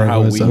overcompensating about for it. how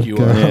That was weak you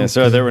okay. are. yeah,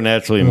 so they were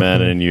naturally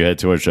men, and you had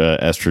too much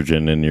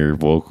estrogen in your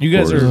vocal. You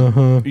guys cords.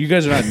 are you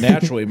guys are not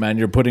naturally men.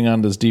 You're putting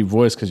on this deep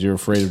voice because you're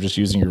afraid of just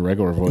using your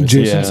regular voice.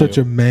 Jason's Yeah. such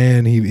a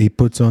man. He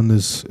puts on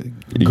this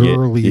get-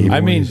 girly.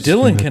 I mean, voice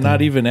Dylan kind of cannot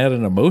thing. even add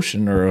an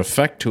emotion or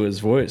effect to his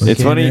voice.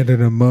 It's Can't funny add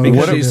an emotion.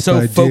 because he's If so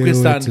I do,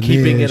 focused on it's an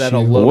keeping it at a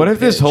issue. low. What if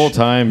this pitch. whole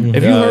time?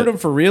 If you heard him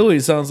for real, he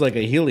sounds like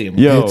a helium.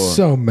 Yo, It's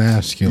so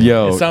masculine.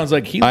 yo, It sounds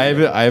like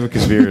helium. I have a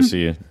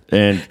conspiracy,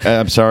 and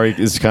I'm sorry,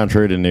 it's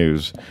contrary to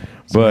news,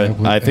 but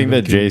I think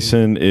that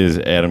Jason is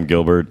Adam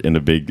Gilbert in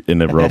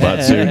a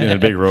robot suit, in a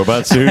big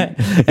robot suit.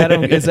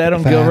 Adam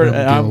Adam Gilbert.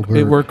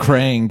 Gilbert. We're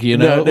Krang, you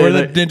know. No, We're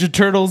they're- the Ninja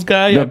Turtles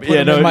guy. I put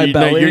him in my no,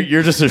 belly.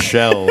 you're just a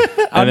shell.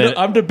 I'm, And then-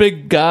 I'm the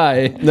big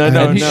guy. No, and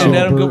no. And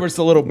Adam Gilbert's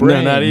the little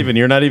brain. no, not even.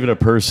 You're not even a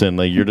person.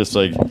 Like you're just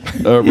like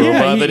a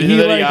robot that he,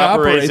 he like,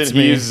 operates, operates and he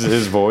me. uses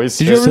his voice.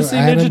 Did you ever So see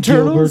Adam Ninja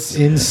Turtles? Gilbert's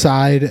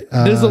inside.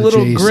 There's a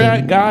little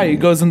Jason. guy. He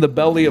goes in the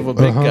belly of a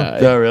big guy.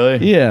 Oh, really?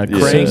 Yeah,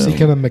 Krang. Is he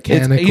kind of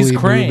mechanically he's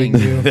Krang.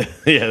 moving you?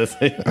 Yeah.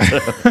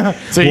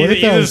 So What if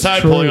he's that was inside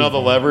true? pulling all the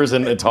levers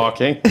and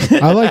talking.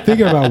 I like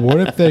thinking about what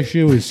if that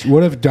shit was.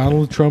 What if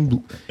Donald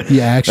Trump,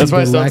 the action, That's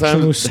why the election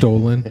sometimes- was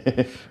stolen?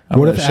 I'm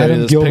What gonna if show you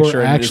Adam this Gilbert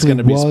picture and it's actually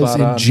gonna be was spot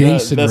in on.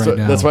 Jason that's right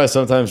now? That's why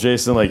sometimes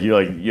Jason, like you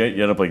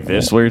end up like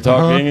this while you're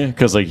talking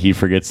because like he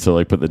forgets to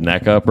like put the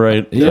neck up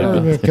right. There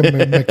are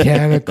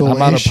mechanical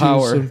I'm out of issues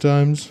power.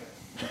 sometimes.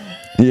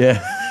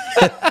 Yeah.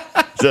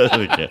 So,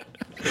 okay.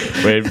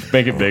 Wait,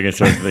 make it big and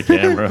show it to the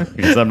camera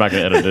because I'm not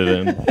going to edit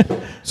it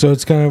in. So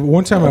it's kind of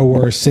one time I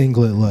wore a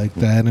singlet like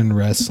that in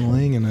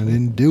wrestling, and I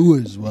didn't do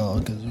as well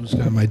because it was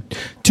kind of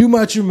too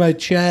much of my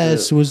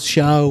chest was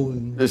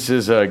showing. This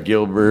is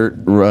Gilbert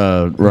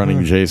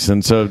running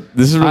Jason. So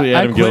this is really I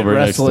Adam quit Gilbert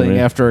next to wrestling me.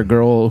 after a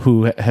girl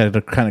who had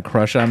a kind of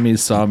crush on me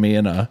saw me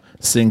in a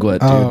singlet.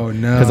 Dude, Oh,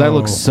 no. Because I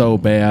look so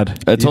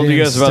bad. I told you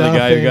didn't guys about the stop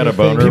guy who got a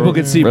anything. boner. People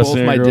could see both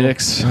wrestling a my girl.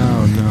 dicks.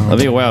 Oh no! I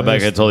think a while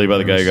back I told you about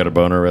the guy who got a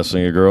boner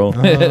wrestling a girl.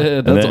 That's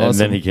And then, awesome. and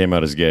then he came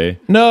out as gay.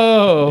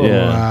 No.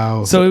 Yeah.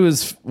 Wow. So it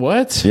was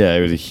what? Yeah,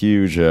 it was a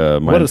huge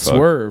mind What a fuck.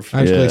 swerve.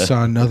 I actually Yeah.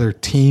 saw another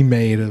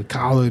teammate of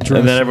college. And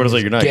then wrestling everyone was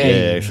like, "You're not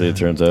gay." Actually, it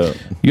turns out.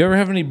 You ever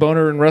have any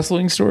boner and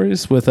wrestling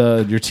stories with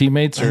your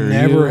teammates I or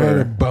never you, had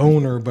or- a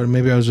boner, but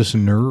maybe I was just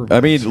nervous. I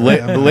mean,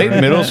 late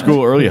middle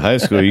school, early high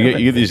school, you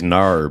get these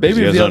narbs. Maybe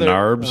you if guys the know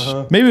other-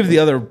 narbs? Maybe if the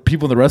other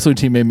people in the wrestling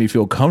team made me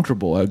feel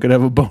comfortable, I could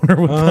have a boner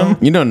with them.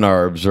 You know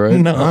narbs, right?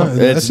 No.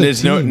 That's a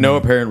It's no team.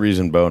 apparent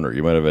reason boner.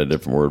 You might have had a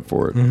different word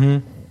for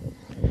it.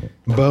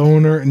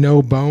 Boner,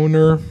 no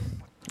boner.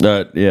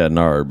 Yeah,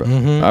 narb.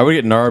 I would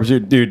get narbs,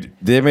 dude.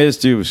 They made us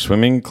do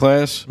swimming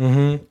class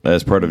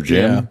as part of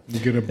gym. Yeah. You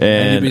get a And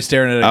And you'd be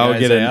staring at a I would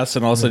guy's get ass,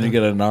 and all of a sudden you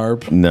get a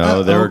narb.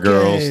 No, there were Okay.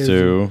 girls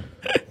too.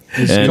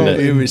 It's And called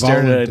you'd be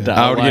staring at a involuntary. dog.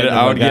 I would get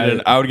Outline of a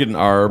guy. I would get an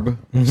arb.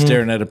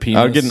 Staring at a penis.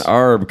 I would get an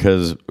arb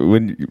because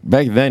when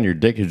back then your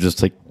dick is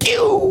just like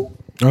you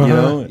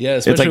know. Yeah,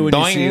 It's especially like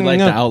when you see doing. like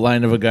the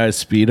outline of a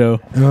guy's speedo.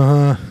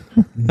 I'm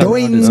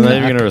Doing. not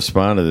even gonna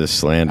respond to this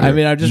slander. I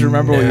mean, I just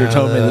remember when you were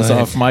telling me this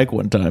off mic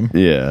one time.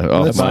 yeah,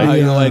 off Let's mic. How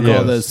you like Yeah.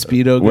 all the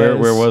speedo guys?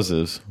 Where was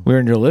this? We're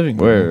in your living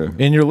room. Where?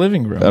 In your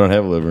living room. I don't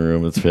have a living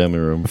room. It's family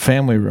room.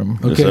 Family room.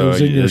 Okay, So it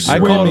was in your I I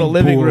call it a swimming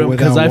living pool room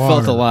because without I felt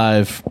water.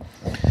 alive.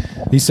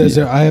 He says,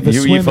 "I have a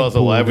You swimming felt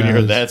pool, alive when you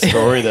heard guys." that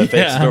story, that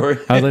fake story.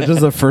 I was like, this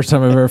is the first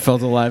time I've ever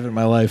felt alive in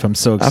my life. I'm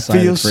so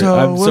excited feel for you. so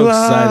I'm so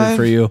excited alive.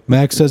 for you.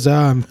 Max says,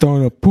 I'm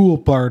throwing a pool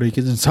party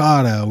because it's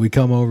hot out. We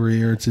come over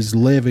here. It's his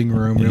living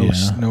room.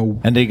 No,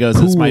 And he goes,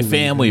 it's my pool.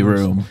 family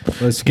room.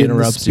 Let's get in the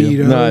Interrupts you.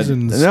 Speedos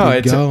and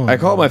get going. I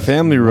call it my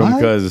family room What?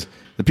 because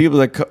the people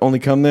that only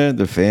come there,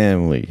 the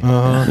family.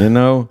 Uh-huh. You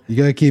know? You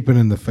got to keep it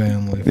in the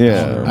family. for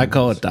Yeah. sure. I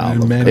call it In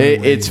Dollar. many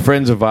It's ways.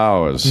 friends of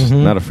ours,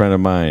 not a friend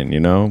of mine, you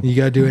know? You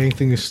got to do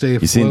anything to stay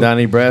afloat. You seen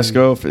Donnie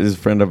Brasco? Is a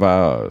friend of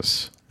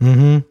ours.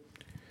 Mm-hmm.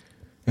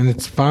 And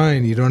it's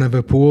fine. You don't have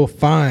a pool?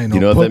 Fine. You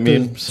know I'll what put that the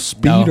means?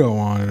 Speedo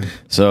on.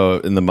 So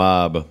in the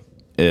mob,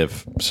 Al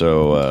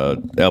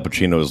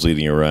Pacino was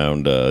leading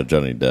around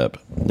Johnny Depp.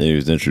 He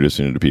was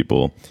introducing him to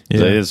people. He'd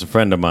say, "This is a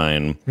friend of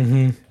mine,"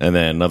 and then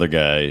another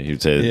guy,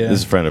 he'd say, "This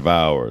is a friend of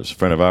ours."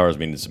 Friend of ours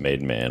means it's a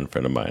made man.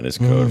 Friend of mine is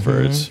code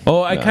for it's.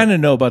 Oh, I kind of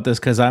know about this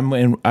because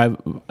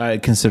I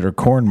consider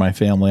corn my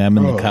family. I'm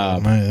in the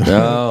Cobb. Man.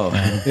 Oh,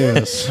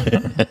 Yes.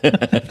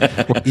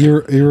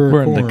 You're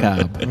We're in the corn.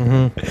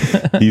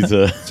 Cobb. he's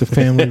a It's a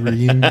family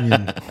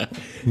reunion.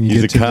 You he's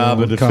a get to cob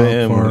go of the Cobb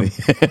family.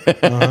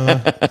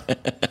 farm.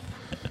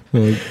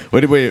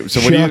 Like, Wait.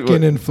 So what do you?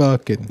 shucking and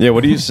fucking. Yeah,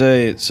 what do you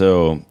say?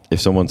 So if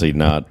someone's like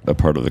not a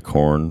part of the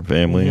Corn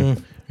family,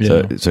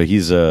 so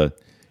he's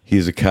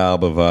a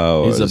cob of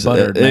ours. He's a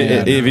buttered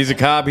man. If he's a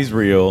cob, he's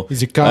real.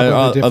 He's a cob of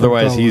a different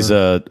Otherwise, color. he's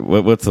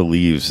what's the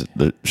leaves?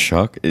 The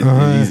shuck.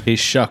 He's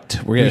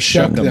shucked. We're gonna We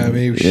shuck shuck him. that.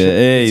 Maybe Yeah,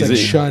 it's like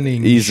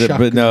shunning.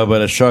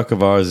 But a shuck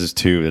of ours is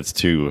too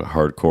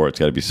hardcore. It's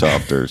got to be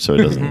softer so it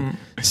doesn't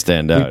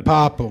stand We out.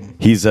 pop them.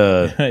 He's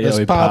Let's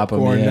we pop 'em,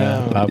 popcorn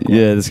now. Popcorn.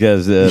 yeah. This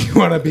guy's You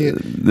want to be?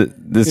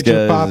 this Get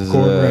your guy's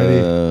popcorn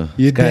ready.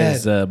 You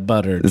Guy's dead.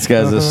 buttered. This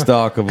guy's a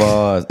stalk of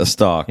ours. A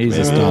stalk. He's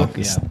a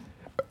maybe. stalk. Yeah.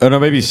 Oh no,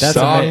 maybe That's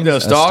stalk. a No,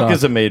 made- stalk a stalk.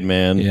 is a made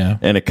man. Yeah.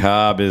 and a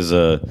cob is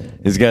a.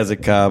 This guy's a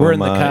cob. We're of in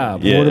the mine.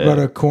 cob. Yeah. What about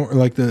a corn?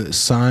 Like the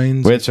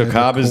signs. Wait, so that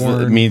cob the is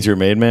corn- means you're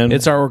made man.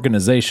 It's our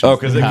organization. Oh,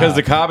 because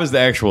the cob is the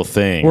actual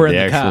thing. We're in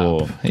the the actual.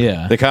 cob.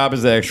 Yeah. The cob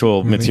is the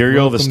actual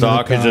material. The welcome to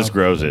stalk the it just cob.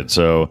 grows it.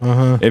 So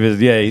if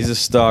it's Uh-huh. he's a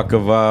stalk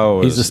of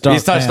ours. He's a stalk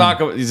He's not fan. stock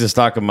of. He's a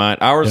stock of mine.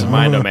 Ours and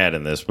mine don't matter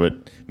in this, but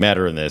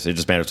matter in this. It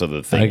just matters whether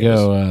the thing. I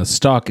go.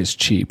 Stock is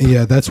cheap.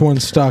 Yeah, that's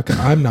one stock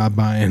I'm not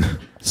buying.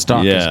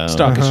 Stock Yeah. is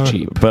is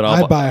cheap. But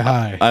I buy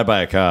high. I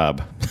buy a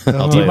cob. I'll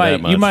tell You you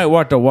that much. might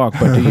walk the walk,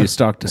 but do you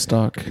stock to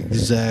stock?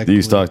 Exactly. Do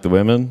you stalk the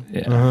women?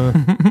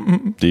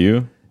 Yeah. Do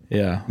you?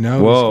 Yeah.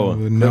 No, Whoa.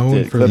 he's known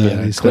Clip it, for clip that.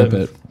 it, He's Clip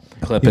known- it.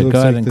 Clip he it. looks Go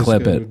ahead like and this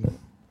clip guy it. would-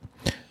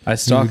 I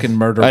stalk and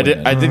murder. I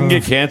women. didn't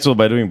get canceled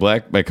by doing by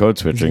code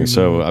switching,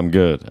 so I'm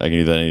good. I can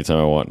do that anytime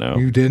I want now.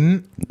 You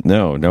didn't?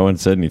 No one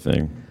said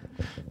anything.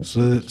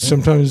 So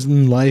sometimes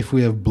in life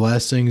we have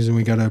blessings and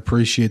we got to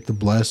appreciate the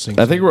blessings.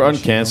 I think we're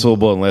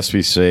uncancelable unless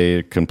we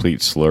say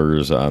complete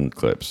slurs on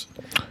clips.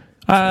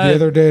 The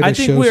other day I they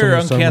think showed we're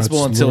someone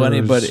talking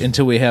about slurs.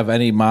 until we have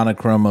any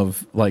monochrome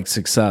of like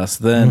success.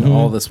 Then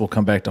all this will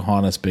come back to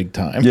haunt us big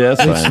time. Yeah,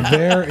 that's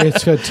fine.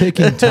 It's a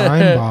ticking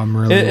time bomb,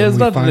 really. It has when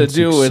we nothing to find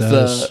do with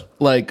success.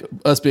 like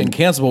us being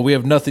cancelable. We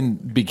have nothing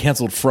to be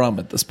canceled from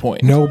at this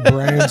point. No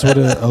brands would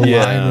align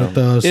Yeah. with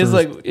us. It's or-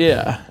 like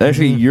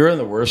Actually, you're in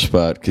the worst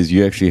spot because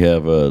you actually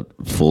have a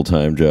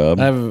full-time job.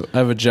 I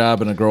have a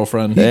job and a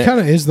girlfriend. he kind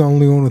of is the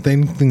only one with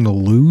anything to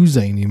lose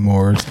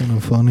anymore. It's kind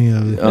of funny.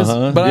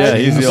 Uh-huh. But Yeah, I-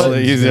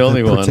 he's the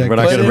only one. Protect- We're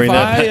not But going to if bring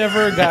that. I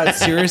ever got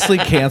seriously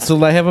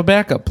canceled, I have a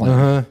backup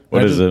plan.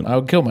 What is it? I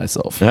would kill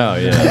myself. Oh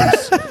yeah.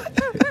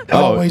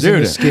 Always an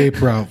dude.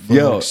 escape route.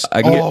 Yo, Folks.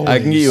 I can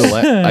get you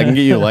I can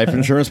get you a life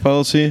insurance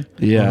policy.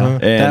 Yeah,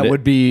 And that it-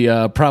 would be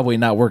probably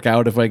not work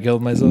out if I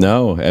killed myself.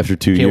 No, after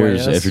 2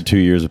 years. KYS? After 2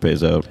 years, it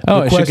pays out.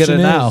 Oh, The I should get question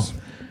it now. is,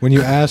 when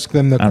you ask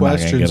them the I'm not gonna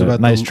questions get it. about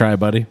Nice the, try,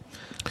 buddy.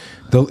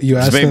 you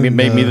ask Just them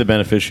make me the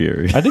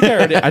beneficiary. I think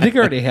I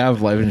already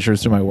have life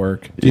insurance through my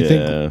work. Do you Yeah.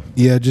 think?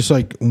 Yeah, just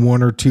like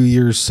 1 or 2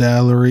 years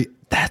salary.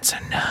 That's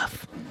enough.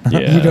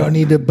 Yeah. You don't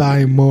need to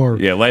buy more.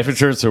 Yeah, life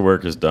insurance at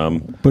work is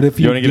dumb. But if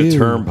you want to get a do-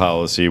 term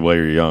policy while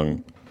you're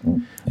young,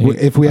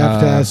 If we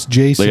have to ask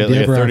Jason, like do you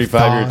a ever have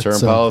 35-year term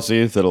thoughts of-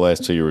 policy that'll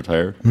last till you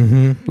retire.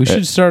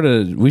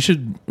 We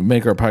should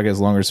make our podcast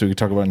longer so we can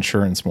talk about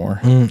insurance more.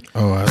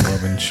 Oh, I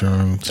love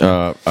insurance.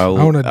 I I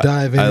want to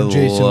dive in.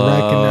 Jason,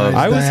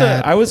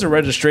 recognize I was a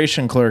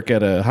registration clerk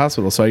at a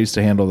hospital, so I used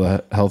to handle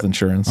the health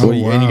insurance. Oh, and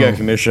you wow. got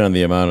commission on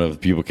the amount of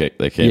people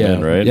that came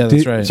in, right? Yeah,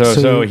 that's right.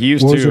 So he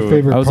used what was to- your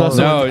favorite I was part?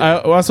 also No.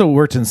 I also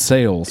worked in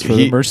sales for the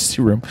He-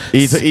 emergency room.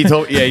 He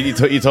told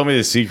me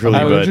this secretly,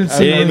 I but would,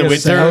 Emergency in the room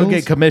winter, I would sales?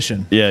 get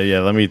commission. yeah.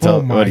 Let me tell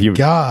Oh my what he.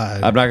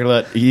 God. I'm not gonna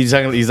let. He's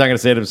not gonna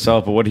say it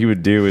himself. But what he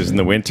would do is in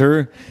the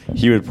winter,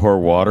 he would pour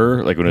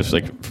water, like when it's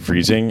like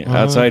freezing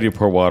outside. He'd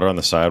pour water on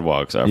the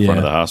sidewalks out front Yeah.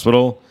 of the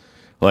hospital,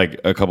 like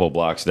a couple of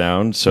blocks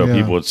down, so Yeah.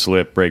 people would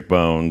slip, break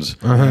bones.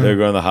 They would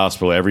go to the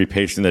hospital. Every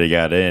patient that he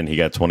got in, he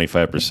got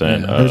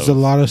 25%. There's a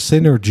lot of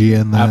synergy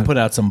in I that. put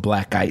out some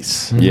black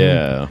ice.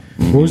 Yeah,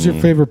 What was your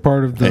favorite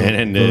part of the,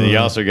 and then he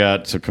also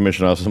got some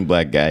commission off some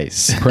black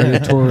guys.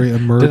 predatory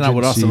emergency? Then I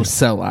would also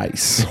sell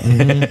ice.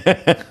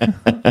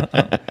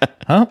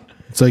 Huh?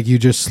 It's like you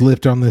just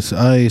slipped on this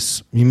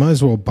ice. You might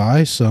as well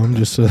buy some.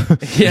 Just to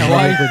Yeah,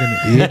 like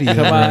an idiot.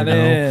 Come right on now.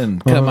 in.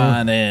 Come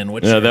on in.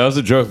 What Yeah, you- that was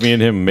a joke me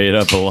and him made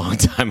up a long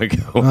time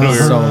ago. When we were-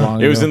 So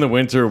long it was ago. in the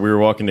winter. We were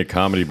walking to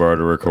Comedy Bar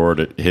to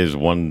record his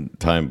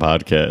one-time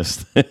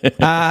podcast.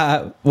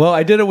 Well,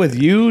 I did it with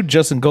you,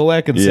 Justin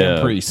Golak, and Yeah.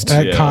 Sam Priest.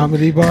 At Yeah.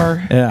 Comedy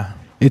Bar. Yeah.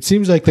 It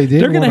seems like they They're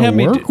didn't gonna want have to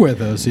me work do- with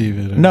us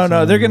even. No,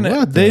 So, they're gonna.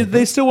 what They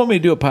the- still want me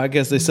to do a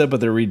podcast. They said, but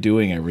they're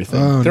redoing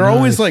everything. Oh, they're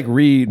always nice. like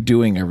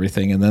redoing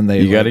everything, and then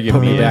they You got to like, get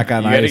put me me back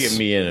on You got to ice. get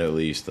me in at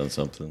least on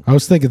something. I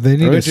was thinking they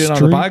need a Put you on the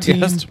street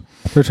podcast. team.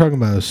 They're talking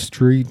about a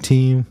street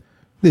team.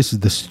 This is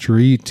the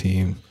street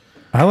team.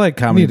 I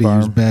like I Comedy need to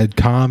use Bar. bad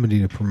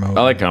comedy to promote.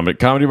 I like comedy.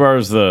 Comedy Bar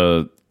is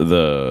the.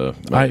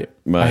 I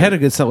had a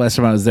good set last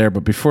time I was there,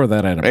 but before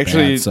that, I had a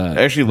Actually,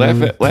 bad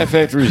set. Laugh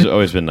Factory's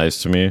always been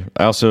nice to me.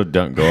 I also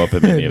don't go up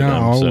at many of Not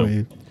them.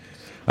 always.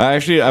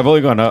 So. I've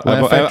only gone up.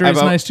 Laugh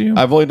Factory's nice to you?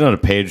 I've only done a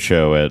paid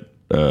show at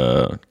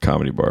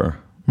Comedy Bar.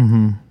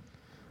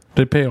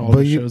 They pay all But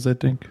the you- shows, I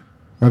think.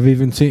 I've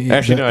even seen.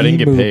 Actually, the no, I didn't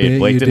get emu paid. bit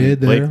Blake you didn't.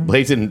 did there.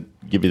 Blake didn't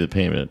give me the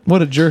payment.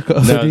 What a jerk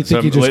off. do you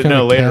think you just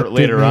kinda kept it,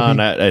 later on,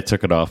 maybe? I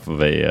took it off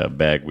of a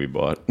bag we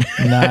bought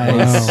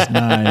Nice,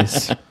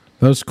 nice.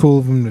 That was cool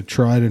of him to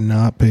try to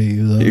not pay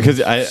you though. because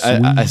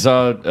I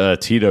saw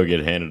Tito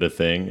get handed a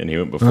thing and he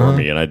went before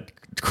me and I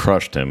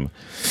crushed him.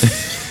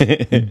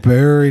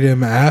 buried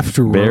him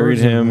afterwards. Buried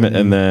him,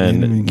 and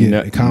then didn't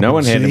get no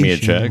one handed me a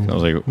check. compensation. I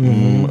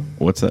was like,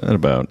 "What's that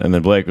about?" And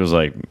then Blake was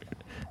like,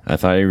 "I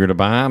thought you were gonna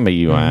buy me.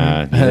 You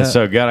it's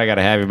so good. I got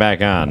to have you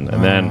back on."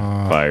 And then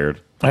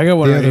fired. I got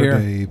one The right other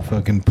here. day,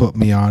 fucking put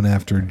me on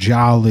after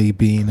Jolly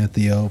being at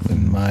the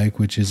open mic,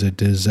 which is a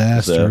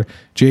disaster. What's that?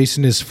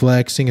 Jason is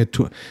flexing a.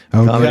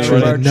 I'll Comedy get you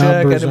the bar check.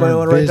 numbers Anybody on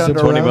wanna write down the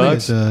visible. routing?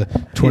 It's a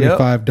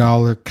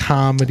 $25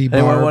 comedy bar.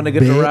 Anyone want to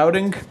get bit. the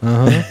routing?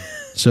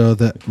 So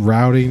the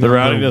routing. The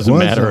routing number doesn't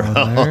was matter on at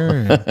all.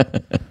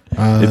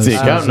 there. It's the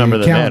account number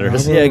that account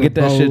matters. number Yeah, get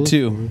that shit both.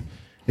 too.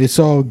 It's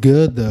all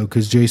good though,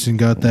 because Jason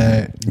got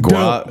that.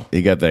 Guat.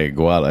 He got that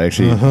guat.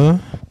 Actually,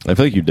 I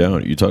feel like you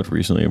don't. You talked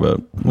recently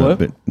about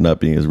What? not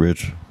being as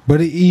rich. But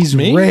he's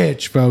Me?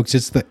 rich, folks.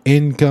 It's the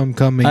income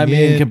coming I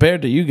mean, in.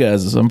 compared to you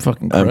guys, I'm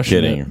fucking I'm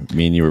crushing kidding. it.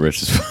 Me and you were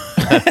rich as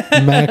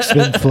fuck. Max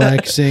been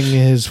flexing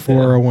his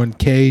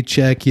 401k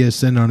check he has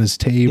sent on his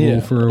table Yeah.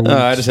 for a week.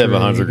 I just have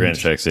straight. $100,000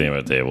 check sitting on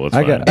the table. It's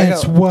I fine. got-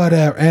 It's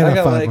whatever. And I a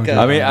got like, $500.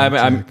 I mean,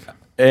 I'm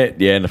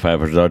and a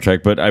 $500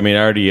 check, but I mean,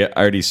 I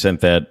already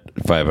sent that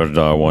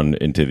 $500 one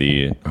into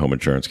the home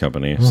insurance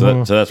company,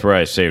 so that's where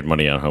I saved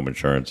money on home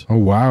insurance. Oh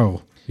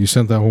wow! You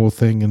sent that whole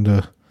thing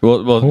into.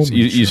 Well, Home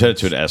you sent it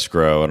to an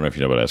escrow. I don't know if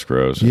you know about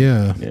escrows.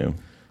 Yeah. Yeah.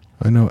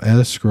 I know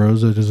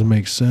escrows. That doesn't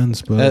make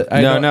sense, but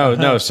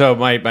No. So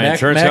my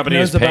insurance Mac company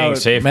is knows paying about-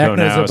 Safeco Mac knows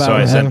now, so I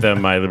about- sent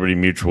them my Liberty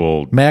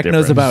Mutual. Mac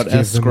knows difference. about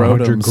give them $100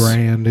 escrotums.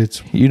 grand.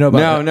 It's You know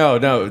about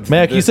No.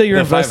 Mac, you say you're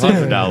investing-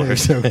 $500.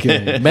 It's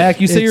okay.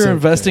 Mac, you say It's you're okay.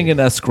 investing in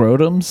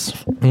escrotums?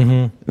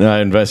 No, I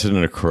invested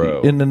in a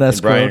crow. In an Brian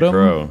escrotum?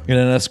 Crow. In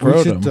an We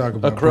escrotum. should talk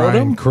about a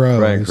Brian crotum? Crow.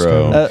 Brian It's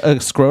Crow. kind of- A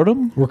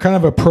scrotum? We're kind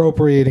of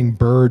appropriating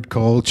bird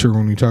culture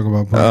when we talk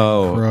about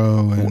Brian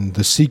Crow and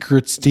the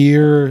secret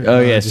steer. Oh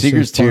yeah, just a secret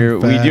fun steer.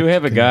 We do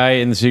have a fact. guy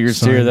in the secret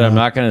sign steer that I'm up.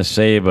 not going to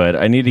say, but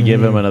I need to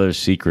give him another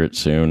secret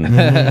soon.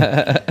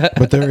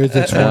 But there is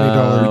a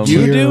 $20 tier.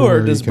 You do, or where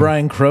does you can-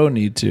 Brian Crow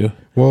need to?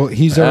 Well,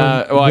 he's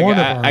our. Well, one of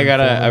I our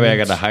gotta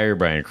clients. hire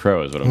Brian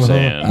Crow. Is what I'm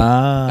saying.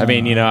 I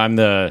mean, I'm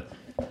the.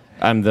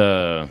 Can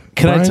Brian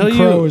I tell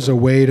Crow you? is a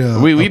way to.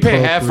 We pay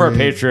half our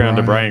appropriate Patreon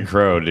to Brian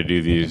Crow to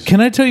do these.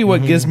 Can I tell you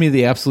what gives me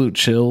the absolute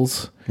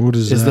chills? What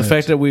is the that?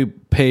 fact that we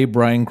pay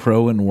Brian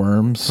Crow in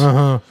worms,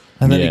 and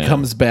then Yeah. he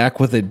comes back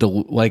with a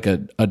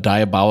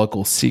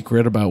diabolical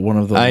secret about one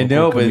of the. I local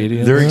know, but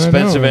comedians. they're I know,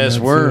 expensive and as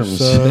that's worms.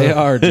 just, They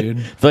are, dude.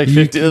 It's like You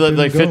 50, keep them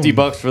like $50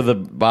 going. for the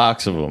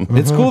box of them.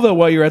 It's cool that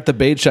while you're at the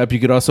bait shop, you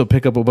could also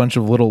pick up a bunch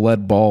of little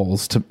lead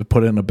balls to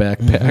put in a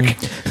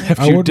backpack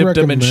after I you would dipped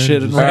them in recommend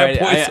shit and just- All rat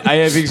right, poison. I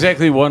have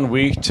exactly 1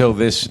 week till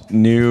this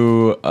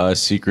new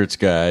secrets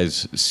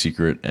guy's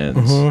secret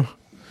ends.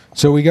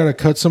 So we got to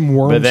cut some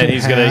worms. But then in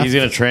he's half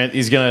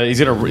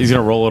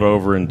gonna roll it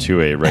over into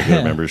a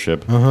regular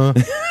membership.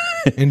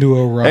 into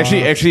a rock.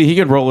 Actually, he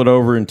could roll it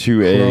over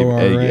into Crow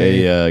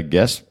a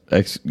guest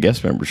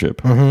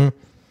membership.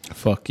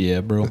 Fuck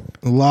yeah, bro.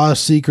 a lot of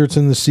secrets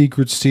in the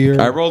secrets tier.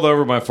 I rolled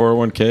over my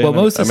 401k. Well,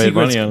 most of the I made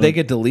secrets money on they it.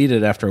 get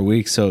deleted after a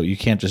week, so you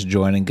can't just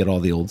join and get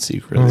all the old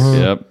secrets.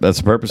 Yep, that's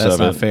the purpose That's of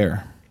not it.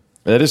 fair.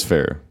 That is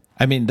fair.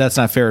 I mean, that's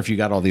not fair if you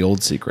got all the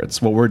old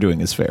secrets. What we're doing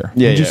is fair.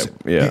 Yeah, Just-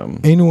 yeah.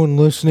 Anyone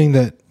listening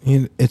that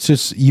it's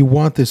just you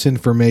want this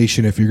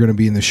information if you're going to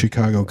be in the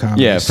Chicago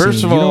comedy Yeah, scene.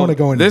 first of you don't all, want to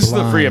go in this is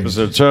the free blind.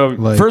 episode. So,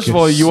 Like, first of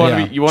all, it's- you want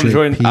yeah, to you want to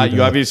join. JP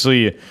You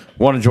obviously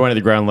want to join at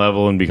the ground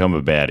level and become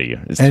a baddie.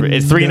 It's And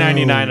it's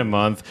 $3.99 a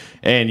month,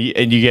 and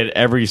you get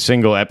every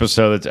single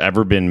episode that's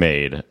ever been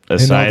made,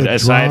 aside the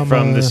from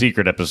drama. the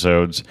secret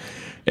episodes.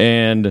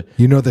 And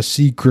You know the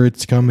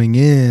secrets coming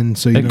in,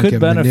 so you It don't could get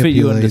benefit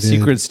you in the manipulated.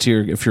 secrets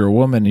tier if you're a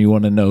woman. You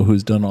want to know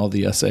who's done all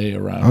the SA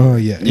around. Oh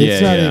yeah,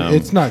 Yeah.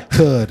 It's not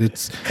good.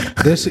 It's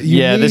this. You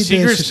yeah, need the this,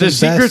 secrets just the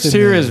invest secrets in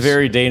tier is this.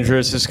 very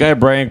dangerous. This guy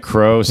Brian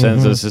Crow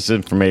sends us this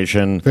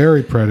information.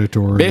 very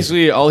predatory.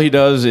 Basically, all he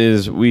does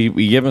is we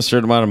give him a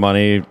certain amount of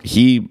money.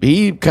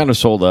 He kind of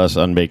sold us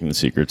on making the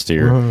secrets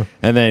tier,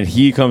 and then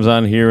he comes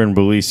on here and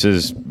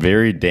releases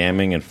very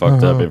damning and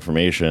fucked up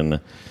information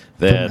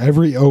that From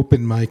every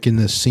open mic in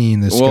the scene,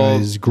 this Well,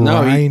 guy is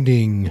no, he-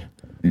 grinding.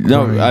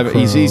 no, Brian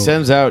he Crow.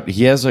 sends out.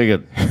 He has like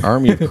an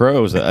army of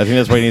crows. I think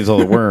that's why he needs all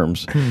the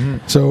worms.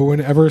 So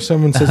whenever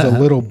someone says a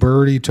little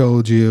birdie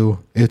told you,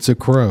 it's a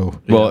crow.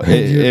 Well,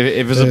 And you-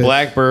 if it's a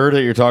black bird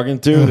that you're talking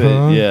to,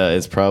 then, yeah,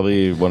 it's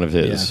probably one of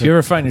Yeah. his. If you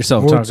ever find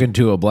yourself talking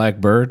to a black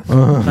bird,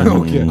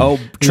 okay. oh,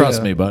 trust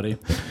Yeah. me, buddy.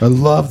 I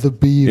love the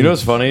beat. You know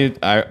what's funny?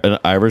 An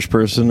Irish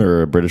person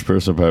or a British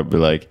person would probably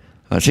be like,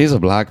 oh, she's a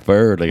black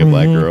bird, like a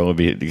black girl would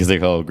be, because they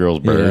call girls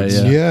birds.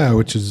 Yeah. yeah,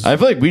 which is I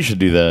feel like we should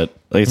do that.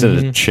 Like I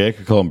said, a chick,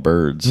 I call them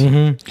birds. I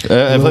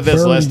feel like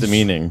that's less birds.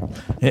 demeaning.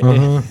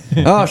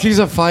 Oh, she's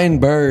a fine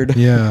bird.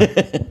 yeah.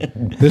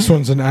 This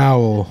one's an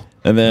owl.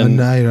 And A then,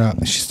 night owl.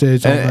 She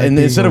stays all night and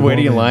being instead a of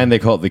waiting in woman. line, they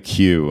call it the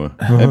queue.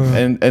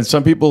 And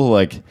some people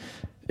like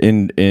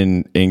in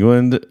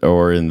England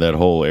or in that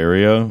whole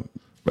area,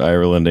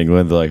 Ireland,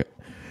 England, they're like,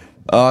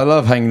 oh, I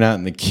love hanging out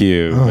in the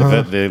queue.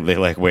 They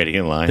like waiting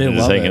in line They and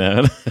just love hanging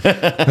it.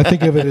 out. I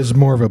think of it as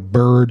more of a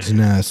bird's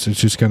nest. It's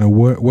just kind of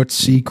what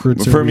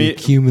secrets For are we me-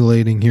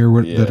 accumulating here that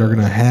are Yeah. going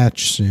to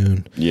hatch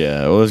soon.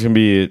 Yeah, well, there's gonna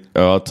be.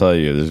 Oh, I'll tell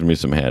you, there's gonna be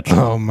some hatching.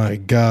 Oh my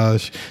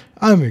gosh.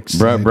 I'm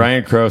excited.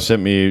 Brian Crow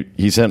sent me.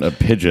 He sent a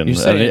pigeon. I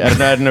saying-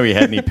 didn't know he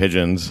had any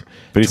pigeons,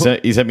 but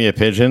he sent me a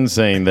pigeon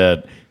saying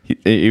that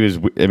he was.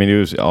 I mean, it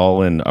was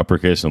all in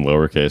uppercase and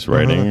lowercase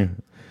writing.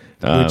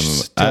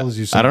 Which tells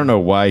you I don't know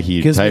why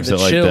he Gives me types the it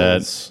like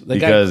chills. that The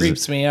guy because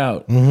creeps me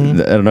out. I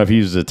don't know if he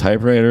uses a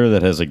typewriter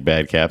that has like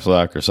bad caps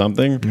lock or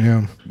something.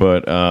 Yeah.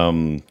 But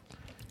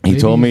he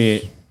told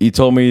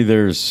me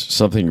there's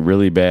something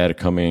really bad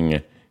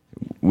coming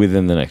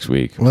within the next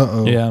week.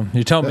 Uh-oh. Yeah,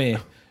 you tell me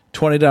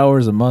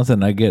 $20 a month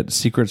and I get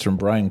secrets from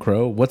Brian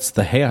Crow. What's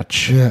the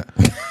hatch? Yeah.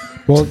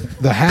 Well,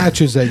 the hatch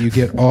is that you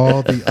get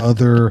all the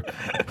other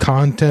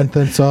content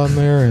that's on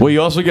there. And Well, you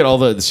also get all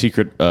the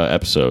secret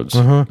episodes.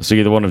 So you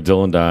get the one of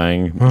Dylan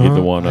dying. You get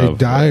the one I of.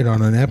 died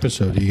on an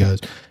episode, you guys.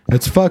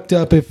 It's fucked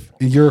up if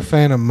you're a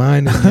fan of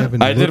mine and you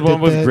haven't I did looked one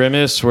at with that.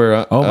 Grimace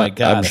where Oh my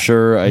God. I'm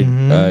sure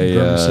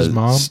Grimace's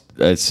mom.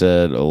 I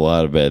said a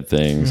lot of bad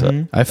things.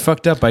 I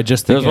fucked up. I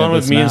just There's think one of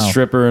with this me and now.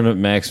 Stripper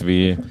and Max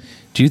V.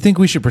 Do you think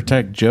we should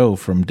protect Joe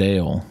from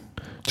Dale?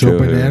 Joe Joe.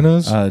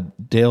 Bananas?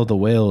 Dale the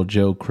Whale,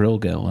 Joe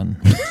Krillgellen.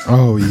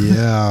 Oh,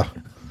 yeah.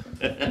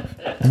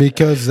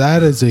 Because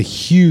that is a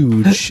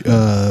huge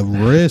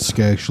risk,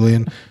 actually.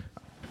 And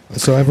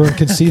so everyone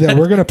can see that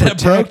we're going to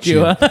protect broke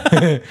you, huh?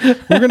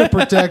 We're going to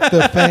protect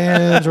the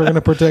fans. We're going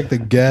to protect the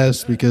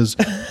guests because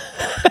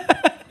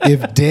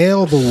if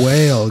Dale the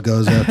Whale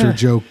goes after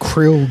Joe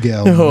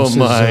Krillgellen, Oh this is,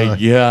 my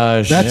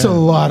gosh. that's a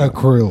lot of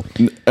krill.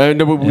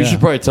 No, but we should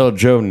probably tell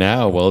Joe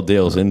now while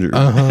Dale's injured.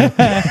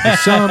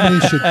 Somebody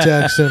should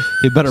text him.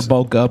 He better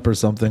bulk up or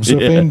something. So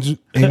if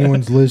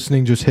anyone's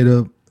listening, just hit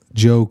up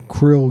Joe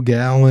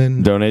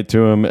Krillgellen. Donate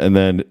to him, and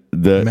then at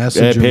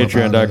Message him about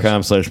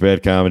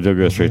patreon.com/badcomedy, you'll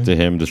go straight to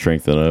him to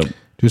strengthen up.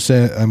 Just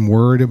say, I'm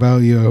worried about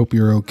you. I hope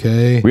you're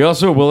okay. We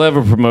also will have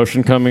a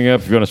promotion coming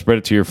up if you want to spread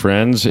it to your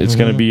friends. It's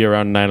going to be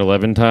around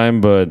 9/11 time,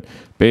 but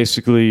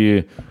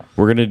basically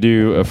we're going to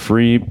do a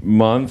free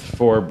month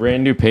for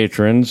brand new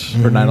patrons.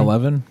 For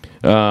 9/11?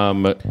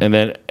 And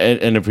then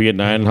and if we get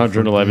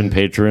 911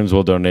 patrons,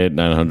 we'll donate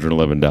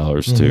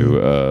 $911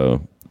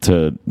 to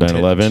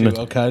 9/11. To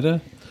Al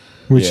Qaeda?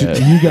 Which Yeah.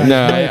 you guys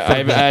No, know I for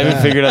haven't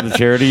that. figured out the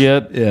charity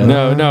yet. Yeah.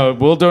 No,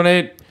 we'll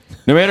donate.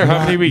 No matter how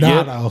many we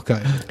Not get,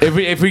 Al-Qaeda.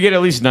 if we get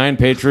at least 9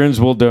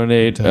 patrons, we'll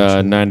donate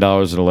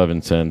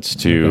 $9.11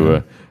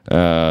 to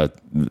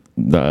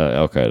the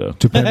Al Qaeda.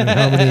 Depending on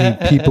how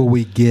many people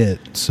we get.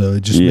 So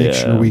just make Yeah.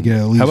 sure we get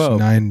at least about-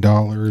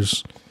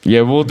 $9.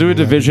 Yeah, we'll do a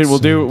division. We'll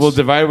cents.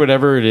 divide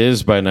whatever it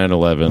is by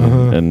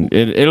 9/11, and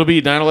it'll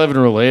be 9/11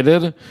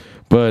 related,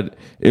 but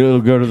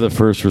it'll go to the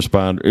first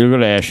responder. It'll go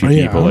to ashy Oh,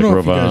 yeah, I people don't like know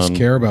if you guys Ravon.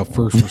 care about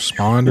first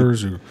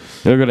responders or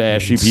It'll go to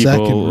ashy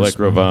Second people like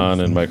responders.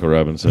 Ravon and Michael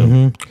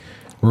Robinson.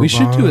 We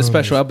should do a Ravon.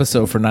 special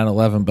episode for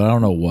 9/11, but I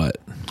don't know what.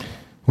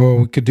 Well,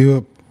 we could do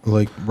it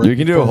like right You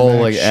can do a before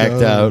whole Mac's like act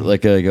show. out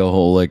like a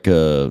whole like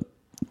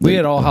We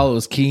had All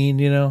Hallows Keen,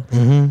 you know?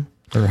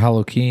 Or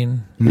Hallow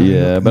Keen.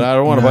 yeah, but I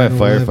don't want to buy 9/11.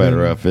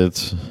 firefighter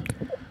outfits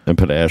and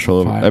put ash all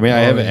over. Fire- I mean, I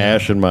have oh, yeah.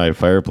 ash in my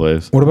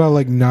fireplace. What about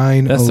like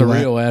 9 That's the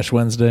real Ash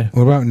Wednesday.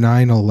 What about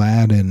 9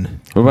 Aladdin?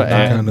 What about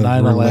Kind of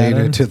 9 related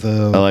Aladdin? to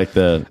the I like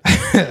that.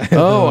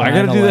 Oh, I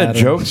gotta do that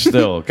Aladdin. joke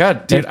still.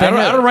 God, dude, they I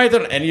had- don't write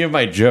down any of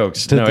my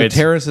jokes. Did No, the it's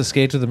terrorist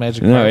escape to the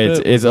magic no,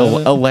 carpet? it's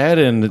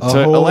Aladdin.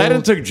 whole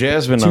Aladdin took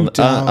Jasmine on 2 the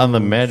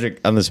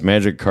towers. this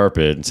magic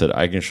carpet and said,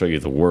 "I can show you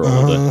the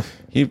world."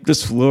 He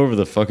just flew over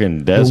the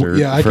fucking desert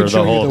yeah, I for can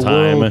show the you whole the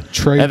time, World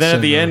Trade and then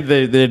at the Center.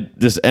 end, they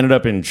just ended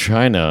up in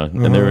China,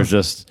 and there was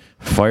just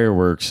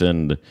fireworks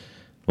and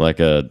like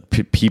a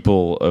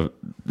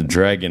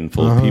dragon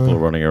full of people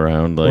running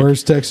around. Like,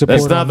 Where's tech support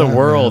that's not on the that,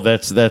 world.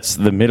 That's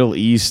the Middle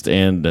East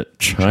and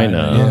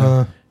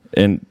China.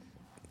 And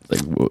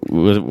like,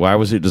 why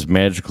was it just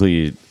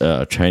magically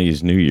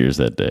Chinese New Year's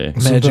that day?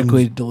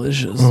 magically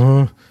delicious.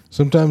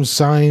 Sometimes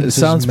science. It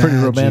sounds is pretty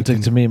magic romantic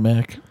and- to me,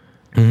 Mac.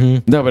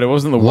 No, but it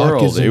wasn't the Luck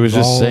world. is It was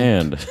just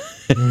involved.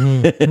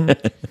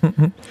 sand.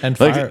 And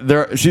fire. Like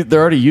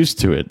they're already used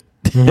to it.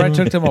 Probably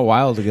took them a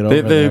while to get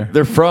over there.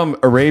 They're from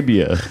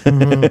Arabia.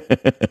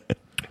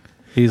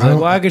 He's like,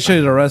 well, I can show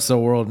you the rest of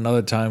the world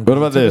another time. What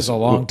about It took this? us a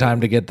long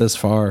time to get this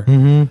far.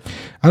 I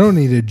don't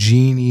need a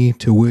genie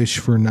to wish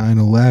for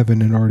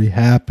 9/11. It already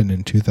happened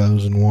in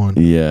 2001.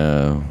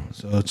 Yeah.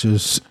 So it's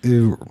just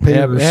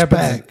pay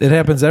respect. It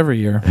happens every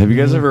year. Have you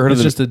guys ever heard It's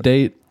of just a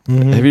date.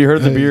 Have you heard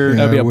of the beer? Yeah.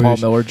 That'd be I a Paul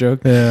wish. Miller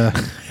joke. Yeah.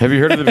 Have you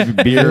heard of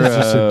the beer? It's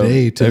just a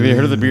date, have you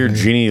heard of the beer like-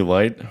 Genie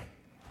Light?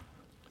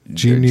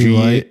 Genie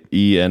Light.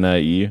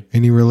 GENIE.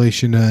 Any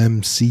relation to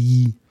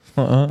MC?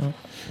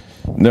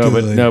 No,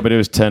 Good. but it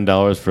was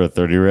 $10 for a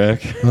 30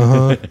 rack.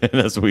 And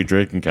that's what we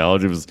drank in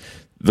college. It was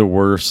the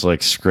worst,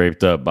 like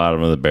scraped up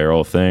bottom of the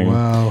barrel thing.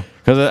 Wow.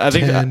 Because I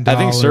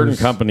think certain $10.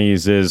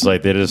 companies is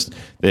like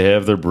they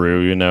have their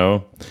brew,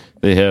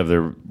 they have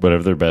their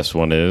whatever their best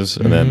one is,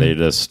 and then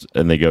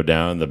they go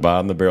down the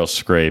bottom of the barrel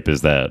scrape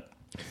is that.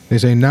 They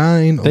say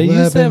 9, They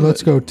used to 11, have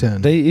let's go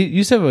 10. They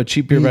used to have a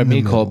cheap beer by In the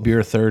me middle. called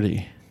Beer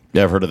 30.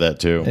 Yeah, I've heard of that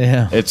too.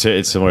 Yeah. It's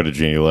similar to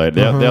Genie Light.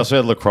 They also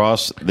had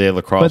lacrosse. They had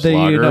lacrosse But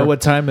lager, you know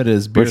what time it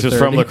is. Beer which is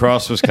from 30.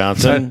 Lacrosse,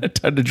 Wisconsin.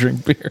 Time to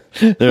drink beer.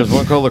 There's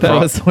one called That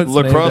Lacrosse. was what's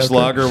named Lacrosse after.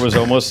 Lager was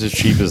almost as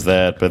cheap as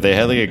that, but they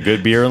had like a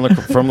good beer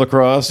from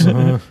Lacrosse,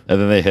 and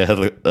then they had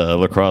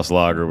Lacrosse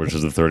Lager, which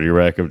is a 30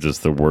 rack of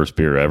just the worst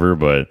beer ever.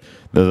 But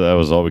that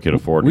was all we could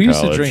afford. We in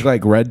used college. to drink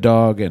like Red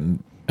Dog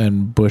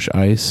and Bush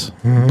Ice,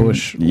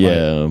 Bush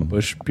Yeah. Light,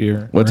 Bush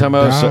beer. One time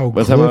I was Dow,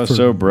 so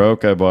Clifford.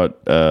 broke, I bought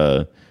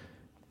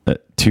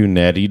 2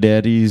 Natty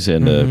Daddies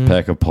and a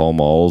pack of Pall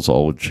Malls,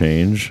 all with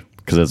change,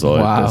 because that's all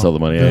Wow. that's all the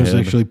money I That was had.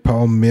 actually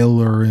Paul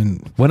Miller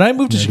and When I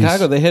moved to Yeah,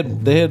 Chicago, they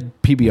had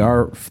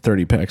PBR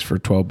 30 packs for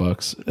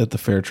 $12 at the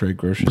Fair Trade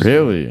grocery store.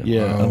 Really?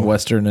 Yeah, on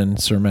Western and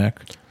Cermak.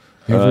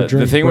 you ever the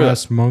drink thing with-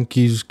 Brass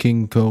Monkeys,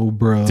 King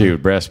Cobra.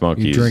 Dude, Brass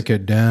Monkeys. You drink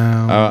it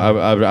down.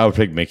 I would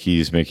pick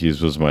Mickey's.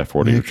 Mickey's was my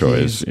 40 of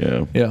choice. Mickey's.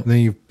 Yeah. Yeah. Then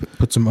you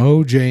put some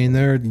OJ in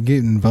there, you're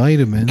getting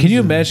vitamins. Can you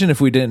and- imagine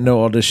if we didn't know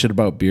all this shit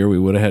about beer, we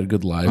would have had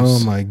good lives. Oh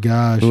my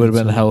gosh. We would have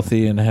it's been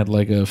healthy and had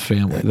like a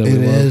family that It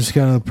we loved. is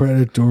kind of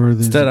predatory.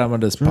 Instead, I'm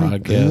on this Drink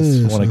podcast.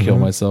 this, I want to kill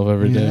myself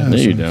every day. Yeah. No,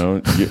 you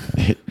don't.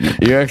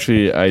 You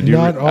actually, I do.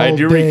 Not I all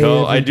do day,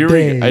 recall. I every do.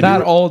 day.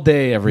 Not all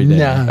day, every day.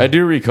 Nah. I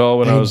do recall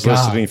when I Thank was God.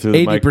 listening through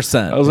the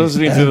 80%. I was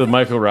listening to the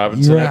Michael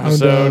Robinson Round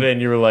episode, up. and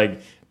you were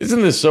like,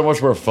 "Isn't this so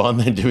much more fun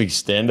than doing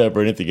stand up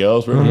or anything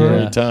else? We're having a Yeah.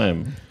 great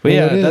time." But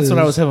yeah, Well, it that's when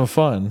I is. was having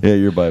fun. Yeah,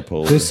 you're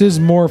bipolar. This is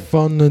more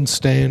fun than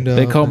stand up.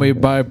 They call me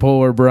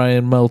bipolar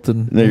Brian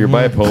Melton. no, you're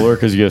bipolar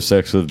because you have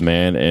sex with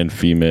man and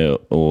female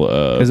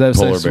Because I have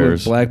polar sex bears.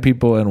 with black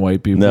people and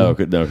white people. No,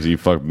 because you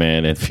fuck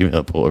man and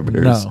female polar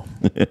bears. No.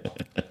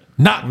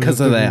 Not because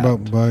of that.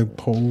 About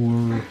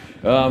bipolar.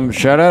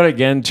 Shout out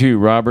again to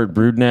Robert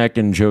Brudnack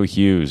and Joe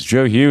Hughes.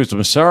 Joe Hughes,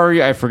 I'm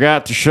sorry I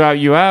forgot to shout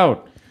you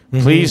out.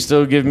 Please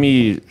still give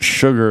me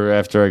sugar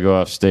after I go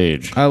off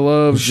stage. I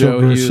love Joe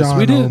Sugar Hughes. Sean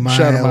We did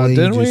shout him out, O'Malley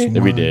didn't just we?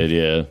 Yeah, we did,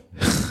 yeah.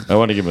 I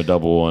want to give him a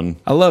double one.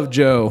 I love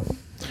Joe.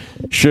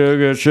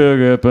 Sugar,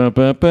 sugar, bum,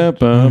 bum, bum,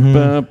 bum,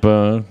 bum,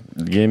 bum.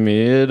 Give me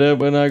it up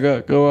when I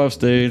go off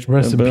stage.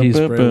 Rest in Bum, bum, peace,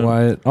 bum, Bray bum.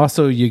 Wyatt.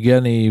 Also,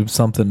 Yevgeny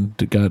something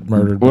got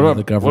murdered What by up,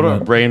 the what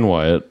government. up, Brain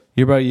Wyatt?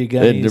 You're about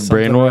Yevgeny The something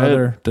Brain or Wyatt?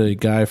 other? The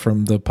guy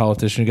from the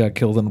politician who got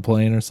killed in a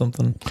plane or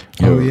something.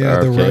 Oh yeah,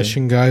 the RFK.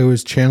 Russian guy who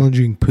was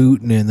challenging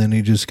Putin, and then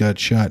he just got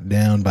shot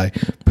down by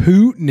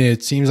Putin.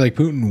 It seems like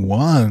Putin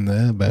won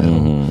that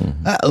battle.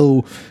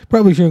 Uh-oh,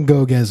 probably shouldn't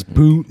go against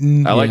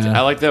Putin. I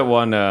Yeah. like that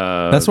one.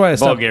 That's why I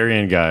stopped-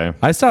 Bulgarian guy.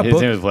 I stopped His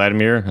book- name was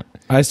Vladimir.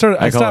 I call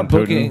him stopped Putin.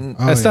 booking.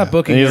 Oh, I stopped yeah.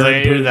 booking. And he's Aaron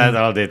like, Putin. that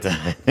all the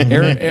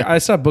time. I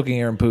stopped booking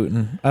Aaron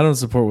Putin. I don't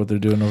support what they're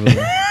doing over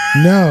there.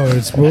 No,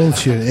 it's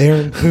bullshit.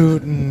 Aaron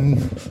Putin.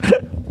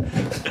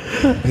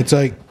 It's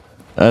like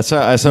I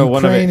saw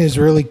one of Ukraine it. is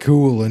really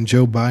cool, and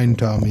Joe Biden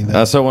taught me that.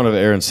 I saw one of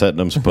Aaron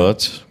Setnam's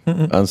puts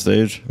on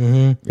stage.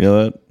 You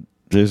know that,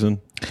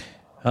 Jason?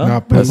 Not I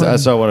Putin.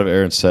 saw one of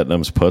Aaron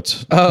Setnam's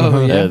puts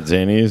Oh, yeah. at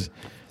Zany's,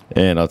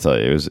 and I'll tell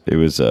you, it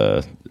was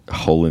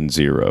hole in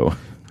zero.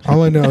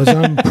 All I know is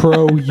I'm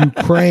pro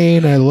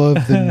Ukraine. I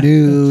love the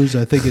news.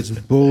 I think it's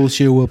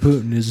bullshit what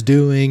Putin is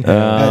doing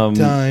at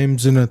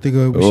times, and I think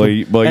we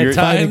should Well, At you're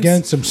times? fight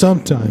against him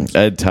sometimes.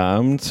 Ed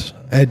Toms.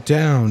 At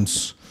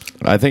Downs.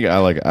 I think I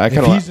like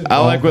he's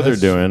what they're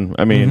involved, doing.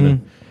 I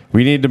mean,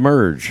 we need to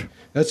merge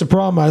That's the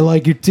problem. I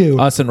like it too.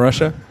 Us in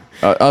Russia.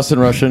 us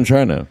and Russia and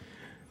China.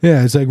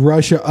 Yeah, it's like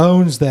Russia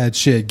owns that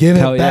shit. Give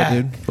Hell it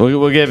yeah, back. dude.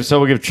 We'll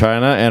give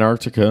China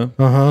Antarctica.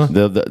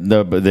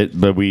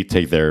 But we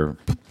take their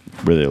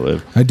where they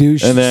live. I do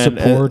And then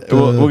support.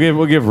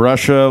 we'll give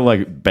Russia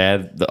like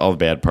all the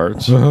bad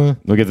parts. We'll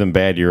give them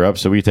bad Europe.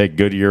 So we take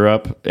good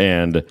Europe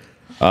and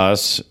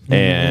us,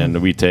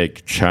 and we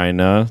take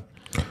China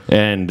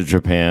and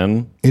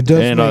Japan It does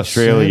and make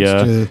Australia.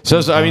 sense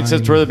to So I mean,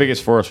 since combine. we're the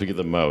biggest force, we get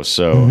the most.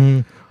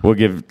 So we'll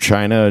give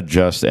China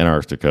just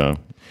Antarctica.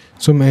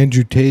 Some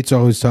Andrew Tate's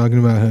always talking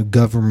about how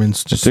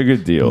governments just It's a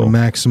good deal.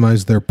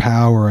 maximize their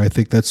power. I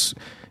think that's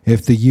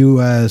if the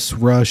U.S.,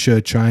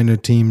 Russia, China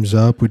teams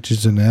up, which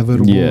is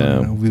inevitable. Yeah.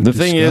 I know we've The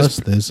thing is,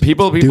 discussed this.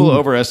 people Do it.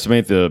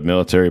 overestimate the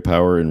military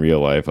power in real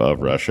life of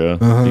Russia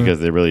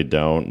because they really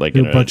don't. Like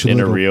They're a bunch of in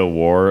a little real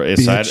war,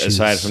 aside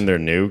bitches. from their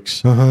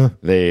nukes, Uh-huh.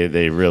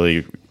 they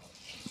really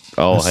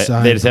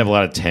Aside they just have a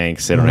lot of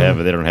tanks. They don't have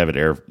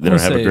a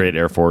say- great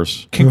air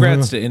force.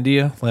 Congrats to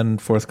India, landing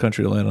fourth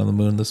country to land on the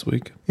moon this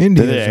week.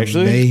 India's Did they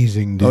actually?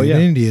 amazing, dude. Oh, yeah.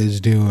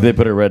 India's doing They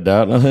put a red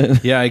dot on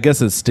it. Yeah, I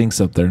guess it stinks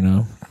up there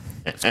now.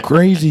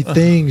 crazy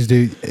things,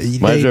 dude.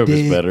 My They joke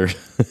is did- better.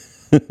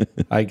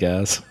 I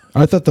guess.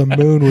 I thought the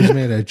moon was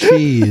made of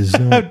cheese.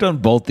 I've done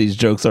both these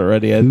jokes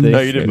already. I think. Oh,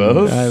 you did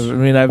both? I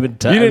mean, I've been.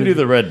 You didn't do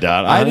the red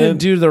dot. I on didn't it?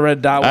 do the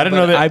red dot. I didn't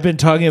one, know but that- I've been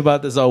talking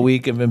about this all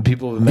week, and then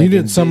people have been making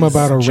did something these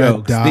about a red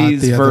jokes, dot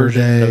these the other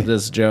versions day. of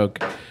this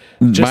joke.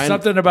 Just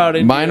something about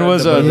India. mine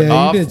was and the a- moon. Yeah,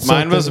 off- you did mine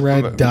something was-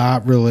 red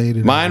dot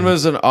related. Mine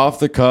was an off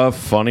the cuff,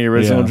 funny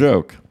original Yeah.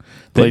 joke.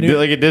 They Like, knew-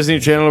 like a Disney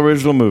Channel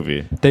original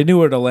movie. They knew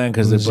where to land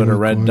because they Lindsay put a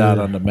red dot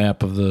McGuire. on the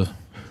map of the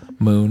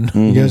moon.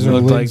 You guys It are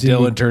looked like Lindsay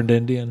Dylan turned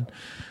Indian.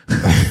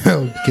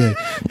 Okay,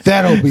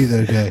 that'll be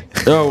their day.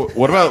 Oh,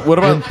 what And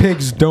about?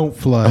 pigs don't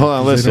fly. Hold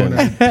on, 'cause they listen.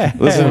 don't have-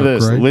 Listen to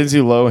this, Right. Lindsay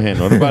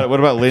Lohan. What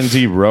about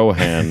Lindsay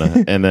Rohan?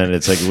 And then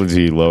it's like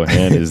Lindsay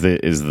Lohan is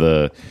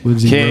the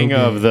Lindsay king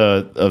Rohan.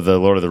 of the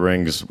Lord of the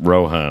Rings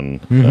Rohan.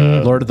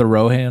 Lord of the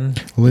Rohan.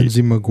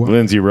 Lindsay McGuire.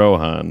 Lindsay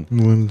Rohan.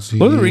 Lindsay.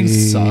 Lord of the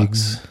Rings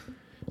sucks.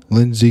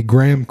 Lindsay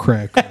Graham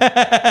Crack.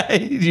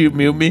 You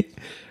mute me?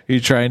 Are you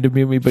trying to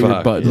mute me, but your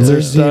Fuck. buttons are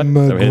Lizzie stuck? hitting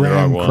the wrong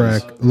McGram ones.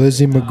 Crack.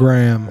 Lizzie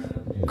McGram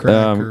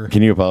Cracker.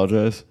 Can you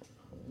apologize?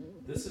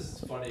 This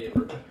is funny.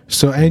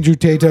 So Andrew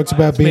Tate talks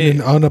about being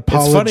an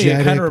unapologetic It's funny.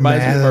 It kind of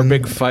reminds me of our man.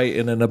 big fight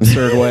in an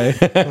absurd way.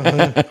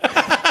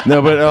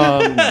 No,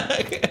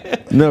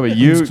 but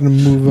you Just gonna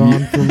move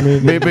on from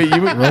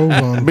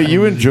it. but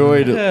you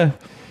enjoyed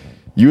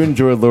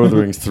Lord of the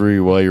Rings 3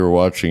 while you were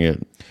watching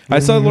it. I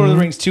saw Lord of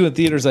the Rings 2 in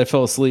theaters. I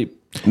fell asleep.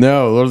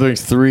 No, Lord of the Rings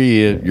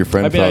 3. Your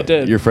friend I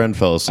did. Your friend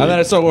fell asleep. And then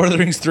I saw Lord of the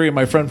Rings 3 and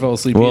my friend fell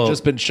asleep. he Well, had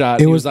just been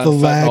shot. it He was was the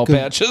on lack fentanyl of-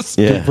 patches.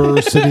 Yeah.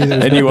 Diversity. There's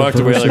And no you walked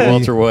away like diversity.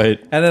 Walter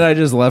White. And then I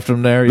just left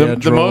him there.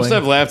 The most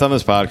I've laughed on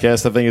this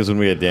podcast, I think, is when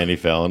we had Danny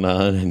Fallon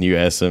on, and you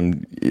asked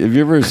him, "Have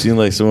you ever seen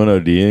like someone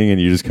ODing?" And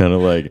you just kind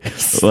of like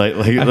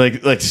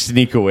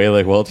sneak away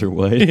like Walter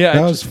White. Yeah,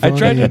 That was I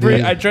tried funny,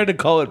 dude. I tried to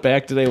call it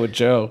back today with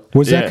Joe.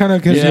 Was Yeah. that kind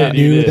of because Yeah,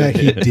 you you knew did. that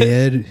he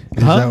did?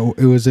 Is Huh?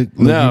 that, was it?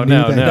 No, you knew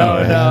no, that no, he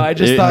no. had- I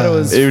just thought it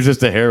was. It was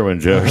just a heroin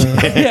joke.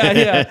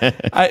 Yeah.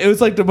 It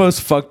was like the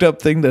most fucked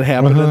up thing that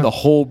happened in the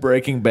whole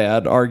Breaking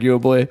Bad,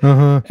 arguably.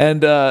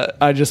 And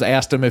I just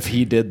asked him if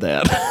he did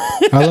that.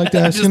 I like to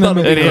ask just him. thought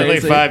it'd And be he had like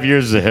Crazy. 5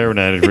 years as a heroin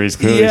addict where he's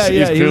clearly, Yeah,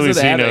 he's he clearly was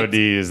an seen addict.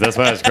 ODs. That's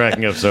why I was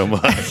cracking up so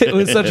much. It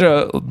was such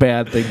a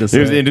bad thing to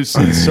say. It was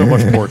so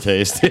much poor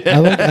taste. I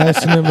like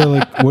asking him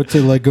like, what's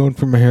it like going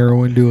from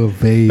heroin to a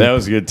vape? That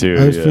was good too.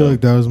 I just yeah. feel like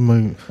that was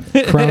my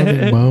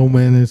crowning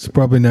moment. It's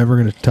probably never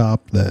going to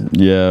top that.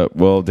 Yeah,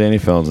 well, Danny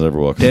Fallon's never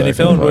welcome Danny back.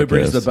 on Fallon the really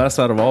brings the podcast. best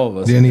out of all of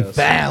us. I Danny guess.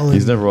 Fallon.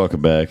 He's never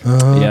welcome back.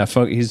 Yeah,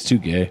 fuck, he's too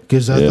gay.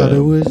 Because I Yeah. thought it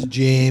was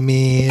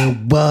Jimmy. It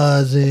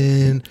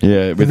wasn't.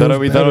 Yeah, we thought it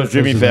was better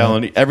Jimmy 'cause of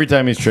Fallon. Every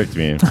time he's tricked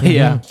me.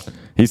 Yeah.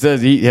 He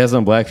says he has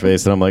on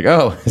blackface, and I'm like,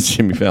 oh, it's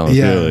Jimmy Fallon.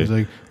 Yeah, Clearly. I was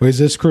like, wait, is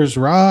this Chris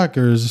Rock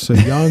or is this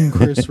a young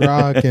Chris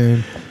Rock?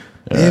 And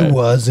it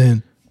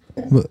wasn't.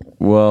 But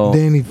Well,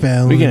 Danny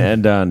Fallon. we can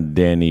end on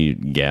Danny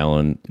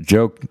Gallon.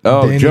 Joe.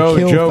 Oh, Danny Joe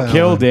Fallon.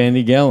 killed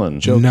Danny Gallon.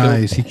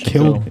 Nice. He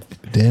killed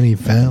Danny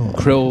Fallon.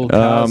 Krill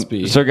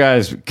Cosby. So,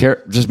 guys,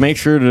 just make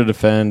sure to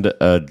defend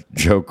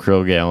Joe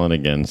Krill Gallon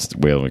against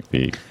Whale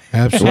McPeak.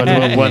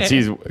 Absolutely.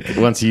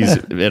 once he's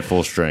at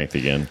full strength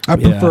again. I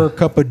prefer Yeah. a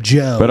cup of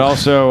Joe. But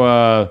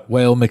also,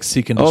 Whale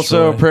Mexican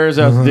also Destroy. prayers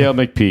out to Dale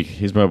McPeak.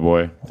 He's my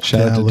boy.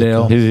 Shout out to Calico.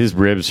 Dale. His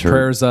ribs hurt.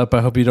 Prayers up.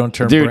 I hope you don't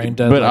turn Dude, brain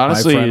dead but like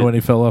honestly- my friend when he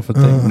fell off a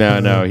thing.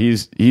 No,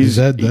 he's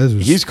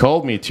he's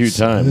called me 2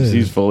 times.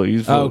 He's full.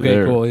 He's full. Oh, okay,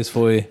 there. cool. He's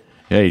fully.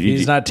 Hey,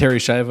 He's not Terry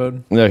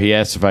Schiavone. No, he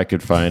asked if I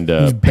could find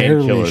barely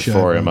painkillers shy.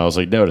 for him. I was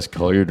like, no, just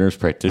call your nurse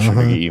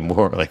practitioner to get you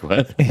more. Like,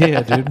 what?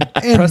 Yeah, dude.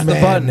 And Press the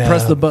man button. up.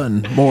 Press the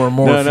button. More and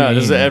more. No,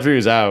 just after he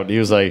was out, he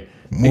was like,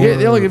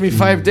 they only give me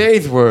 5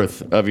 days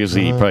worth.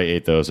 Obviously, he probably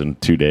ate those in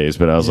 2 days,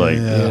 but I was like,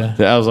 Yeah.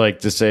 I was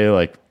like, to say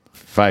like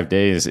 5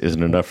 days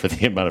isn't enough for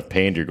the amount of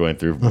pain you're going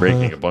through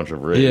breaking a bunch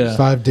of ribs. Yeah.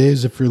 5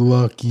 days if you're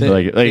lucky. Give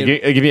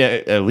me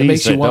at It least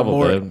makes you want double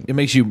more. that. It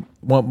makes you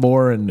want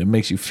more, and it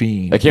makes you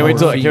fiend. I can't wait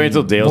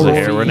till Dale's a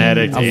heroin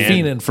addict. I'm and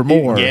fiending for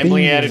more.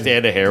 Gambling addict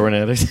and a heroin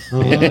addict.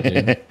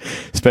 Dude.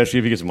 Especially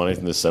if he gets money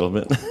from the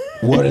settlement.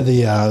 What are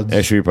the odds?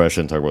 Actually, we probably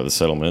shouldn't talk about the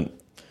settlement.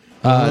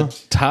 Tom,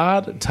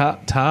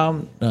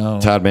 no.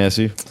 Todd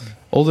Massey.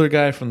 Older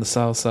guy from the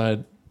South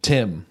Side,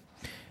 Tim.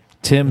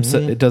 Tim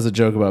it does a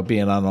joke about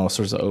being on all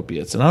sorts of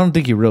opiates, and I don't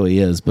think he really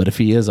is. But if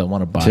he is, I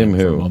want to buy Tim him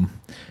who? from him.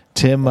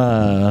 Tim,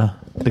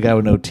 the guy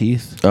with no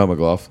teeth. Oh,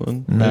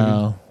 McLaughlin.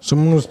 No,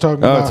 Someone was talking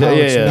about how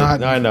it's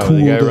not I know cool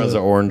the guy who to- runs the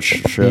Orange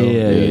show.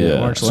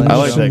 Yeah. Orange Lounge I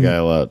like show. that guy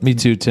a lot. me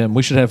too, Tim.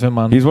 We should have him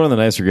on. He's one of the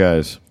nicer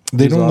guys,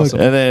 They He's don't awesome.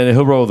 like. and then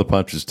he'll roll with the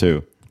punches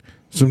too.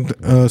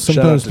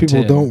 Sometimes to people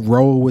Tim. don't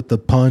roll with the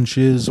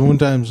punches. One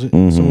time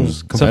someone was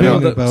some complaining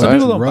people, about some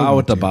people don't rolling bow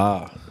with the to.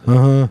 bar.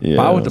 Yeah.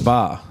 Bow with the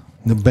bar.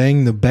 The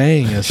bang,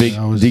 as Big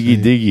I was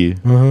diggy saying.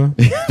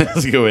 diggy.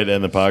 That's a good way to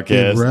end the Big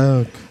podcast.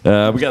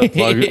 rock. We got to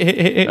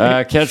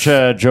plug. Catch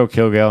Joe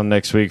Kilgallen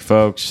next week,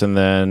 folks, and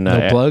then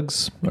No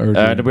plugs? Or we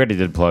already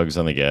did plugs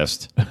on the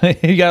guest.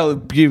 you gotta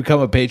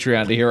become a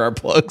Patreon to hear our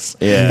plugs.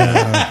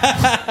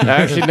 Yeah.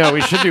 Actually, no,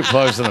 we should do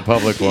plugs on the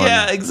public one.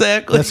 Yeah,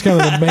 exactly. That's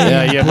kind of the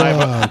main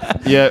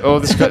plug. Yeah. Oh,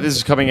 this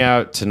is coming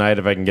out tonight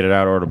if I can get it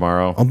out, or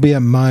tomorrow. I'll be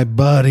at my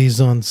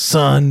buddy's on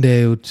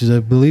Sunday, which is I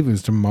believe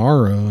is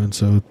tomorrow, and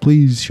so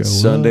please show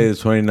Sunday up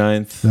the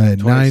 29th. at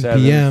 9 27th.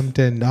 p.m.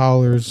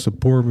 $10.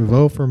 Support me,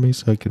 vote for me,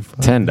 so I can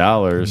fucking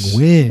 $10.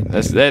 win.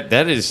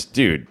 That is,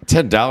 dude.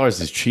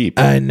 $10 is cheap.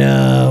 I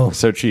know.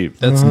 So cheap.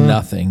 That's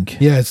nothing.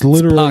 Yeah, it's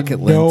literally pocket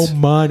no lint.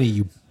 money,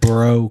 you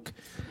broke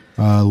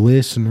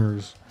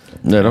listeners.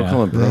 No, don't Yeah.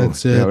 call it bro.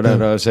 That's it.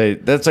 No, say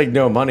that's like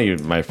no money,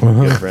 my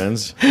good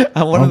friends.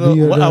 On one of I'll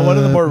be the at, on one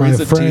of the more my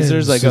recent friends,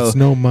 teasers, I go, it's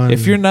no money.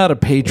 if you're not a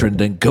patron,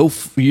 then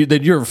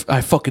then you're. I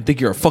fucking think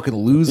you're a fucking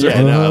loser.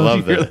 Yeah, no, I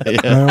love that. I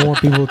Yeah. don't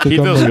want people to think Keep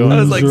I'm a those loser. going. That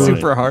was like Funny.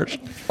 super harsh.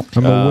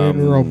 I'm a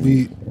winner. I'll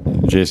be.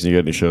 Jason, you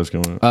got any shows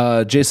coming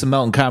up?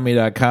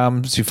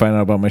 JasonMeltoncomedy.com to find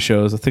out about my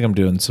shows. I think I'm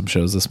doing some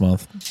shows this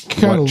month.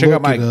 Kinda check out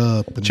look my it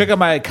up and- check out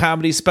my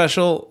comedy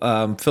special.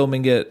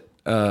 Filming it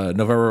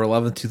November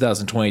 11th,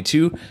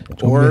 2022.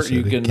 Or miss it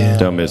you can again.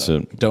 Don't miss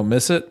it. don't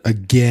miss it.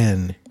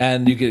 Again.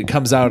 And it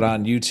comes out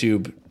on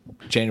YouTube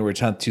January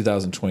 10th,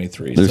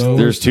 2023.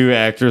 There's two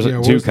actors, Yeah,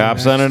 two where's the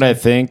cops on it, I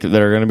think,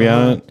 that are going to be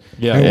on it.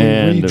 Yeah.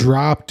 And we And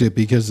dropped it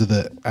because of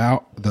the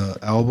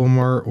album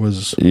art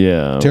was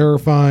yeah,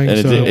 terrifying.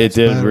 and so it it's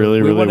did better.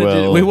 really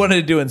well. we wanted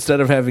to do, instead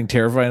of having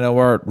terrifying album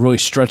art, really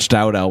stretched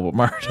out album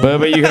art.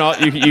 But you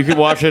can you can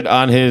watch it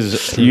on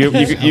his you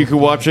can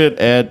watch it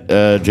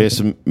at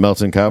Jason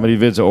Melton Comedy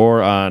Vids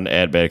or on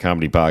at Bad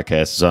Comedy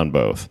Podcasts. It's on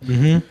both.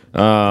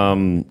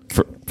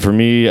 For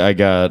me, I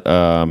got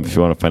if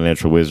you want a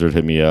financial wizard,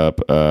 hit me up.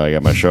 I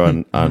got my show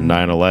on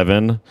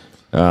 9/11.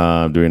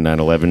 I'm doing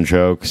 9/11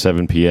 joke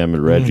 7 p.m.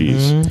 at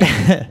Reggie's.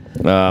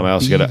 I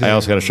also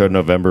got a show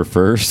November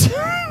 1st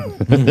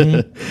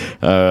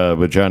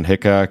with John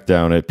Hickok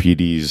down at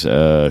PD's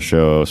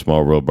show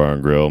Small World Bar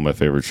and Grill. My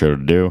favorite show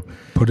to do.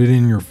 Put it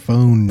in your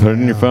phone. Put it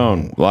in your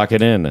phone. Lock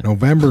it in.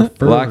 November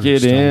 1st. Lock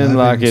it in.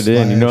 Lock it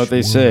in. You know what they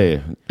 11/1.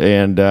 say.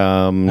 And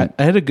I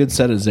had a good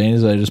set of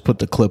zanies. I just put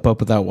the clip up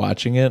without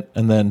watching it,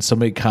 and then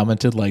somebody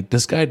commented like,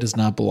 "This guy does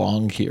not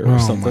belong here" or Oh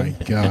something.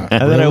 my god!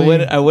 And then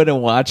Really? I went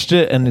and watched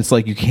it, and it's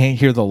like you can't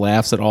hear the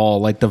laughs at all.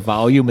 Like the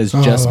volume is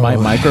just my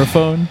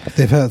microphone.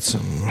 They've had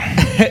some.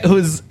 It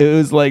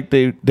was like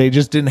they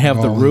just didn't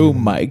have the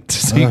room mic'd,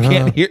 so you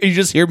can't hear. You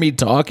just hear me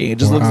talking. It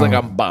just looks like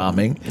I'm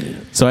bombing.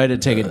 So I had to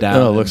take it down.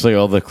 oh, it looks like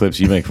all the clips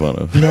you make fun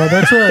of. No,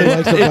 that's what I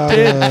like about.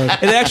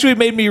 It actually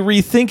made me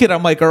rethink it.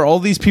 I'm like, are all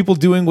these people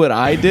doing what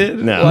I did?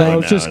 No. Like, No,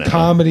 it's just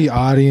comedy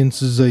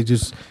audiences. They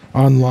just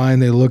online.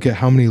 They look at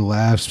how many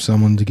laughs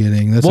someone's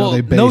getting. That's how well,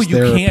 they base no, you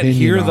their can't opinion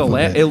hear off the of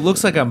laugh. it. It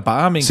looks like I'm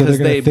bombing So they're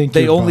because gonna think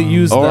they you're only bombing.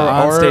 use the Or-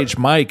 onstage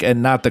mic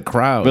and not the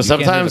crowd. But You can't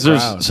hear sometimes the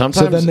there's crowd. So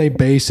sometimes then they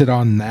base it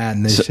on that,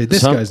 and they say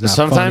this some- guy's not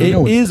sometimes- funny. It You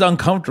know what- is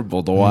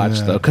uncomfortable to watch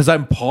Yeah. though, because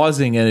I'm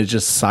pausing and it's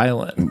just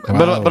silent.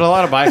 but a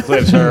lot of my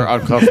clips are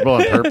uncomfortable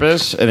on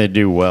purpose and they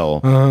do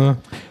well.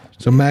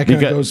 So Matt kind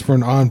got- of goes for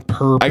an on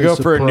purpose. I go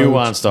for a approach,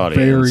 nuanced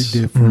audience.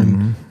 Very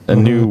different. A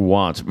new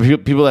wants.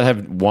 People that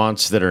have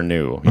wants that are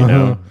new, you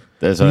know?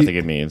 That's what I think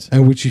it means.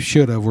 And which you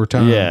should have. We're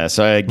talking. Yeah,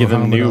 so I give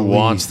them Muhammad new Ali.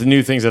 wants, the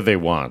new things that they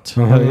want.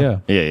 Oh yeah.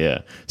 Yeah.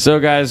 So,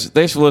 guys,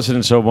 thanks for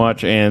listening so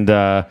much, and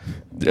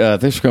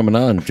thanks for coming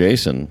on,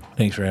 Jason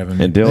Thanks for having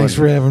me. and Dylan. Thanks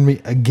for having me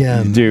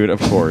again. Dude,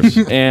 of course.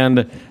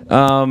 And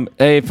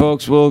hey,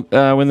 folks, we'll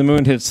when the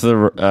moon hits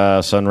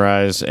the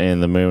sunrise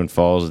and the moon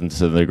falls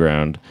into the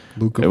ground,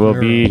 Luca it will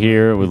be Farrow.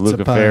 here with It's a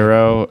Luca pie.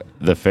 Farrow,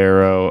 the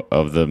pharaoh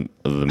of the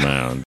mound.